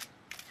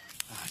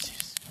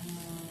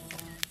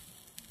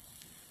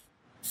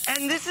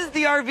 And this is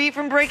the RV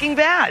from Breaking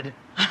Bad.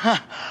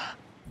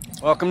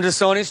 Welcome to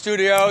Sony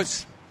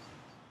Studios.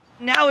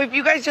 Now, if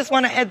you guys just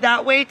want to head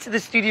that way to the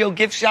studio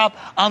gift shop,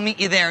 I'll meet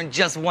you there in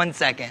just 1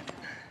 second.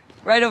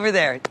 Right over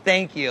there.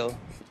 Thank you.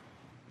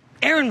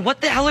 Aaron, what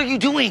the hell are you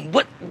doing?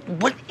 What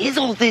is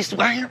all this?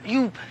 Why aren't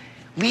you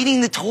leading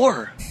the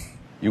tour?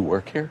 You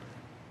work here?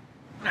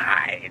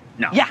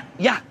 No. Yeah,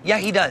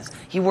 he does.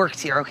 He works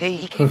here, okay?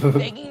 He kept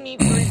begging me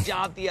for a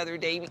job the other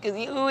day because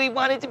he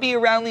wanted to be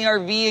around the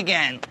RV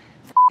again.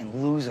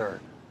 F***ing loser.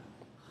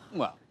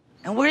 Well.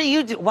 And what are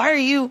you doing? Why are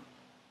you...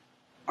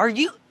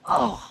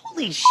 Oh,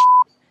 holy shit.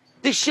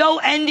 The show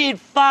ended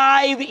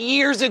 5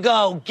 years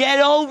ago.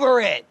 Get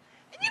over it.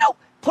 And,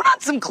 put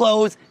on some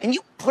clothes and you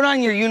put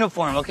on your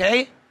uniform,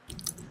 okay?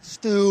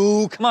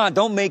 Stu, come on,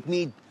 don't make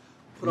me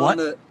put on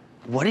the...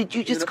 What did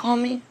you just call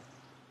me?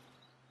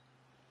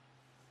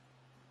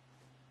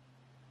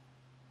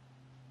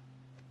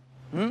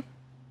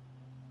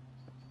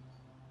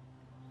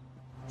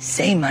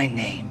 Say my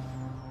name.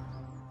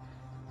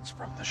 It's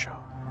from the show.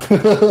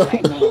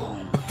 I know.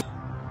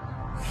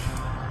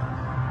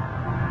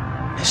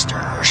 Mr.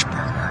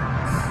 Hirschberger.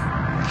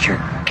 You're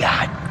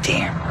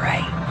goddamn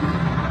right.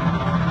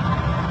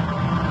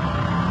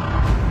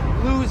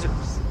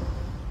 Losers.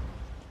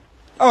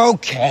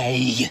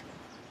 Okay.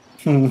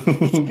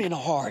 It's been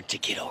hard to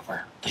get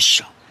over the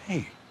show.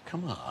 Hey,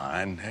 come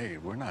on. Hey,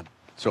 we're not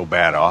so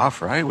bad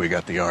off, right? We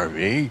got the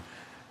RV.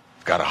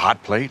 Got a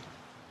hot plate.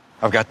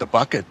 I've got the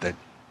bucket that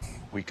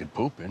we could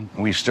poop in.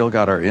 We still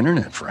got our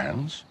internet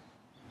friends.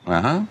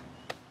 Uh-huh.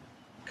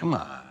 Come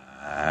on.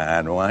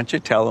 Why don't you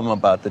tell them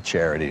about the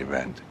charity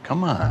event?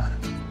 Come on.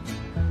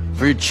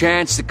 For your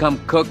chance to come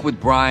cook with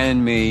Brian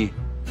and me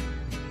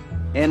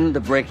in the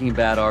Breaking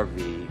Bad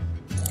RV,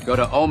 go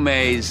to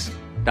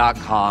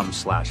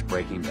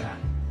omaze.com/Breaking Bad.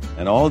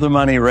 And all the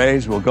money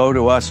raised will go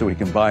to us so we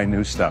can buy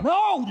new stuff.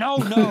 No.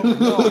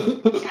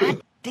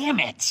 God damn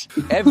it.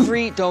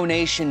 Every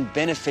donation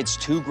benefits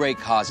two great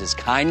causes,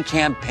 Kind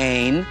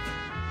Campaign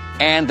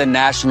and the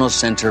National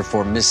Center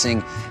for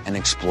Missing and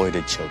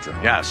Exploited Children.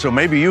 Yeah, so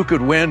maybe you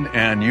could win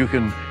and you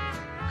can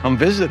come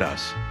visit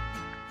us,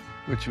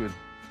 which would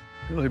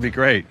really be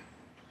great.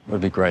 Would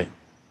be great.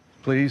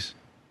 Please?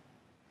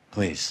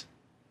 Please.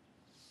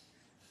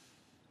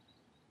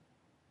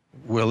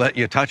 We'll let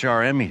you touch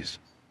our Emmys.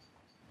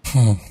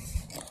 You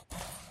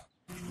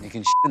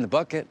can shit in the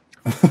bucket.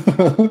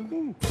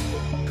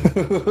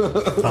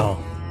 Oh,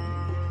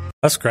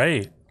 that's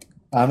great.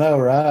 I know,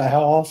 right?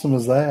 How awesome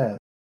is that?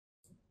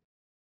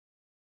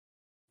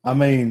 I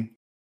mean,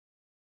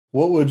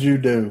 what would you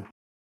do?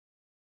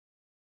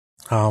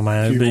 Oh,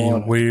 man, it'd be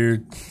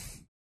weird.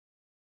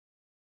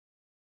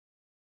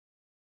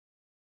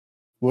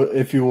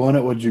 If you won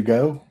it, would you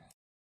go?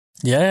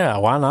 Yeah,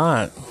 why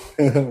not?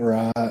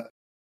 Right.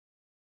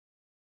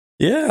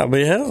 Yeah, I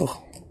mean,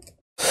 hell.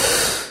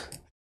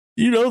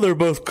 They're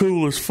both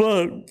cool as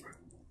fuck.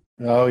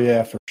 Oh,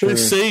 yeah, for sure. They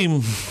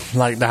seem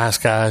like nice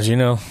guys,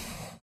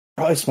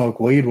 Probably smoke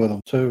weed with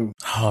them, too.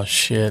 Oh,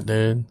 shit,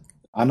 dude.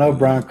 I know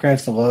Bryan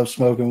Cranston loves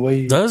smoking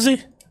weed. Does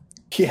he?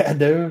 Yeah,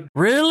 dude.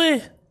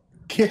 Really?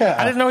 Yeah.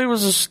 I didn't know he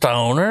was a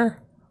stoner.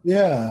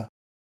 Yeah.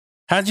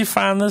 How'd you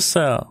find this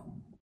out?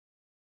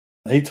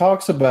 He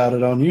talks about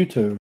it on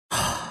YouTube.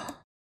 Oh,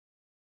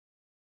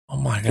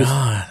 my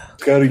God.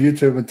 Just go to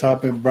YouTube and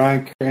type in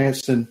Bryan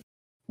Cranston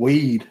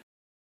weed.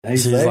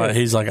 He's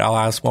like,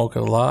 I smoke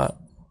it a lot.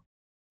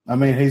 I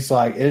mean, he's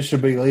like, it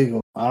should be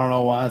legal. I don't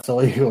know why it's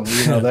illegal.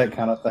 That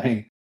kind of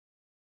thing.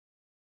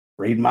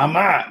 Read my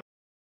mind.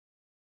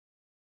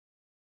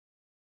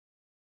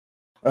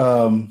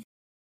 If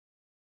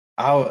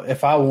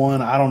I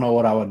won, I don't know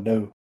what I would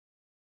do.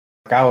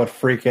 Like, I would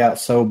freak out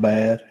so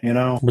bad, you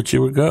know. But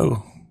you would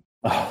go.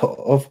 Oh,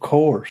 of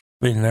course.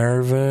 Be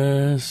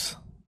nervous.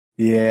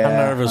 Yeah. How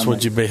nervous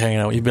would you be hanging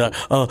out? You'd be like,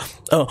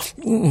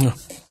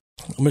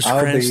 Mr.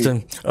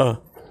 Cranston,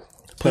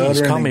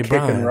 please call me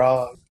Brian.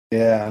 Rock.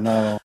 Yeah, I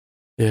know.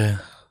 Yeah.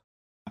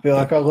 I feel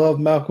like I love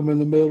Malcolm in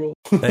the Middle.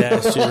 They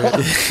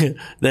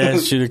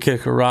asked you to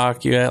kick a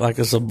rock. You act like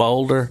it's a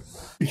boulder.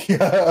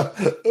 Yeah.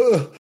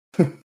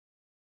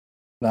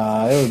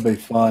 Nah, it would be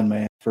fun,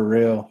 man, for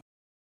real.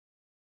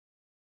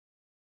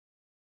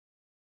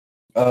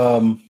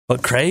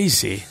 But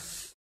crazy.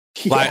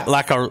 Yeah.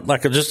 Like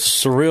a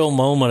just a surreal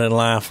moment in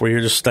life where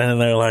you're just standing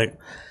there like,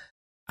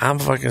 I'm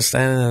fucking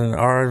standing in an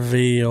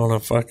RV on a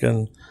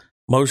fucking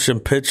motion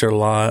picture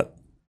lot.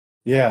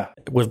 Yeah.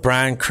 With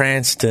Bryan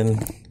Cranston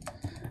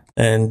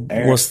and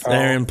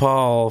Aaron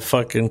Paul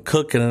fucking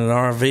cooking in an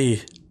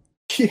RV.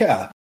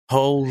 Yeah.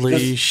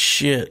 Holy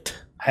shit.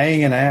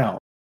 Hanging out.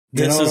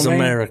 This is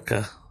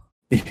America.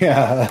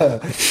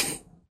 Yeah.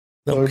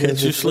 Don't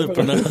catch you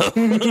slipping up.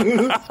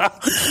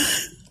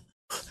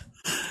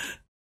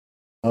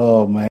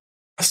 Oh, man.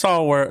 I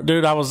saw where,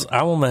 dude, I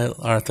on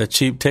the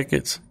cheap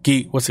tickets.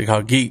 What's it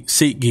called?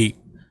 SeatGeek.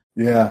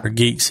 Yeah. Or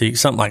Geek Seat,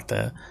 something like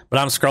that. But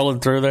I'm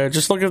scrolling through there,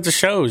 just looking at the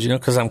shows,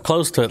 because I'm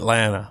close to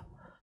Atlanta.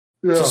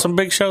 Yeah. So some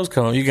big shows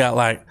coming. You got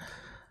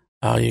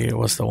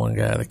what's the one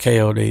guy? The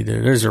KOD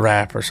dude. There's a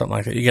rapper or something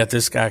like that. You got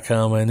this guy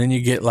coming, and then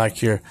you get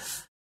like your,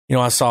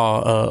 I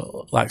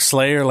saw like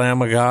Slayer,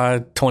 Lamb of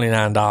God,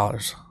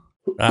 $29.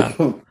 Right?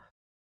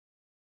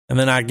 And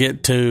then I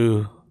get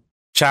to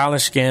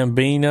Childish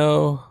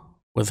Gambino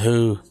with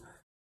who?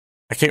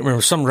 I can't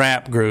remember, some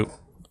rap group.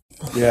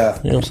 Yeah.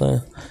 You know what I'm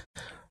saying?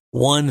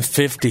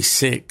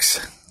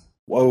 $156.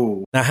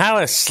 Whoa. Now, how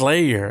is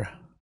Slayer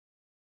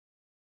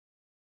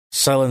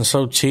selling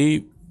so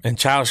cheap and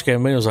Childish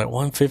Gambino's like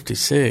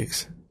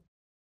 $156?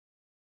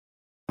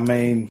 I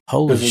mean,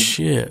 holy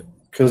shit.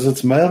 Because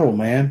it's metal,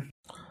 man.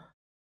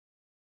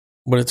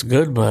 But it's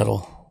good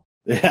metal.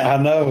 Yeah, I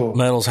know.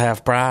 Metal's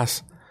half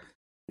price.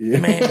 Yeah.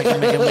 Metal's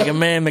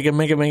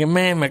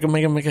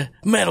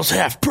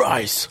half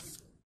price.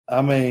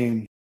 I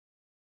mean,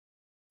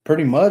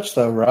 pretty much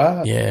though,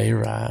 right? Yeah, you're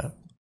right.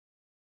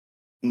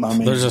 I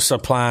mean, there's a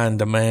supply and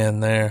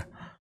demand there.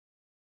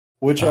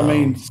 Which, I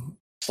mean,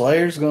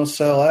 Slayer's going to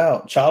sell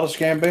out. Childish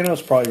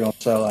Gambino's probably going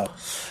to sell out.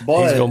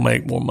 But he's going to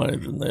make more money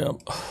than them.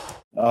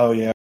 Oh,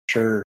 yeah,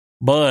 sure.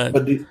 But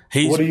what do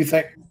you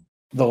think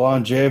the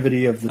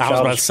longevity of the I was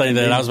about to say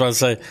that. I was about to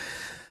say,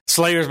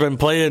 Slayer's been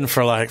playing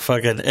for like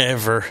fucking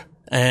ever.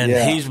 And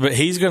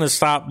he's going to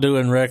stop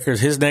doing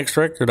records. His next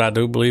record, I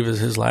do believe, is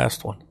his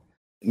last one.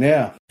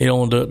 Yeah. He don't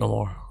want to do it no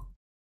more.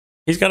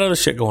 He's got other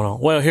shit going on.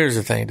 Well, here's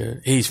the thing,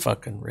 dude. He's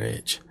fucking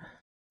rich.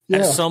 Yeah.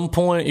 At some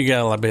point, you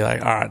gotta be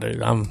like, all right,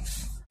 dude, I'm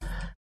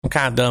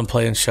kind of done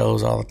playing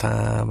shows all the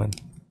time and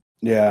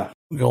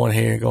going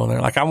here, going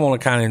there. Like, I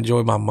want to kind of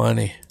enjoy my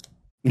money.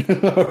 Right. I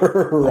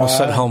want to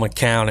sit at home and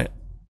count it.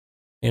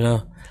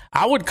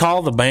 I would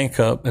call the bank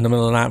up in the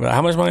middle of the night, but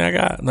how much money I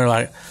got? And they're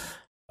like,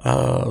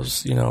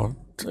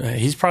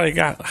 he's probably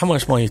got, how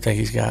much money you think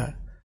he's got?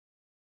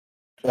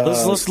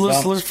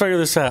 Let's figure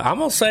this out. I'm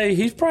gonna say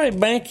he's probably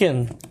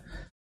banking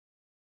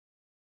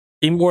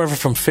anywhere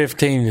from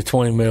 15 to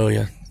 20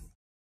 million.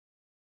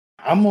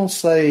 I'm gonna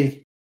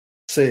say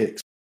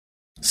 6.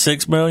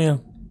 6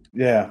 million?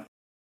 Yeah.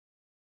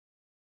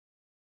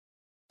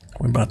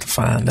 We're about to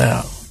find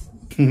out.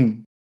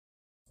 I'm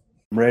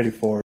ready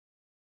for it.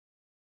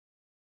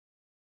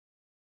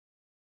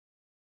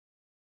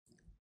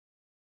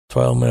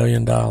 $12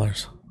 million.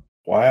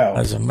 Wow.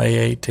 As of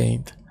May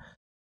 18th.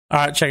 All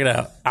right, check it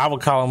out. I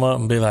would call them up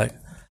and be like,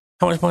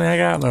 how much money I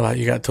got? And they're like,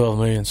 you got 12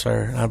 million,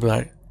 sir. And I'd be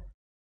like,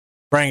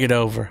 bring it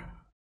over.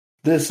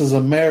 This is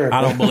America.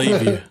 I don't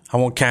believe you. I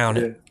won't count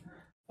it.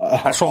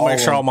 I just want to make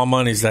sure all my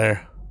money's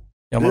there.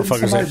 Didn't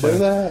somebody do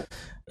that?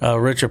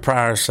 Richard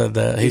Pryor said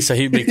that. He said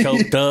he'd be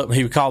coked up.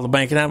 He would call the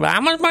bank and I'd be like,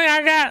 how much money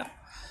I got?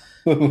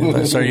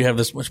 Like, sir, you have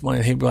this much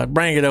money. He'd be like,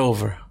 bring it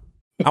over.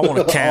 I want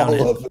to count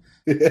it.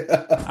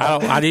 Yeah.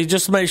 I need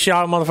just to make sure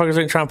all motherfuckers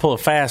ain't trying to pull a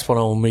fast one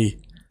on me.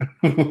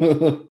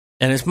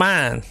 And it's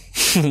mine.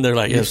 They're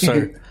like, yes,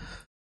 sir.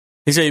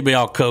 He said he'd be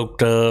all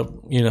coked up,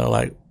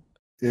 like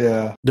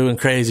doing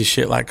crazy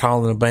shit, like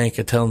calling the bank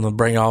and telling them to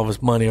bring all of his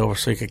money over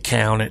so he could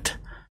count it,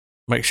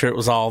 make sure it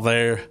was all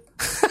there.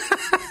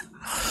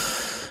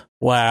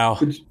 Wow.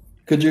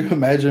 Could you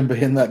imagine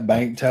being that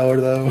bank teller,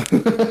 though?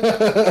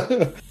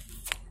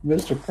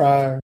 Mr.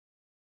 Pryor.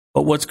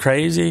 But what's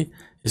crazy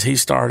is he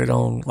started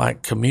on,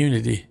 like,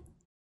 Community.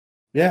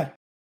 Yeah.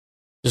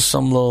 Just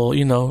some little,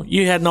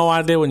 you had no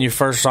idea when you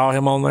first saw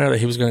him on there that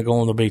he was going to go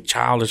on to be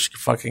Childish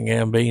fucking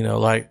Gambino.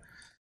 Like,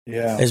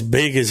 as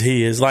big as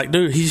he is. Like,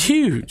 dude, he's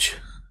huge.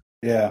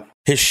 Yeah.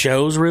 His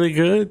show's really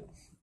good.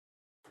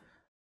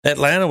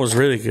 Atlanta was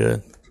really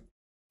good.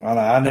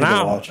 I need to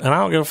watch it. And I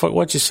don't give a fuck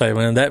what you say,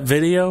 man. That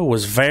video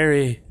was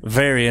very,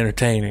 very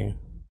entertaining. You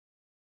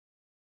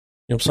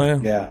know what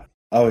I'm saying? Yeah.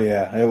 Oh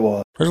yeah, it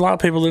was. There's a lot of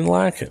people that didn't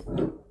like it.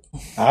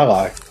 I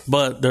like it.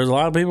 But there's a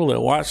lot of people that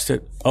watched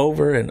it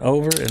over and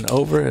over and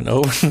over and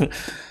over.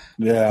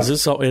 Yeah. Because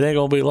it ain't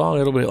going to be long.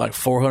 It'll be like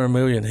 400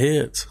 million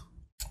hits.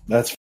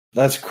 That's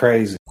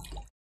crazy.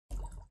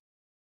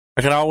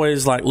 I could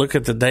always like look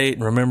at the date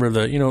and remember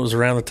it was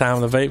around the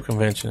time of the vape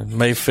convention,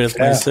 May 5th,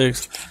 May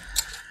 6th.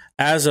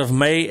 As of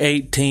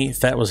May 18th,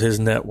 that was his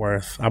net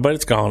worth. I bet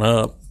it's gone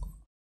up.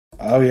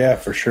 Oh, yeah,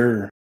 for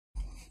sure.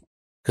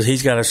 Because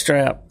he's got a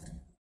strap.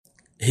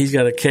 He's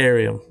got to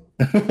carry him.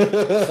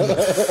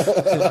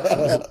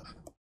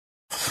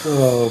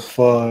 Oh,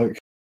 fuck.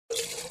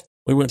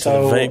 We went to the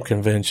vape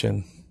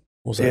convention.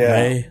 Was that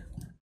May?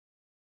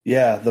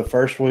 Yeah, the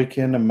first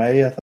weekend of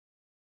May, I think.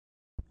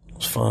 It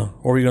was fun.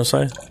 What were you going to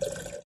say?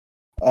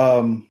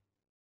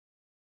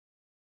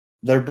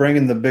 They're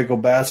bringing The Big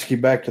Lebowski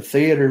back to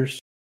theaters.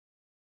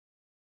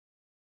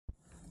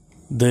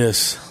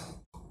 This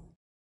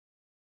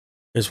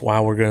is why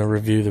we're going to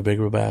review The Big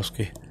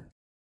Lebowski.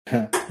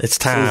 It's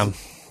time.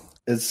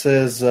 It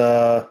says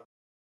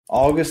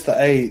August the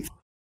 8th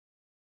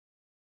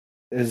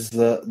is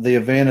the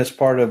event is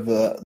part of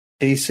the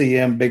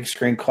TCM Big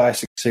Screen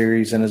Classic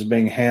Series and is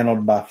being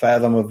handled by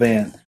Fathom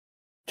Event.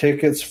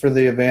 Tickets for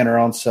the event are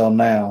on sale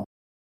now.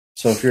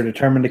 So if you're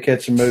determined to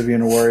catch a movie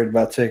and worried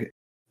that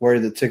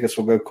tickets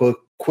will go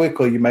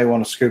quickly, you may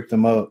want to scoop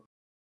them up.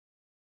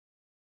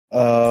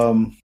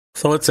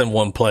 So it's in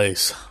one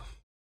place.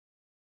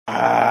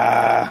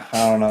 I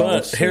don't know.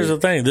 But here's the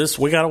thing: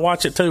 we got to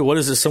watch it too. What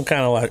is this? Some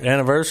kind of like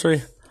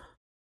anniversary?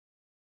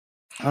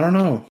 I don't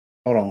know.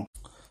 Hold on.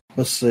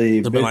 Let's see.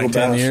 It's been like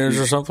 10 years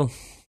or something.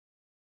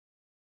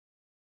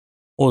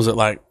 What was it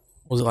like?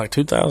 Was it like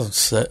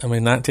 2007?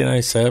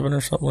 1997 or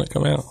something when it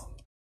come out?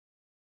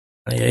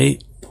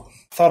 98. I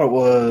thought it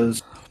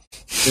was.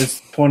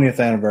 It's 20th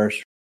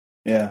anniversary.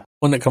 Yeah.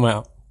 When did it come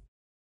out?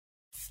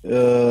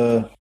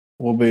 Will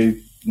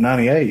be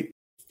 98.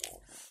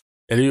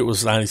 It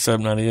was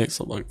 97, 98,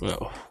 something like that.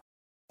 All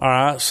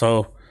right,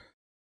 so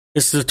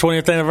it's the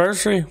 20th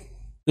anniversary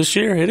this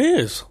year? It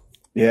is.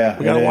 Yeah.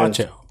 We got to watch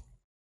it.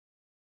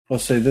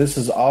 Let's see. This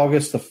is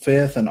August the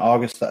 5th and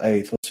August the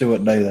 8th. Let's see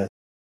what day that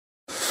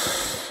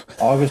is.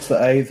 August the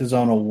 8th is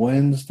on a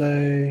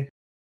Wednesday.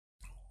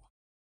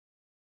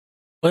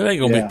 Well, it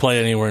ain't going to be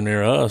playing anywhere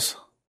near us,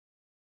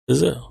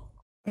 is it?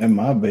 It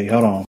might be.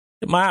 Hold on.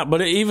 It might,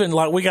 but even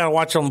like we got to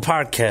watch it on the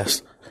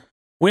podcast.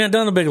 We ain't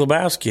done The Big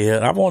Lebowski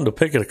yet. I wanted to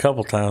pick it a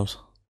couple times.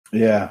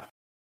 Yeah.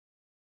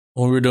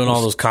 When we were doing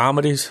all those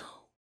comedies.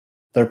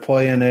 They're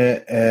playing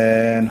it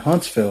in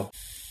Huntsville.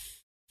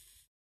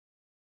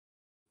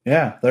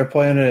 Yeah, they're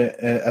playing it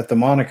at the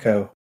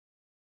Monaco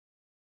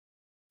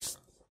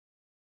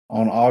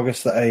on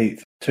August the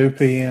 8th, 2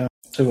 p.m.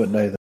 See what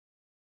day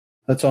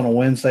that's on a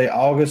Wednesday.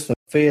 August the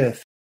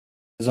 5th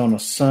is on a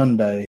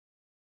Sunday.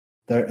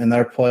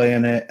 They're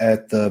playing it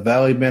at the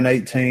Valley Bend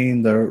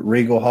 18, the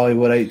Regal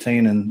Hollywood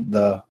 18, and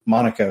the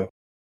Monaco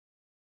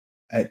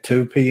at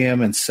 2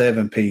 p.m. and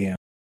 7 p.m.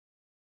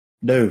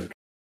 Dude.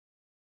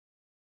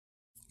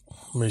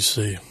 Let me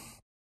see.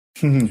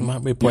 You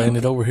might be playing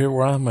it over here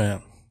where I'm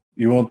at.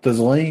 You want this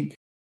link?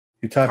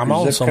 I'm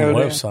on some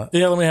website.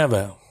 Yeah, let me have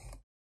that.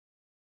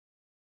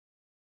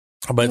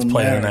 I bet it's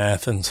playing in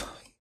Athens.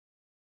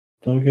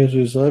 Don't get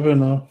you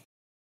slipping, though.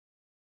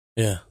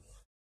 Yeah.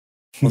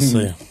 Let's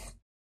see.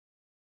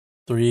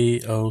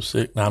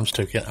 306. No, I'm just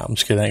kidding. I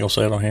ain't gonna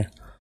say it on here.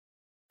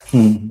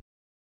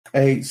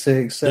 8,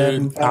 6,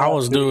 7. Dude, 5, I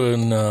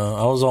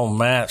was on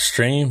Matt's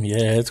stream.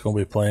 Yeah, it's gonna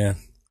be playing.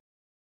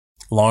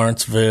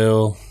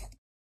 Lawrenceville.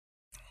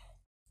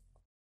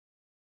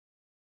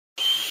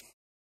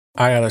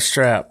 I got a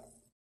strap.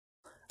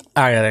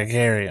 I gotta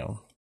carry him.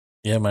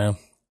 Yeah, man.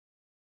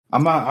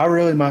 I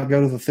really might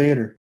go to the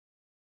theater.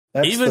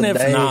 Even if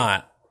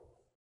not,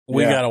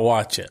 we gotta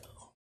watch it.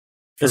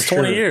 It's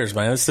 20 years,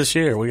 man. It's this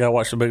year. We got to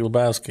watch The Big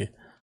Lebowski.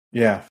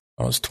 Yeah.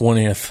 Oh, it's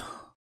 20th.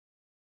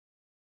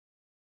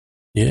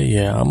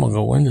 Yeah. I'm going to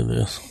go into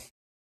this.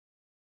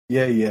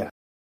 Yeah.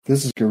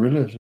 This is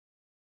Gorillaz.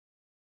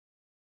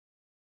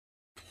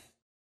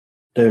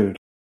 Dude.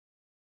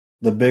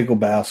 The Big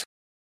Lebowski.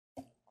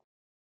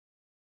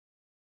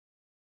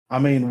 I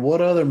mean,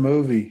 what other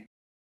movie?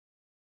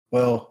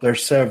 Well,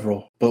 there's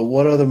several. But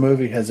what other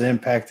movie has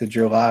impacted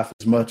your life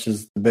as much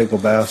as The Big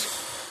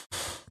Lebowski?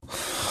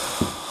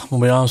 I'm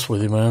going to be honest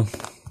with you, man.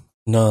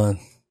 None.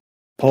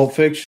 Pulp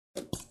Fiction?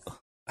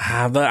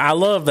 I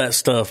love that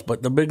stuff,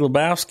 but The Big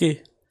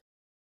Lebowski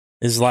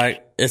is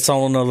like, it's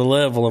on another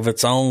level of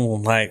its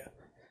own. Like,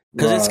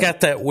 because it's got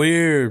that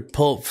weird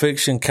Pulp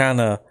Fiction kind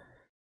of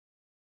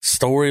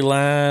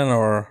storyline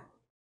or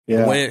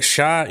the way it's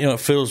shot. It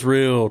feels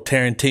real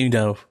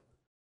Tarantino.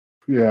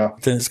 Yeah.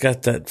 Then it's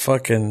got that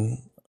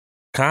fucking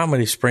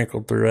comedy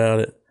sprinkled throughout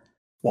it.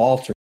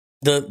 Walter.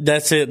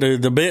 That's it,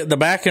 dude. The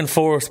back and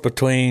forth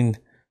between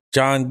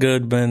John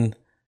Goodman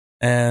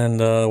and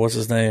what's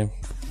his name?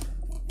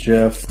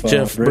 Jeff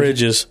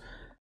Bridges.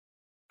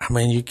 I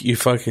mean,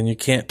 you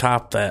can't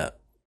top that.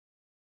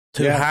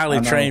 Two highly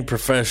trained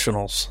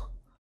professionals.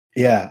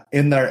 Yeah,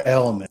 in their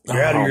element.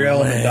 You're out of your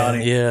element,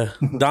 Donnie. Yeah,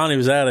 Donnie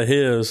was out of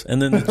his. And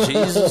then the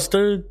Jesus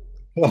dude.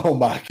 Oh,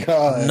 my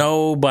God.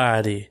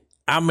 Nobody.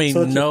 I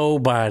mean,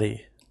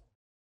 nobody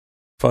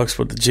fucks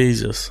with the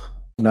Jesus.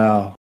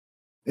 No.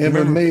 Him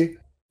and me,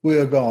 we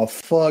are going to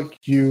fuck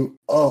you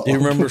up. Do you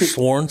remember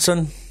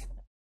Swanson?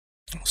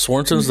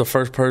 Swanson's the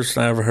first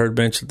person I ever heard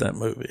mention that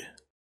movie.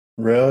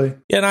 Really?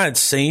 Yeah, and I had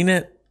seen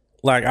it.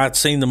 Like, I'd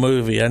seen the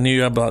movie. I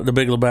knew about The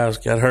Big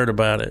Lebowski. I'd heard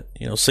about it.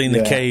 You know, seen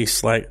the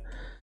case. Like,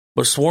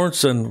 but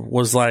Swanson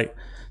was like,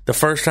 the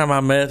first time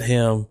I met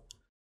him,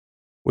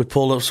 we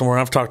pulled up somewhere.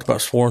 I've talked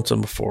about Swanson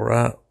before,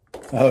 right?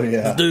 Oh,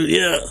 yeah. Dude,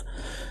 yeah.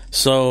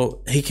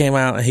 So he came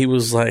out and he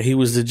was like, he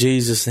was the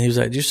Jesus. And he was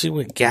like, "Do you see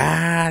what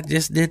God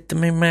just did to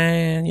me,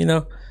 man?" You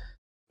know?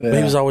 Yeah. But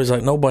he was always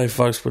like, nobody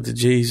fucks with the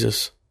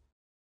Jesus.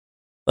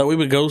 Like, we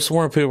would go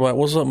somewhere and people were like,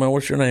 "What's up, man?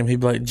 What's your name?" He'd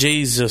be like,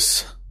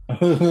 "Jesus."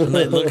 And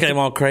they'd look at him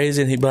all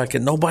crazy and he'd be like,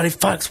 "Nobody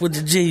fucks with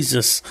the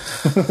Jesus."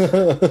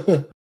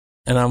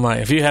 And I'm like,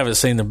 if you haven't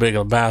seen The Big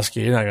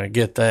Lebowski, you're not going to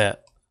get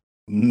that.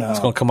 No. It's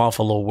going to come off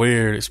a little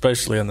weird,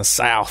 especially in the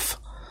South.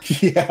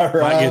 Yeah,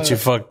 right. Might get you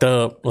fucked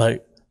up.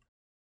 Like,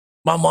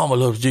 my mama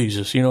loves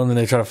Jesus, you know, and then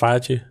they try to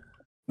fight you.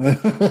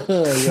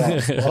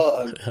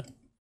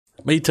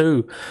 Me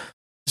too.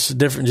 It's a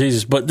different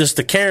Jesus. But just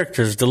the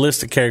characters, the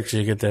list of characters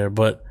you get there.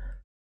 But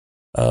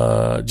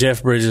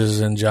Jeff Bridges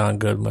and John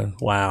Goodman,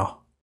 wow.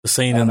 The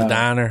scene in the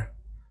diner.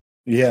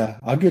 Yeah,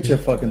 I'll get you a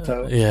fucking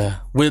toe. Yeah,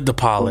 with the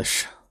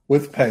polish.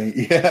 With paint,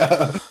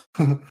 yeah.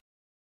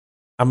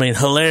 I mean,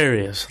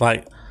 hilarious.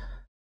 Like,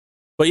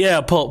 but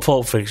yeah, Pulp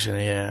Fiction,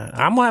 yeah.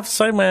 I'm going to have to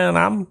say, man,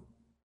 I'm,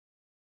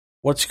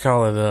 what you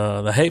call it,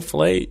 The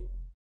Hateful Eight.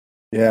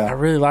 Yeah. I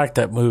really like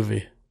that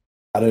movie.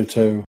 I do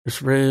too.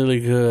 It's really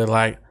good.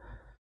 Like,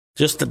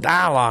 just the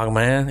dialogue,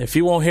 man. If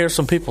you want to hear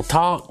some people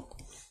talk,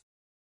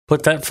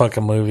 put that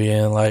fucking movie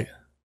in. Like,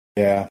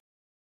 yeah.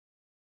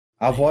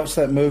 I've watched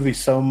that movie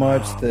so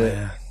much that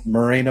man.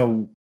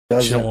 Marina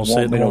doesn't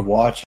want me to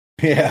watch it.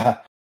 Yeah.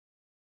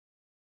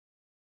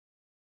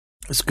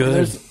 It's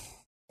good.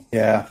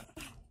 Yeah.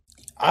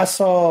 I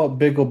saw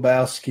Big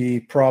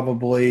Lebowski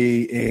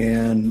probably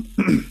in,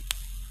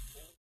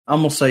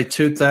 I'm going to say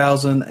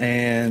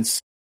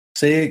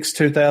 2006,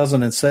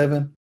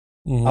 2007.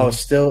 Mm-hmm. I was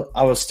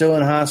still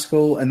in high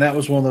school, and that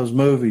was one of those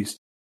movies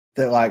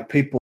that like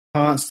people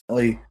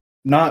constantly,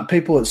 not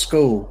people at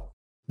school,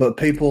 but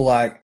people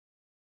like,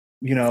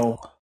 you know,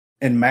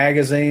 in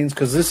magazines,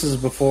 because this is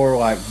before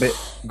like big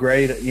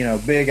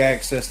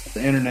access to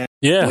the internet.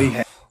 Yeah, we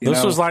had,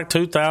 this was like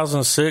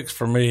 2006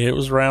 for me. It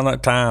was around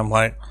that time.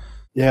 Like,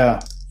 yeah,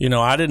 you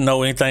know, I didn't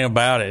know anything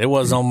about it. It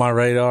wasn't on my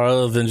radar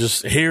other than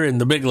just hearing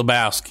The Big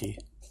Lebowski.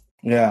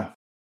 Yeah,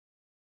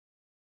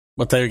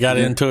 but they got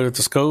into it at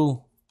the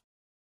school.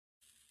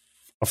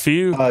 A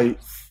few.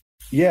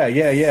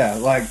 Yeah.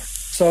 Like,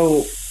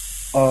 so,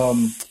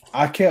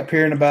 I kept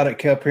hearing about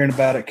it,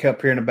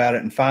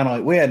 and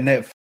finally we had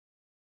Netflix.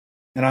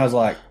 And I was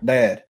like,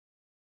 "Dad,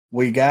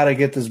 we got to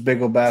get this Big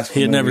Lebowski."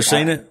 He had never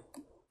seen it?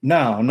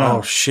 No.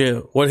 Oh,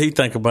 shit. What did he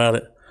think about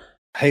it?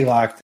 He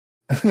liked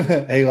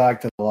it. He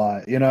liked it a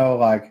lot. You know,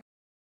 like,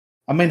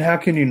 I mean, how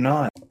can you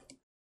not?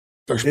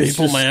 There's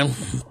people, man.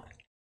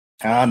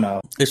 I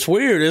know. It's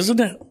weird, isn't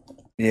it?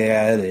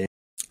 Yeah, it is.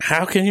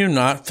 How can you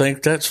not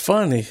think that's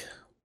funny?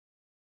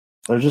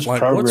 They're just like,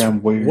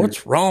 programmed weird.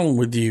 What's wrong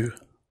with you?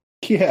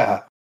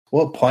 Yeah.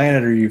 What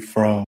planet are you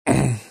from?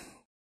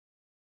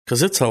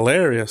 Because it's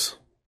hilarious.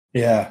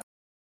 Yeah.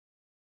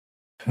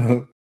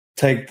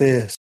 Take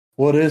this.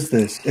 What is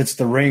this? It's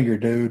the Ringer,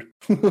 dude.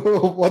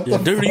 What the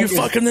dude, are you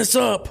fucking this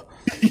up?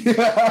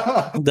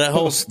 Yeah. That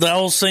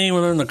whole scene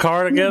when they're in the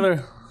car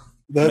together.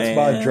 That's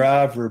my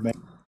driver, man.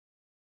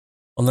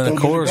 And then, of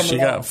course, you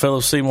got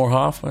Philip Seymour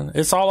Hoffman.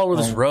 It's all over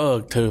this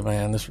rug, too,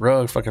 man. This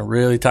rug fucking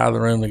really tied the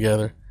room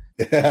together.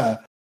 Yeah.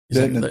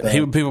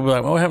 People be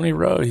like, "Oh, how many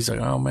rug?" He's like,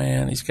 "Oh,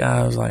 man, these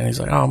guys." He's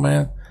like, "Oh,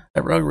 man,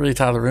 that rug really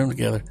tied the room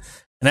together."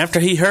 And after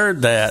he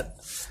heard that,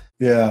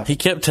 yeah, he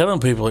kept telling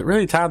people it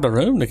really tied the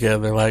room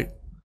together. Like,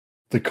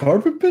 the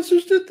carpet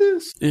pissers did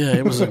this? Yeah,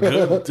 it was a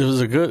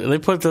good, they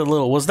put the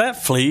little, was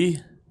that Flea?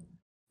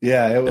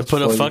 Yeah, it was. They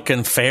put a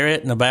fucking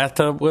ferret in the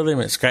bathtub with him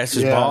and scratched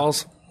his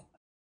balls.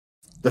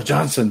 The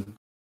Johnson.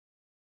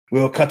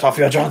 We'll cut off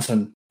your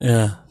Johnson.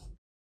 Yeah.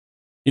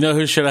 You know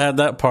who should have had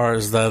that part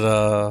is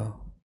that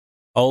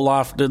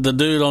Olaf, the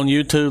dude on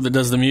YouTube that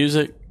does the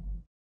music.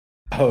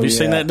 Oh, have you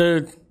seen that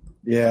dude?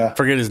 Yeah. I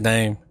forget his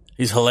name.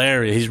 He's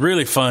hilarious. He's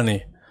really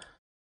funny.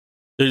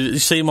 Did you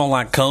see him on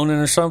like Conan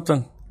or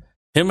something?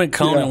 Him and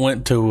Conan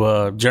went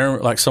to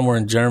Germany, like somewhere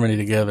in Germany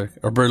together,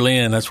 or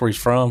Berlin. That's where he's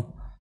from.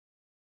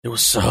 It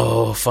was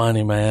so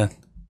funny, man.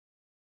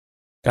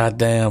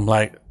 Goddamn,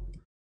 like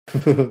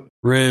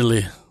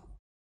really.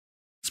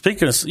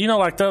 Speaking of, you know,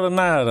 like the other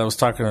night, I was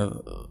talking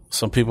to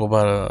some people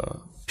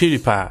about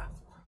PewDiePie.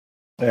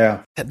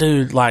 Yeah, that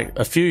dude, like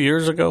a few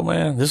years ago,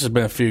 man. This has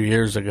been a few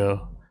years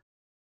ago.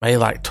 Made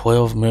like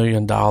 $12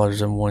 million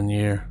in 1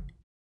 year.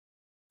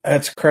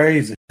 That's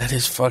crazy. That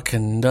is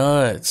fucking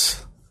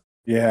nuts.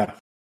 Yeah.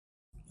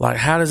 Like,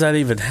 how does that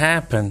even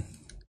happen?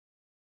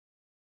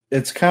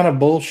 it's kind of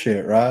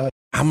bullshit, right?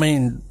 I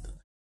mean,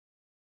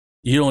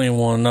 you don't even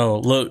want to know.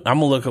 Look, I'm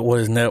going to look at what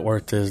his net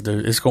worth is,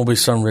 dude. It's going to be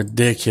some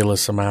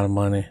ridiculous amount of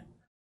money.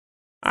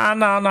 No,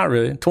 not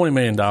really. $20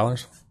 million.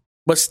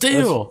 But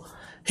still,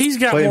 he's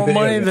got more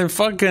money than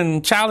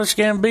fucking Childish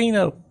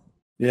Gambino.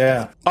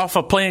 Yeah. Off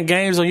of playing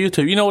games on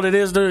YouTube. You know what it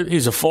is, dude?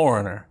 He's a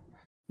foreigner.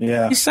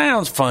 Yeah. He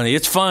sounds funny.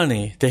 It's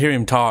funny to hear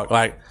him talk.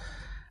 Like,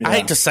 I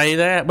hate to say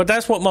that, but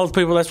that's what most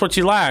people, that's what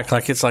you like.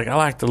 Like, it's like, I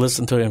like to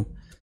listen to him.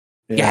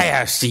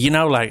 Yes. You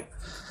know, like,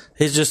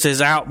 it's just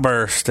his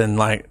outburst and,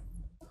 like,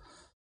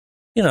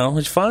 you know,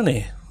 it's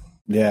funny.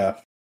 Yeah.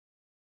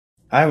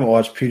 I haven't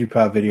watched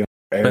PewDiePie video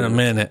forever. Been a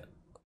minute.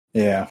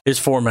 Yeah. His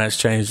format's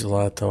changed a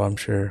lot, though, I'm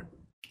sure.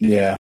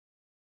 Yeah.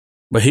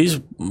 But he's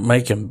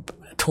making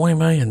 $20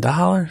 million?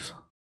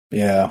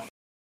 Yeah.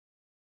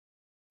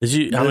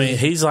 I mean,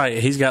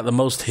 he's got the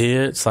most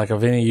hits, like,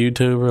 of any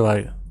YouTuber,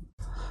 like.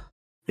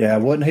 Yeah,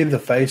 wasn't he the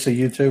face of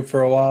YouTube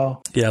for a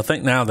while? Yeah, I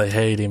think now they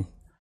hate him.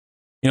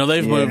 You know,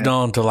 they've moved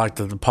on to, like,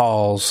 the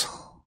Pauls.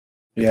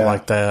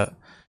 Like that.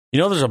 You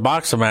know, there's a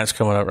boxing match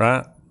coming up,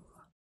 right?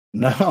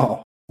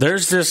 No.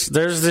 There's this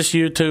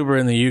YouTuber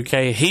in the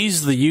UK.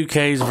 He's the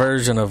UK's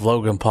version of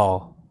Logan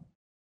Paul.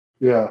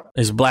 Yeah.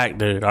 He's a black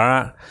dude, all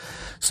right?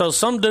 So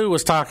some dude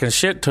was talking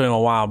shit to him a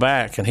while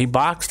back, and he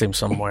boxed him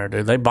somewhere,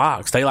 dude. They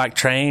boxed. They, like,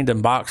 trained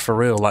and boxed for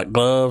real. Like,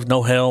 gloves,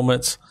 no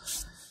helmets,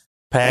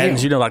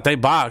 pads, you know, like, they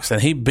boxed, and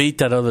he beat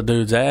that other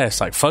dude's ass.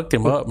 Like, fucked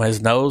him up. Man,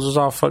 his nose was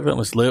all fucked up.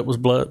 His lip was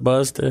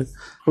busted.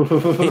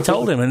 He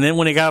told him. And then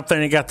when he got up there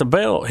and he got the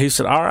belt, he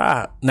said, all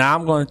right, now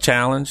I'm going to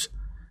challenge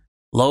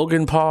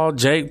Logan Paul,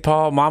 Jake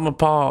Paul, Mama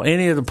Paul,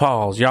 any of the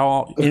Pauls.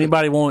 Y'all,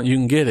 anybody want it, you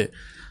can get it.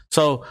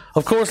 So,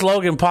 of course,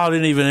 Logan Paul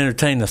didn't even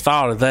entertain the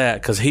thought of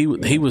that because he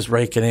was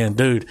raking in.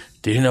 Dude,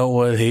 do you know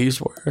what he's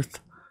worth?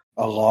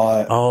 A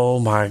lot. Oh,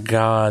 my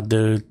God,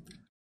 dude.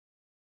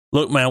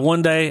 Look, man,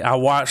 one day I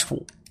watched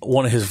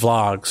one of his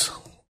vlogs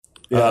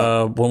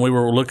when we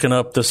were looking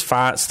up this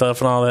fight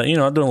stuff and all that. You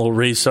know, I'm doing a little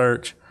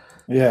research.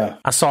 Yeah.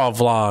 I saw a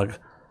vlog.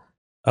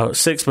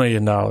 $6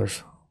 million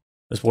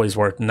is what he's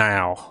worth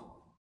now.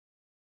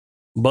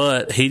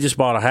 But he just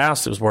bought a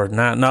house that was worth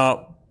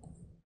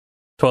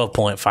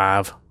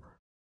 12.5.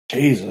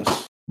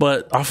 Jesus.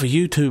 But off of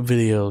YouTube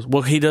videos,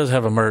 well, he does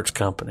have a merch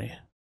company,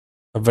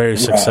 a very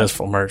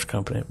successful merch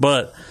company.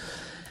 But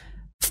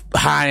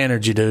high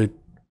energy, dude.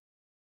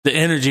 The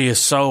energy is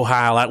so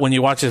high. Like when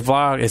you watch his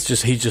vlog, it's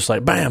just he's just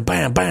like bam,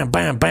 bam, bam,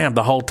 bam, bam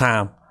the whole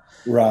time.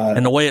 Right.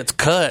 And the way it's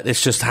cut,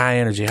 it's just high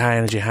energy, high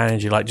energy, high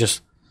energy. Like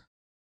just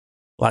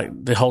like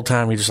the whole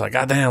time you're just like,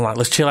 God damn, like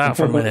let's chill out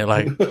for a minute.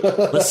 Like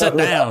let's sit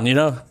down, you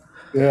know?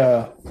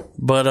 Yeah.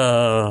 But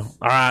all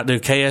right,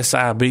 dude,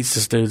 KSI beats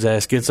this dude's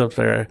ass, gets up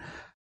there.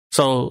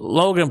 So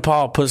Logan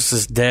Paul puts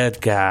this dead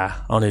guy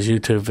on his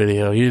YouTube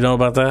video. You know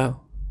about that?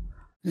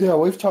 Yeah,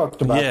 we've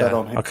talked about that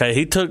on here. Okay,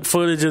 he took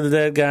footage of the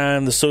dead guy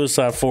and the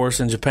suicide force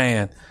in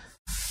Japan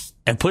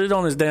and put it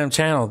on his damn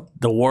channel.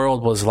 The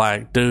world was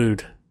like,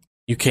 dude,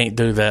 you can't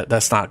do that.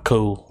 That's not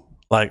cool.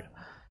 Like,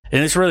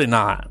 and it's really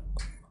not.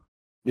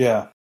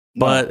 Yeah.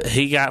 But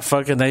he got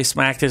they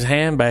smacked his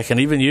hand back, and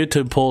even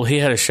YouTube he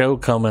had a show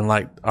coming,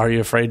 like, Are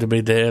You Afraid to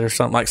Be Dead or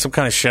something, like some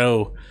kind of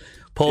show.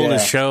 Pulled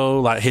his show,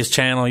 like his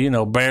channel, you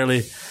know,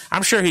 barely.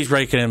 I'm sure he's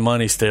raking in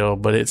money still,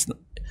 but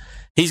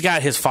he's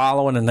got his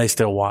following and they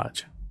still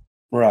watch.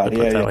 Right,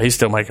 yeah. He's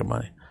still making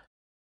money.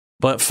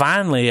 But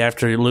finally,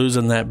 after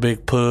losing that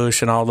big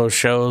push and all those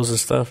shows and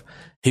stuff,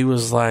 he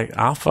was like,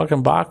 I'll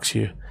fucking box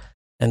you.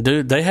 And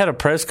dude, they had a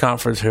press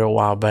conference here a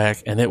while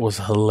back, and it was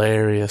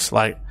hilarious.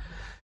 Like,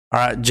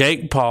 all right,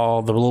 Jake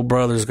Paul, the little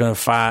brother, is going to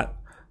fight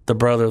the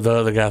brother of the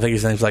other guy. I think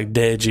his name's like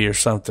Deji or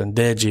something.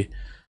 Deji.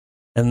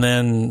 And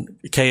then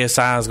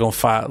KSI is going to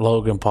fight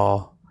Logan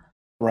Paul.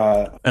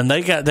 Right. And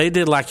they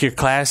did like your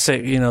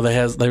classic, you know,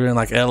 they were in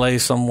like LA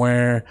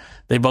somewhere.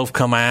 They both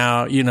come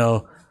out, you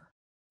know.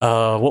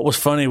 What was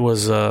funny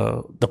was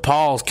the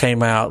Pauls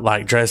came out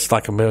like dressed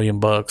like $1 million.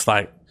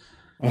 Like,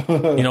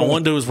 you know,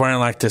 one dude was wearing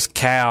like this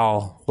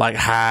cow, like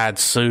hide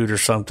suit or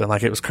something.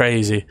 Like it was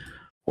crazy.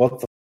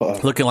 What the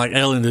fuck? Looking like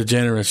Ellen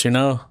DeGeneres, you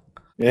know?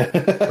 Yeah.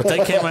 But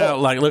they came out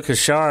like looking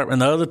sharp,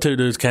 and the other two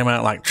dudes came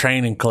out like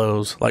training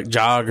clothes, like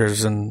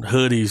joggers and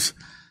hoodies.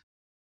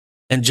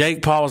 And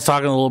Jake Paul was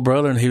talking to the little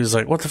brother, and he was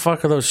like, what the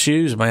fuck are those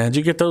shoes, man? Did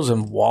you get those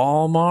in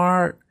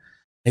Walmart?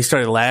 He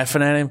started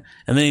laughing at him,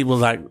 and then he would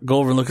like go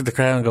over and look at the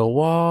crowd and go,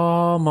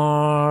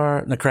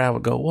 Walmart. And the crowd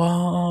would go,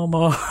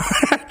 Walmart.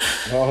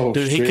 Oh,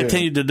 dude, he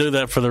continued to do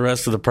that for the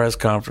rest of the press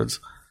conference.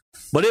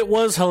 But it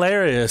was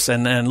hilarious.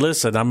 And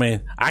listen, I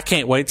mean, I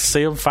can't wait to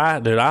see him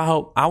fight, dude. I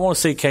want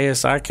to see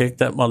KSI kick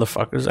that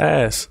motherfucker's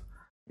ass.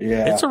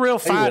 Yeah. It's a real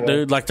fight,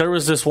 dude. Like, there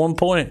was this one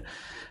point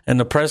in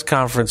the press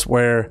conference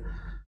where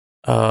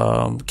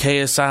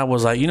KSI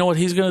was like, you know what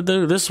he's going to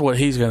do? This is what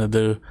he's going to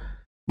do.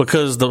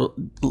 Because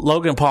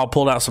Logan Paul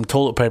pulled out some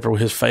toilet paper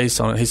with his face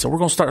on it. He said, we're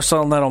going to start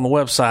selling that on the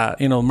website,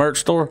 you know, merch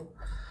store.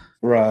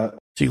 Right.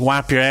 So you can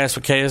wipe your ass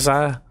with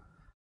KSI.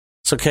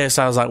 So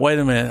KSI was like, wait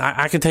a minute,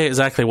 I can tell you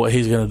exactly what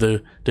he's going to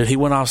do. Dude, he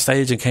went off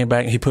stage and came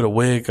back and he put a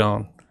wig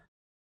on.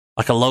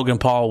 like a Logan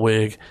Paul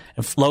wig.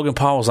 And Logan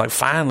Paul was like,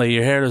 finally,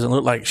 your hair doesn't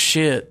look like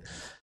shit.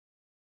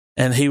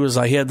 And he was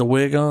like, he had the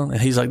wig on,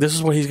 and he's like, this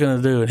is what he's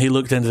going to do. And he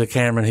looked into the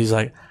camera, and he's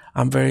like,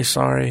 I'm very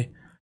sorry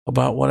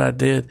about what I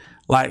did.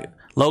 Like,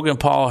 Logan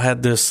Paul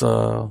had this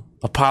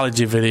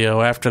apology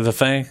video after the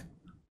thing.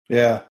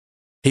 Yeah.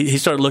 He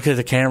started looking at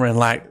the camera and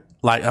like,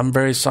 I'm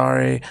very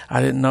sorry.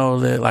 I didn't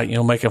know that, like,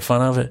 making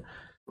fun of it.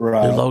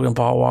 Right. Dude, Logan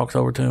Paul walked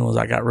over to him, was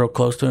like, got real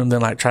close to him,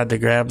 then like tried to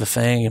grab the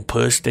thing and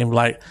pushed him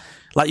like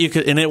you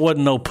could, and it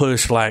wasn't no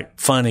push, like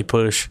funny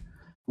push.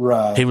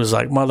 Right. He was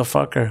like,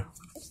 motherfucker,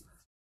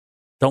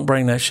 don't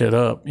bring that shit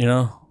up,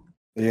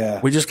 Yeah.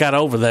 We just got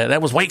over that.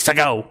 That was weeks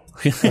ago.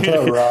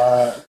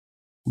 Right.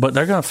 But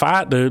they're going to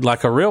fight, dude,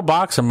 like a real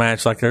boxing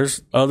match. Like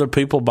there's other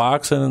people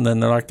boxing, and then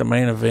they're like the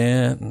main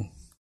event. And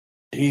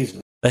Jesus.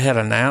 They had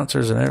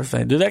announcers and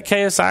everything. Dude, that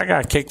KSI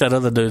guy kicked that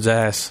other dude's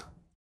ass.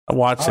 I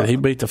watched it. He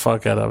beat the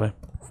fuck out of him.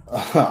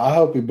 I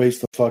hope he beats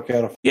the fuck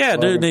out of him. Yeah,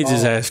 dude needs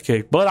his ass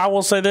kicked. But I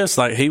will say this,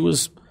 like he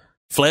was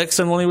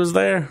flexing when he was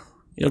there.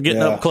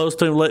 Getting up close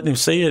to him, letting him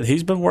see it.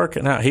 He's been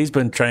working out. He's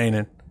been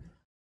training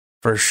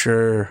for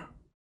sure.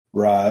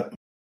 Right.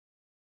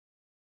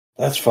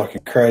 That's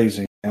fucking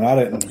crazy. And I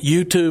didn't.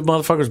 YouTube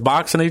motherfuckers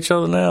boxing each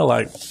other now.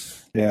 Like,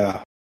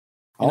 yeah.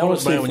 I know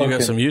it's bad when you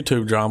got some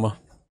YouTube drama.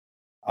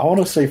 I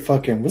want to say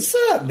fucking, what's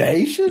up,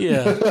 nation?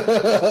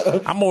 Yeah.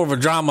 I'm more of a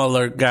drama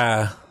alert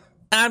guy.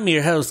 I'm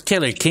your host,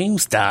 Killer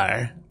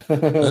Keemstar.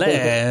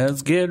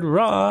 Let's get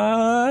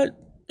right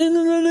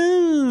into the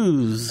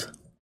news.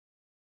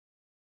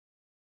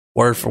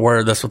 Word for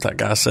word, that's what that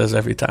guy says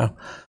every time.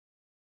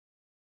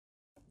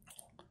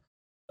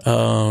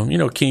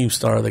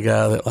 Keemstar, the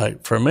guy that,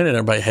 like, for a minute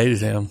everybody hated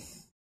him.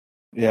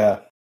 Yeah.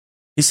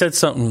 He said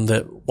something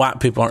that white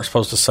people aren't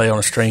supposed to say on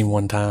a stream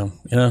one time,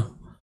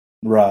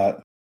 Right.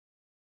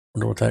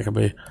 Wonder what that could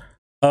be.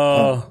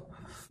 Yeah.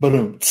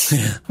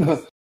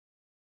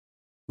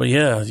 But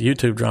yeah,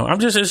 YouTube drama.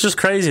 It's just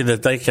crazy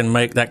that they can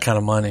make that kind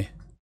of money.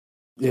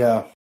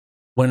 Yeah.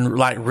 When,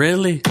 like,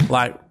 really,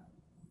 like,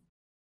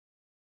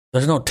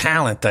 there's no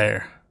talent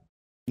there.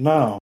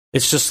 No.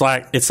 It's just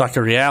like, it's like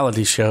a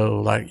reality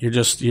show. Like,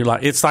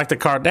 it's like the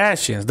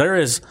Kardashians. They're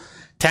as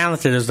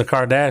talented as the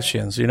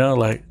Kardashians,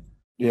 like.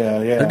 Yeah.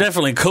 They're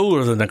definitely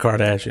cooler than the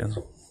Kardashians.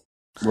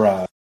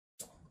 Right.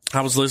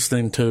 I was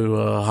listening to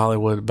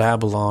Hollywood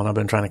Babylon. I've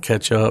been trying to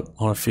catch up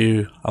on a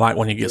few. I like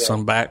when you get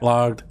some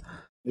backlogged.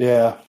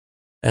 Yeah.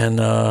 And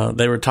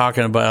they were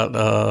talking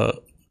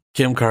about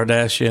Kim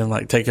Kardashian,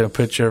 like, taking a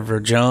picture of her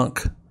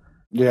junk.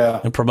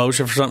 Yeah. In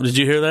promotion for something. Did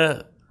you hear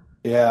that?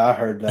 Yeah, I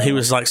heard that. He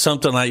was like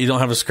something like, you don't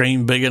have a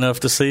screen big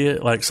enough to see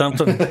it. Like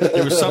something.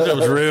 It was something that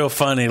was real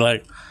funny.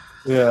 Like,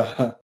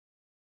 yeah.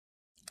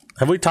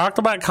 Have we talked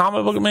about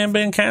Comic Book Man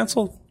being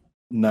canceled?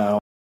 No.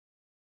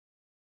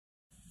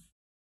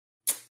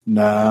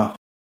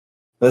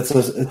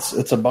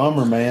 It's a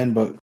bummer, man,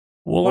 but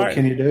what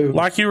can you do?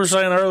 Like you were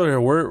saying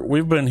earlier,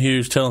 we've been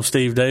huge Tell 'em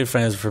Steve Dave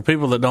fans. For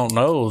people that don't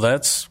know,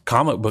 that's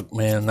Comic Book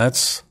Man.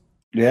 That's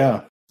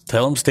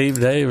Tell 'em Steve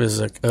Dave is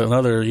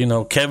another,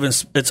 Kevin.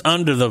 It's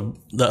under the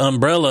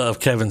umbrella of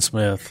Kevin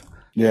Smith.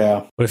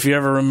 Yeah. But if you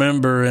ever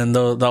remember in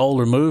the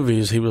older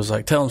movies, he was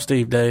like, Tell 'em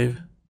Steve Dave.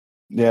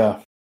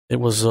 Yeah. It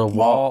was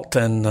Walt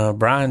and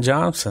Brian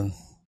Johnson.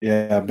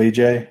 Yeah,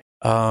 BJ.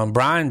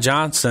 Brian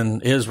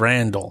Johnson is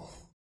Randall.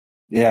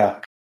 Yeah.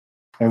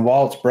 And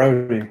Walt's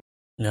Brody.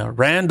 Yeah,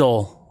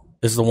 Randall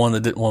is the one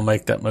that didn't want to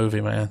make that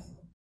movie, man.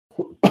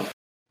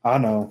 I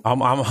know.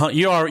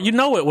 You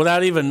know it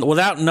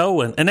without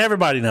knowing, and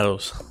everybody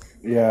knows.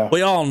 Yeah.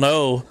 We all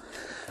know,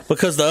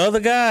 because the other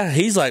guy,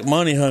 he's like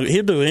money hungry.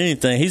 He'll do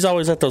anything. He's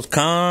always at those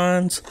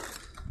cons.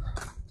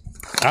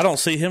 I don't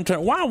see him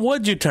turn. Why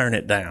would you turn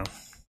it down?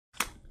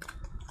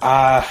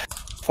 I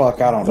don't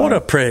know. What a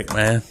prick,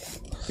 man.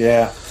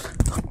 Yeah.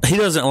 He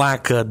doesn't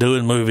like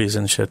doing movies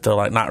and shit, though.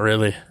 Like, not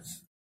really.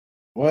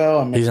 Well,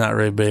 I mean, he's not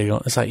really big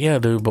on. It's like, yeah,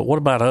 dude, but what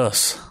about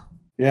us?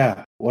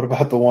 Yeah. What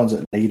about the ones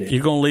that need it?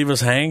 You gonna leave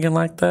us hanging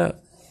like that?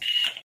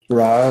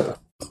 Right.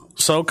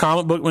 So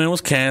Comic Book Man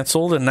was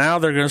canceled, and now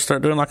they're gonna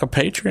start doing like a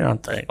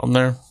Patreon thing on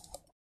there.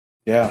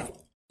 Yeah.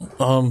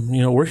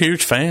 We're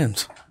huge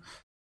fans.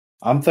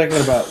 I'm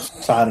thinking about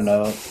signing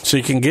up. So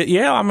you can get,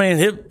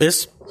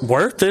 it's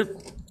worth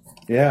it.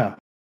 Yeah.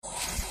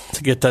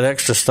 To get that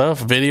extra stuff,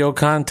 video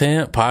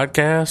content,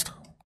 podcast.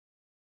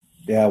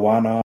 Yeah, why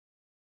not?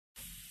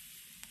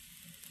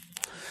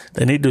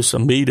 They need to do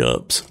some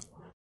meetups.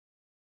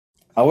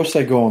 I wish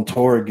they'd go on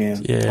tour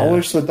again. Yeah. I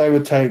wish that they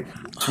would take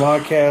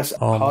Smodcast,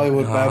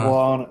 Hollywood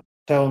Babylon,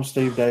 Tell 'em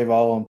Steve Dave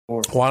all on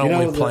tour. Why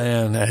don't we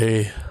plan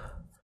a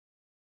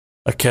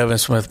Kevin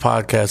Smith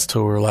podcast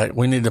tour? Like,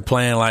 we need to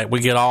plan, like, we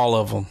get all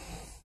of them.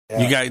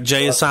 Yeah. You got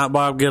Jay and Silent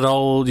Bob Get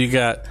Old. You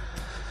got,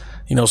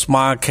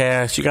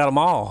 Smodcast. You got them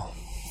all.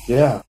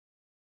 Yeah.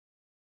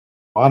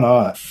 Why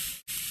not?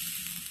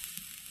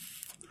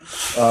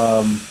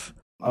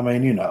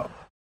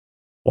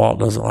 Walt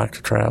doesn't like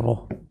to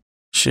travel.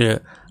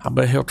 Shit. I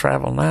bet he'll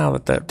travel now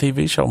that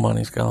TV show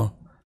money's gone.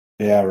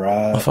 Yeah,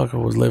 right.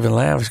 Motherfucker was living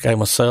lavish. Gave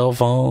him a cell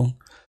phone.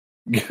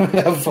 You don't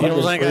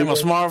think I have a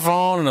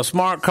smartphone and a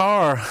smart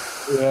car?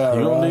 Yeah,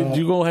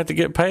 you're gonna have to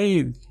get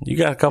paid. You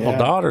got a couple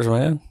daughters,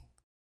 man.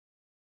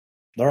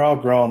 They're all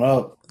grown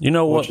up. You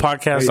know what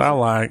podcast crazy. I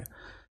like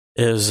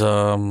is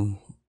the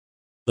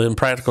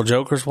Impractical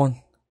Jokers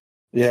one.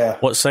 Yeah.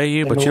 What Say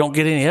You? But you don't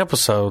get any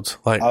episodes.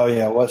 Like, oh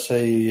yeah, What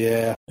Say You?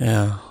 Yeah.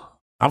 Yeah.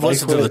 I've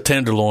listened to the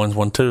Tenderloins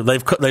one too.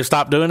 They've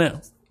stopped doing it.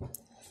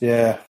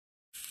 Yeah.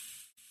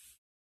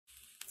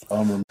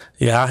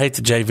 Yeah, I hate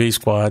the JV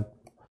Squad.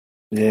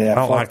 Yeah, I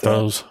don't like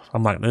those.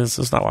 I'm like, this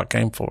is not what I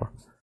came for.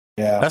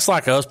 Yeah. That's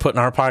like us putting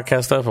our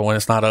podcast up, and when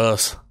it's not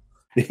us.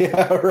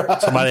 Yeah, right.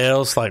 Somebody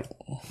else, like,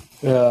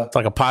 yeah. It's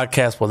like a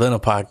podcast within a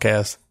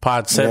podcast.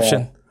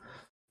 Podception.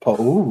 Yeah.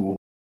 Ooh.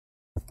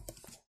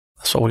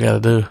 That's what we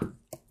got to do.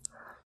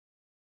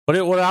 But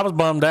I was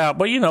bummed out.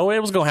 But, it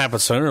was going to happen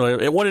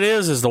sooner. What it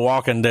is The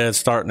Walking Dead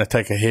starting to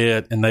take a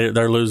hit, and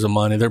they're losing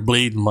money. They're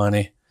bleeding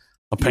money,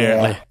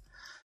 apparently. Yeah.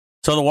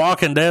 So The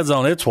Walking Dead's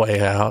on its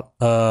way out.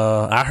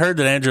 I heard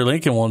that Andrew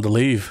Lincoln wanted to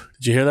leave.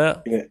 Did you hear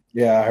that?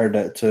 Yeah, I heard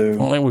that too. I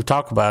don't think we've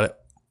talked about it.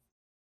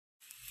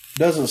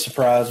 Doesn't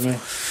surprise me.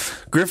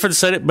 Griffin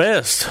said it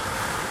best.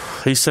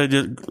 He said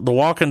The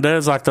Walking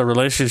Dead's like the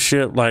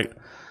relationship, like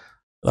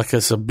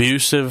it's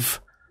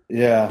abusive.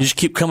 Yeah. You just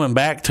keep coming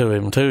back to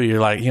him too. You're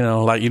like,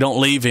 like you don't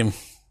leave him.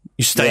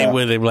 You stay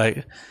with him,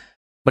 like,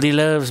 but he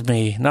loves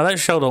me. Now that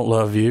show don't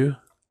love you.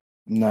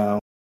 No.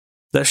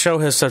 That show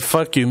has said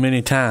fuck you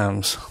many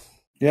times.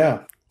 Yeah.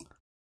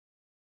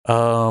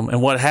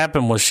 And what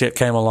happened was shit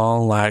came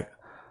along like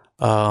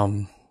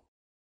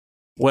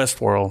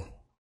Westworld.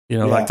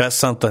 Like that's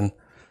something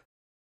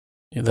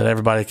that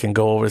everybody can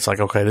go over. It's like,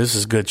 okay, this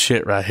is good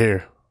shit right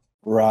here.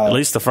 Right. At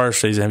least the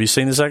first season. Have you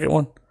seen the second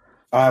one?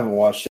 I haven't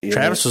watched it yet.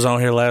 Travis was on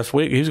here last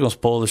week. He was going to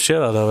spoil the shit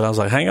out of it. I was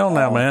like, hang on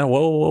now, man.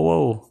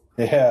 Whoa.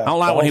 Yeah. I don't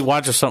like when he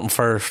watches something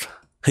first.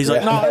 He's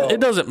like, no,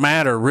 it doesn't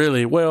matter,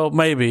 really. Well,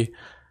 maybe.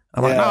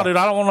 I'm like, no, dude,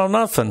 I don't want to know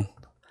nothing.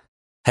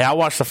 Hey, I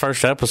watched the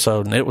first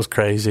episode, and it was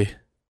crazy.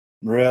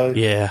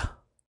 Really? Yeah.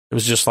 It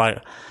was just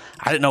like,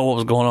 I didn't know what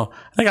was going on.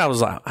 I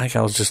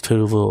was just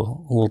too a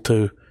little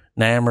too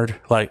enamored.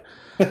 Like,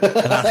 and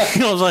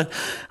I was like,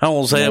 I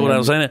won't say it when I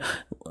was saying it,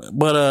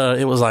 but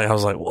it was like, I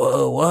was like,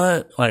 whoa,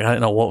 what? Like, I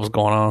didn't know what was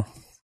going on.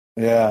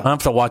 Yeah. I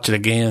have to watch it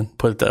again,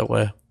 put it that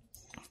way.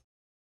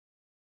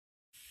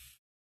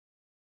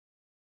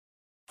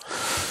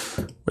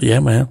 But yeah,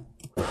 man.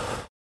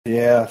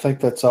 Yeah, I think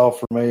that's all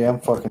for me. I'm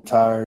fucking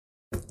tired.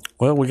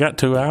 Well, we got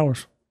 2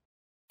 hours.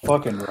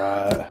 Fucking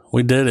right.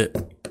 We did it.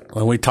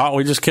 When we talked,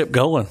 we just kept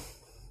going.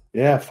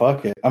 Yeah,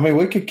 fuck it. I mean,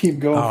 we could keep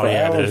going for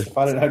hours if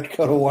I didn't have to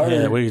go to work.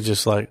 Yeah, we could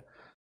just like.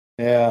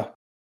 Yeah.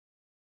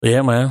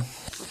 Yeah, man.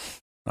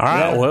 All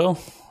right,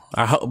 well,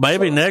 I hope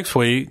maybe next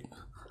week.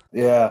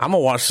 Yeah. I'm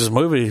going to watch this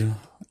movie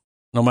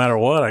no matter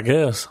what, I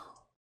guess.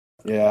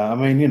 Yeah, I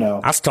mean,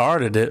 I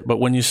started it, but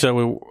when you said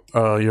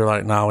you're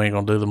like, no, we ain't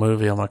going to do the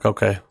movie, I'm like,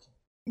 okay.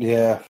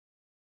 Yeah.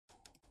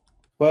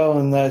 Well,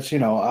 and that's,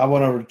 I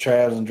went over to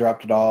Travis and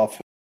dropped it off.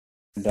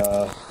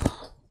 And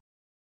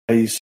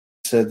he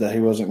said that he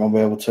wasn't going to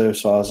be able to.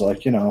 So I was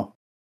like,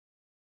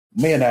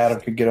 me and Adam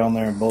could get on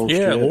there and bullshit.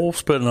 Yeah, we'll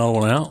spit another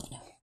one out.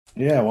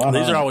 Yeah, why not?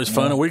 These are always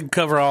fun. And we can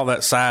cover all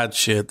that side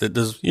shit that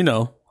does,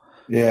 Yeah.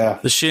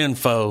 The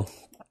shinfo.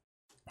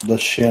 The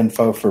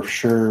shinfo for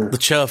sure. The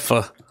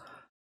chuffa.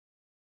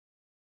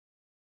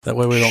 That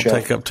way we don't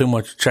take up too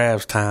much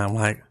Trav's time.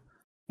 Like,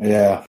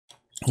 yeah.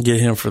 Get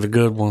him for the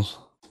good ones.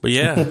 But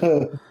yeah.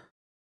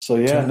 So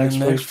yeah,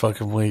 next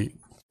fucking week.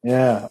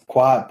 Yeah,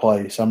 Quiet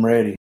Place. I'm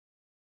ready.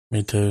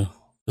 Me too.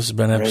 This has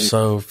been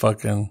episode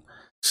fucking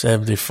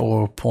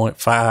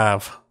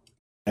 74.5.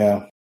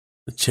 Yeah.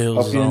 The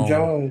Chill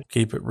Zone.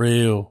 Keep it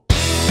real.